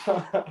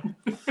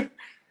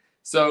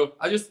 So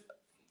I just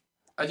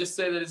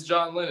say that it's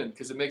John Lennon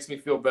because it makes me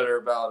feel better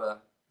about it.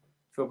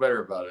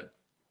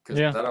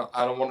 Because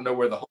I don't want to know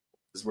where the hole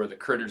is, where the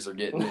critters are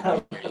getting in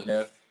here, you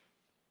know.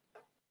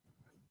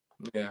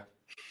 Yeah.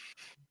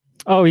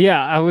 Oh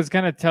yeah, I was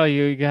gonna tell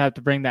you you have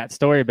to bring that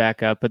story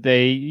back up, but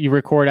you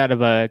record out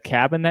of a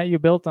cabin that you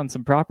built on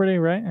some property,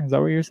 right? Is that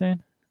what you're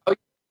saying? Oh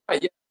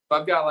yeah,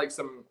 I got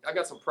some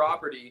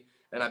property,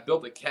 and I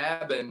built a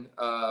cabin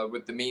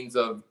with the means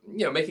of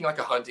making like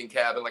a hunting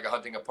cabin, like a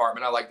hunting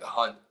apartment. I like to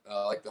hunt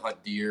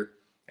deer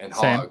and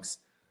hogs.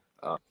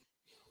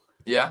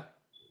 Yeah,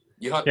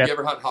 you hunt. Yeah. You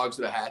ever hunt hogs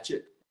with a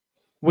hatchet?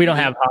 We don't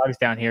have hogs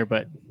down here,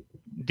 but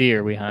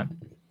deer we hunt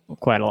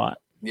quite a lot.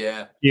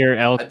 Yeah, deer,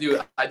 elk. I do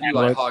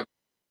like hogs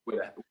with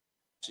a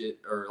hatchet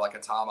or like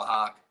a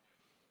tomahawk,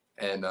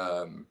 and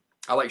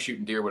I like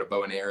shooting deer with a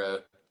bow and arrow,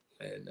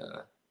 and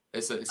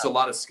it's a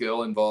lot of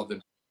skill involved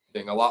in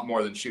shooting, a lot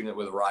more than shooting it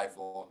with a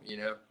rifle, you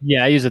know.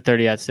 Yeah, I use a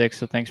 30-06,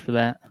 so thanks for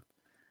that.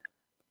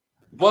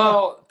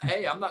 Well,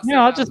 hey, I'm not.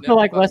 I'll just feel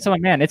like less of a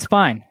man. It's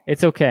fine.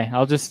 It's okay.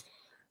 I'll just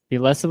be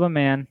less of a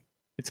man.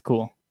 It's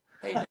cool.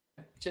 Hey,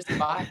 just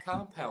buy a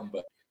compound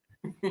bow.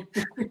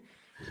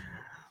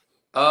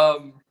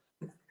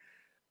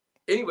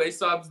 Anyway,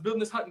 so I was building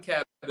this hunting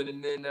cabin,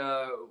 and then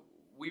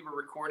we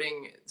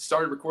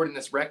started recording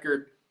this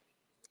record.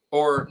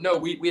 Or no,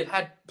 we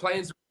had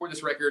plans to record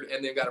this record,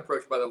 and then got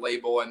approached by the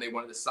label, and they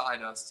wanted to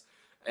sign us,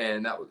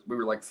 and we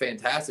were like,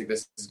 fantastic,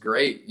 this is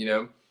great, you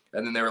know.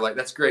 And then they were like,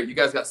 that's great, you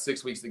guys got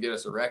 6 weeks to get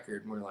us a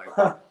record, and we're like,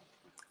 fuck.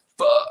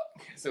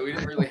 So we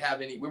didn't really have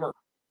we weren't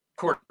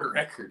recording a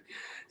record.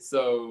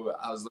 So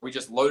we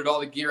just loaded all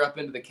the gear up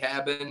into the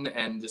cabin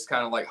and just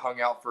kind of like hung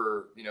out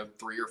for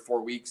 3 or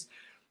 4 weeks.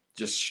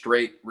 Just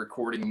straight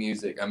recording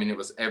music. I mean, it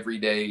was every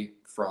day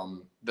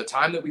from the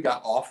time that we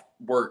got off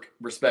work,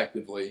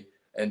 respectively,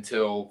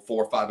 until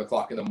 4 or 5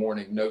 o'clock in the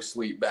morning, no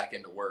sleep, back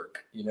into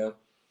work, you know?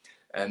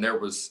 And there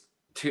was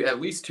at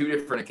least 2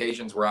 different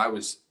occasions where I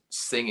was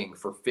singing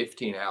for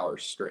 15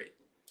 hours straight,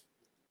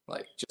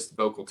 like just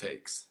vocal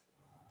takes.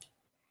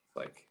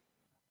 Like,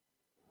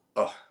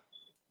 oh,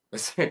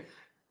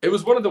 it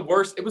was one of the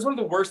worst. It was one of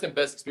the worst and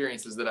best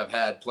experiences that I've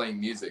had playing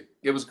music.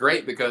 It was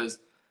great because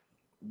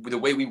the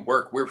way we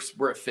work,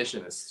 we're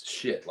efficient as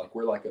shit. Like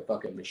we're like a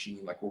fucking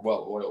machine. Like we're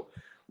well oiled.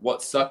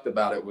 What sucked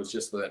about it was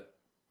just that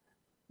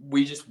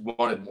we just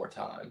wanted more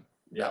time.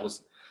 Yeah,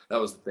 that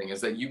was the thing,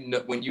 is that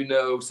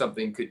when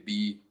something could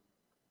be.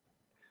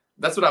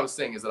 That's what I was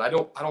saying, is that I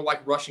don't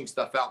like rushing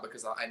stuff out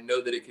because I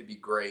know that it could be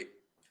great.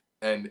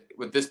 And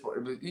with this,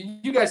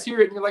 you guys hear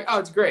it and you're like, oh,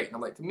 it's great. And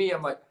I'm like, to me,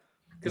 I'm like,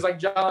 because like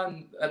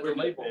John at the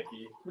label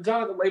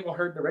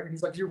heard the record.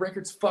 He's like, your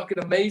record's fucking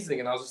amazing.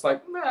 And I was just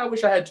like, nah, I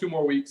wish I had 2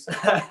 more weeks.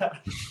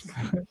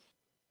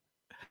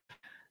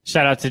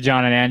 Shout out to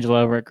John and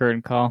Angela over at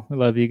Curtain Call. We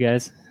love you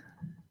guys.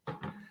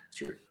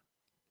 True.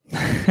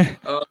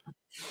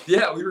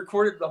 Yeah, we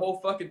recorded the whole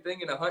fucking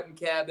thing in a hunting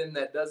cabin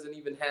that doesn't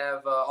even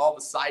have all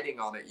the siding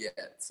on it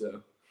yet.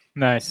 So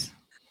nice.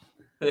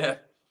 Yeah.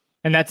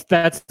 And that's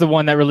the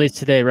one that released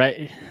today,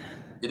 right?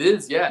 It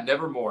is, yeah.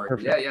 Nevermore.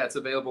 Perfect. Yeah. It's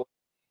available.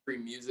 Free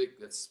music.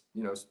 That's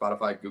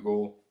Spotify,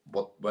 Google,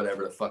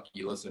 whatever the fuck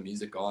you listen to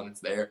music on.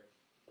 It's there.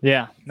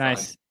 Yeah,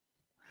 nice. Fine.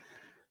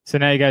 So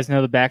now you guys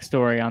know the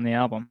backstory on the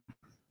album.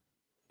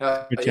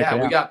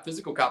 Yeah, we got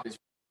physical copies.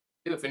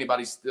 If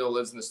anybody still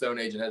lives in the Stone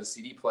Age and has a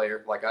CD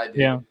player like I do,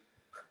 yeah,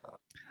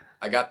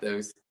 I got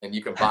those, and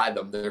you can buy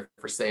them. They're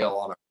for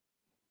sale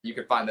you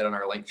can find that on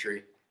our link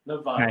tree.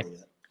 No vinyl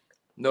nice.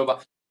 No,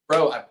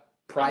 bro, I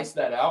priced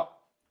that out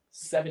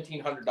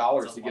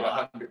 $1,700 to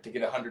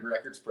get 100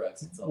 records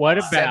pressed. What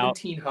about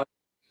 $1,700?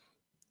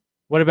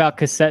 What about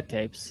cassette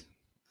tapes?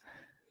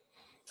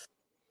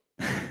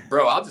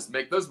 Bro, I'll just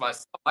make those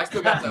myself. I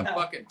still got that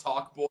fucking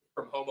talk board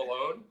from Home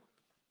Alone.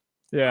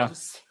 Yeah. I'll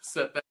just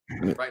set that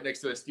right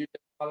next to a studio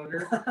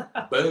monitor.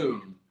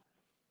 Boom.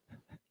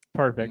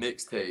 Perfect.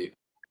 Mixtape.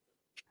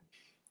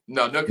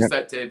 No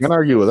cassette tapes. Can't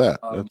argue with that.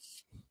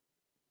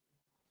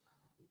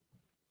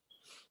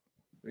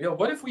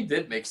 What if we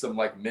did make some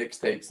like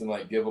mixtapes and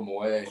like give them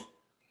away?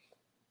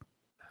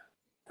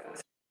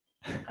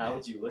 How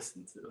would you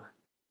listen to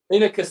it?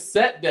 In a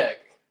cassette deck.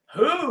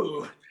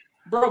 Who?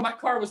 Bro, my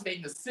car was made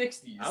in the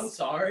 60s. I'm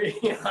sorry.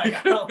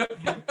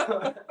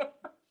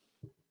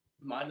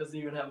 Mine doesn't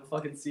even have a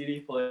fucking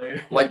CD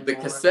player. Like the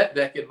cassette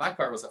deck in my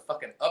car was a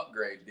fucking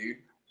upgrade, dude.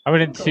 I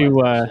went into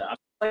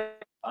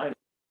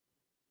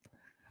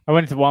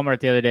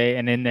Walmart the other day,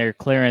 and in their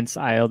clearance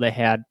aisle, they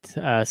had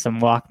some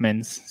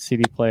Walkmans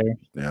CD player.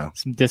 Yeah.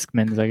 Some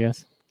Discmans, I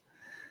guess,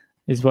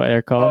 is what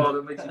they're called. Oh,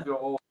 that makes you feel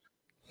old.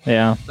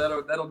 Yeah.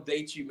 That'll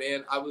date you,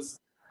 man. I was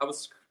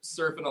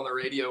surfing on the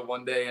radio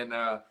one day and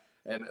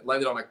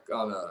landed on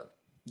a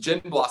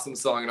Gin Blossom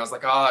song, and I was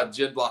like,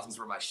 Gin Blossoms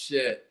were my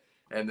shit.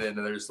 And then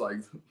there's like,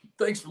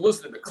 thanks for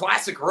listening to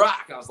classic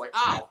rock. And I was like,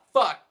 oh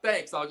fuck,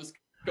 thanks. I'll just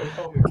go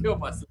home and kill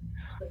myself.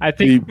 I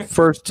think The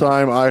first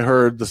time I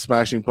heard the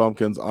Smashing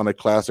Pumpkins on a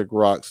classic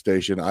rock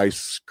station, I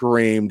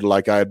screamed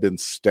like I had been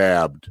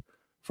stabbed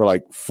for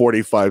like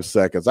 45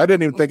 seconds. I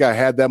didn't even think I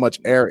had that much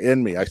air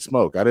in me. I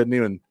smoke. I didn't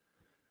even,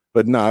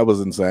 but no, I was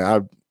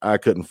insane. I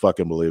couldn't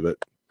fucking believe it.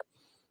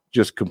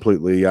 Just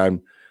completely.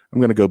 I'm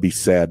going to go be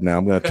sad now.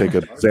 I'm going to take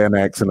a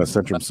Xanax and a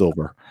Centrum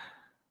Silver.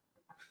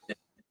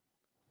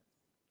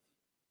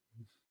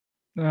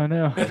 oh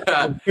no.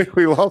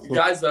 We lost them.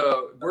 Guys,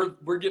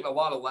 we're getting a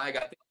lot of lag. I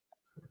think.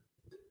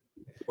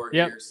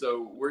 Here,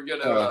 so we're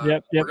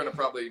gonna we're gonna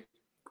probably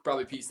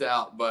peace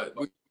out. But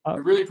we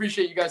really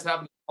appreciate you guys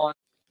having us on,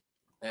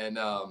 and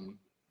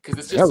because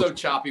it's just so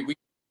choppy, we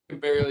can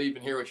barely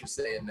even hear what you're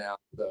saying now.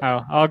 So.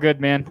 Oh, all good,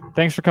 man.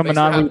 Thanks for coming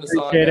on. We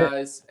appreciate it,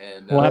 guys.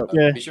 And we'll have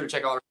to, be sure to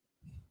check out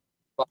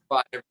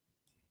our.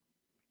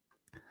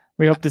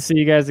 We hope to see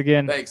you guys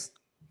again. Thanks,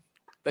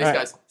 right.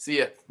 guys. See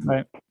ya.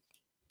 Bye.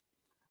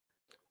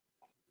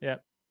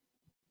 Yep.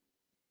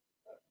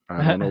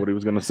 I don't know what he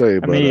was going to say,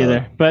 but me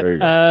either.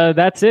 But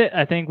that's it.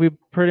 I think we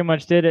pretty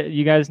much did it.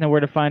 You guys know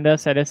where to find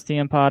us at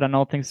STM Pod on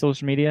all things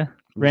social media.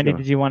 Randy,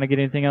 did you want to get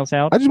anything else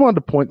out? I just wanted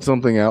to point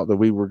something out that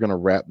we were going to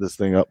wrap this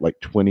thing up like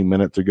 20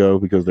 minutes ago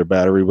because their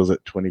battery was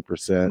at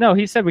 20%. No,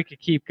 he said we could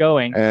keep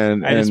going.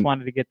 And I just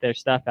wanted to get their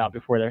stuff out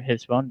before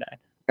his phone died.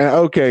 And,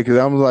 okay, because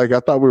I was like,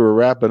 I thought we were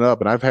wrapping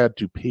up, and I've had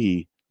to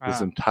pee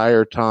this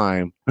entire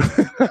time.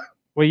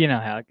 Well, you know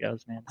how it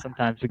goes, man.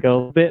 Sometimes we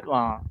go a bit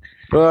long.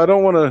 Well, I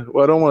don't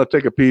want to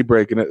take a pee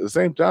break, and at the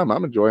same time,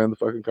 I'm enjoying the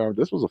fucking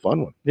conversation. This was a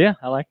fun one. Yeah,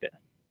 I liked it.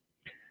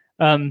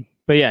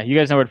 But yeah, you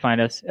guys know where to find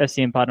us.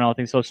 SCM Pod on all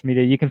things social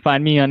media. You can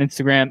find me on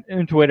Instagram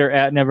and Twitter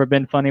at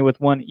NeverBeenFunny with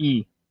 1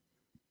 E.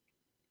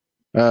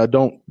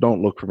 Don't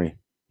look for me.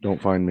 Don't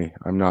find me.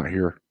 I'm not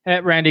here.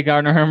 At Randy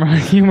Gardner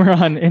Humor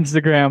on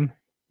Instagram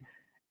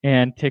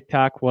and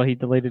TikTok. Well, he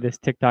deleted his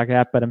TikTok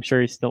app, but I'm sure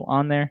he's still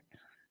on there.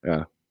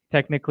 Yeah.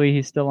 Technically,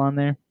 he's still on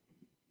there.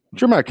 I'm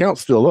sure my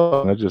account's still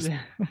up. I just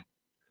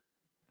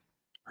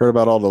heard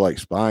about all the like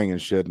spying and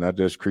shit, and that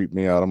just creeped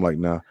me out. I'm like,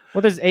 no.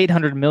 Well, there's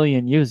 800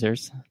 million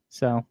users,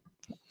 so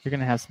you're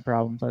gonna have some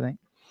problems, I think.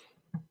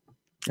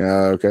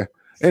 Okay.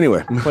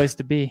 Anyway, place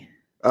to be.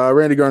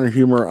 Randy Gardner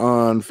Humor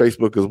on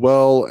Facebook as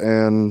well,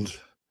 and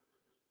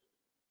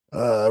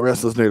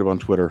Restless Native on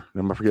Twitter.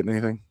 Am I forgetting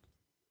anything?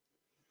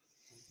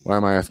 Why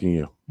am I asking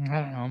you? I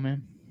don't know,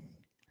 man.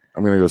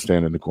 I'm gonna go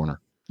stand in the corner.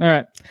 All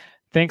right.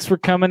 Thanks for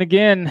coming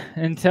again.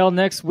 Until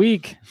next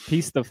week,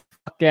 peace the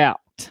fuck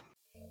out.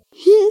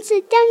 He's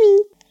a dummy.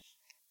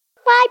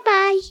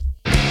 Bye-bye.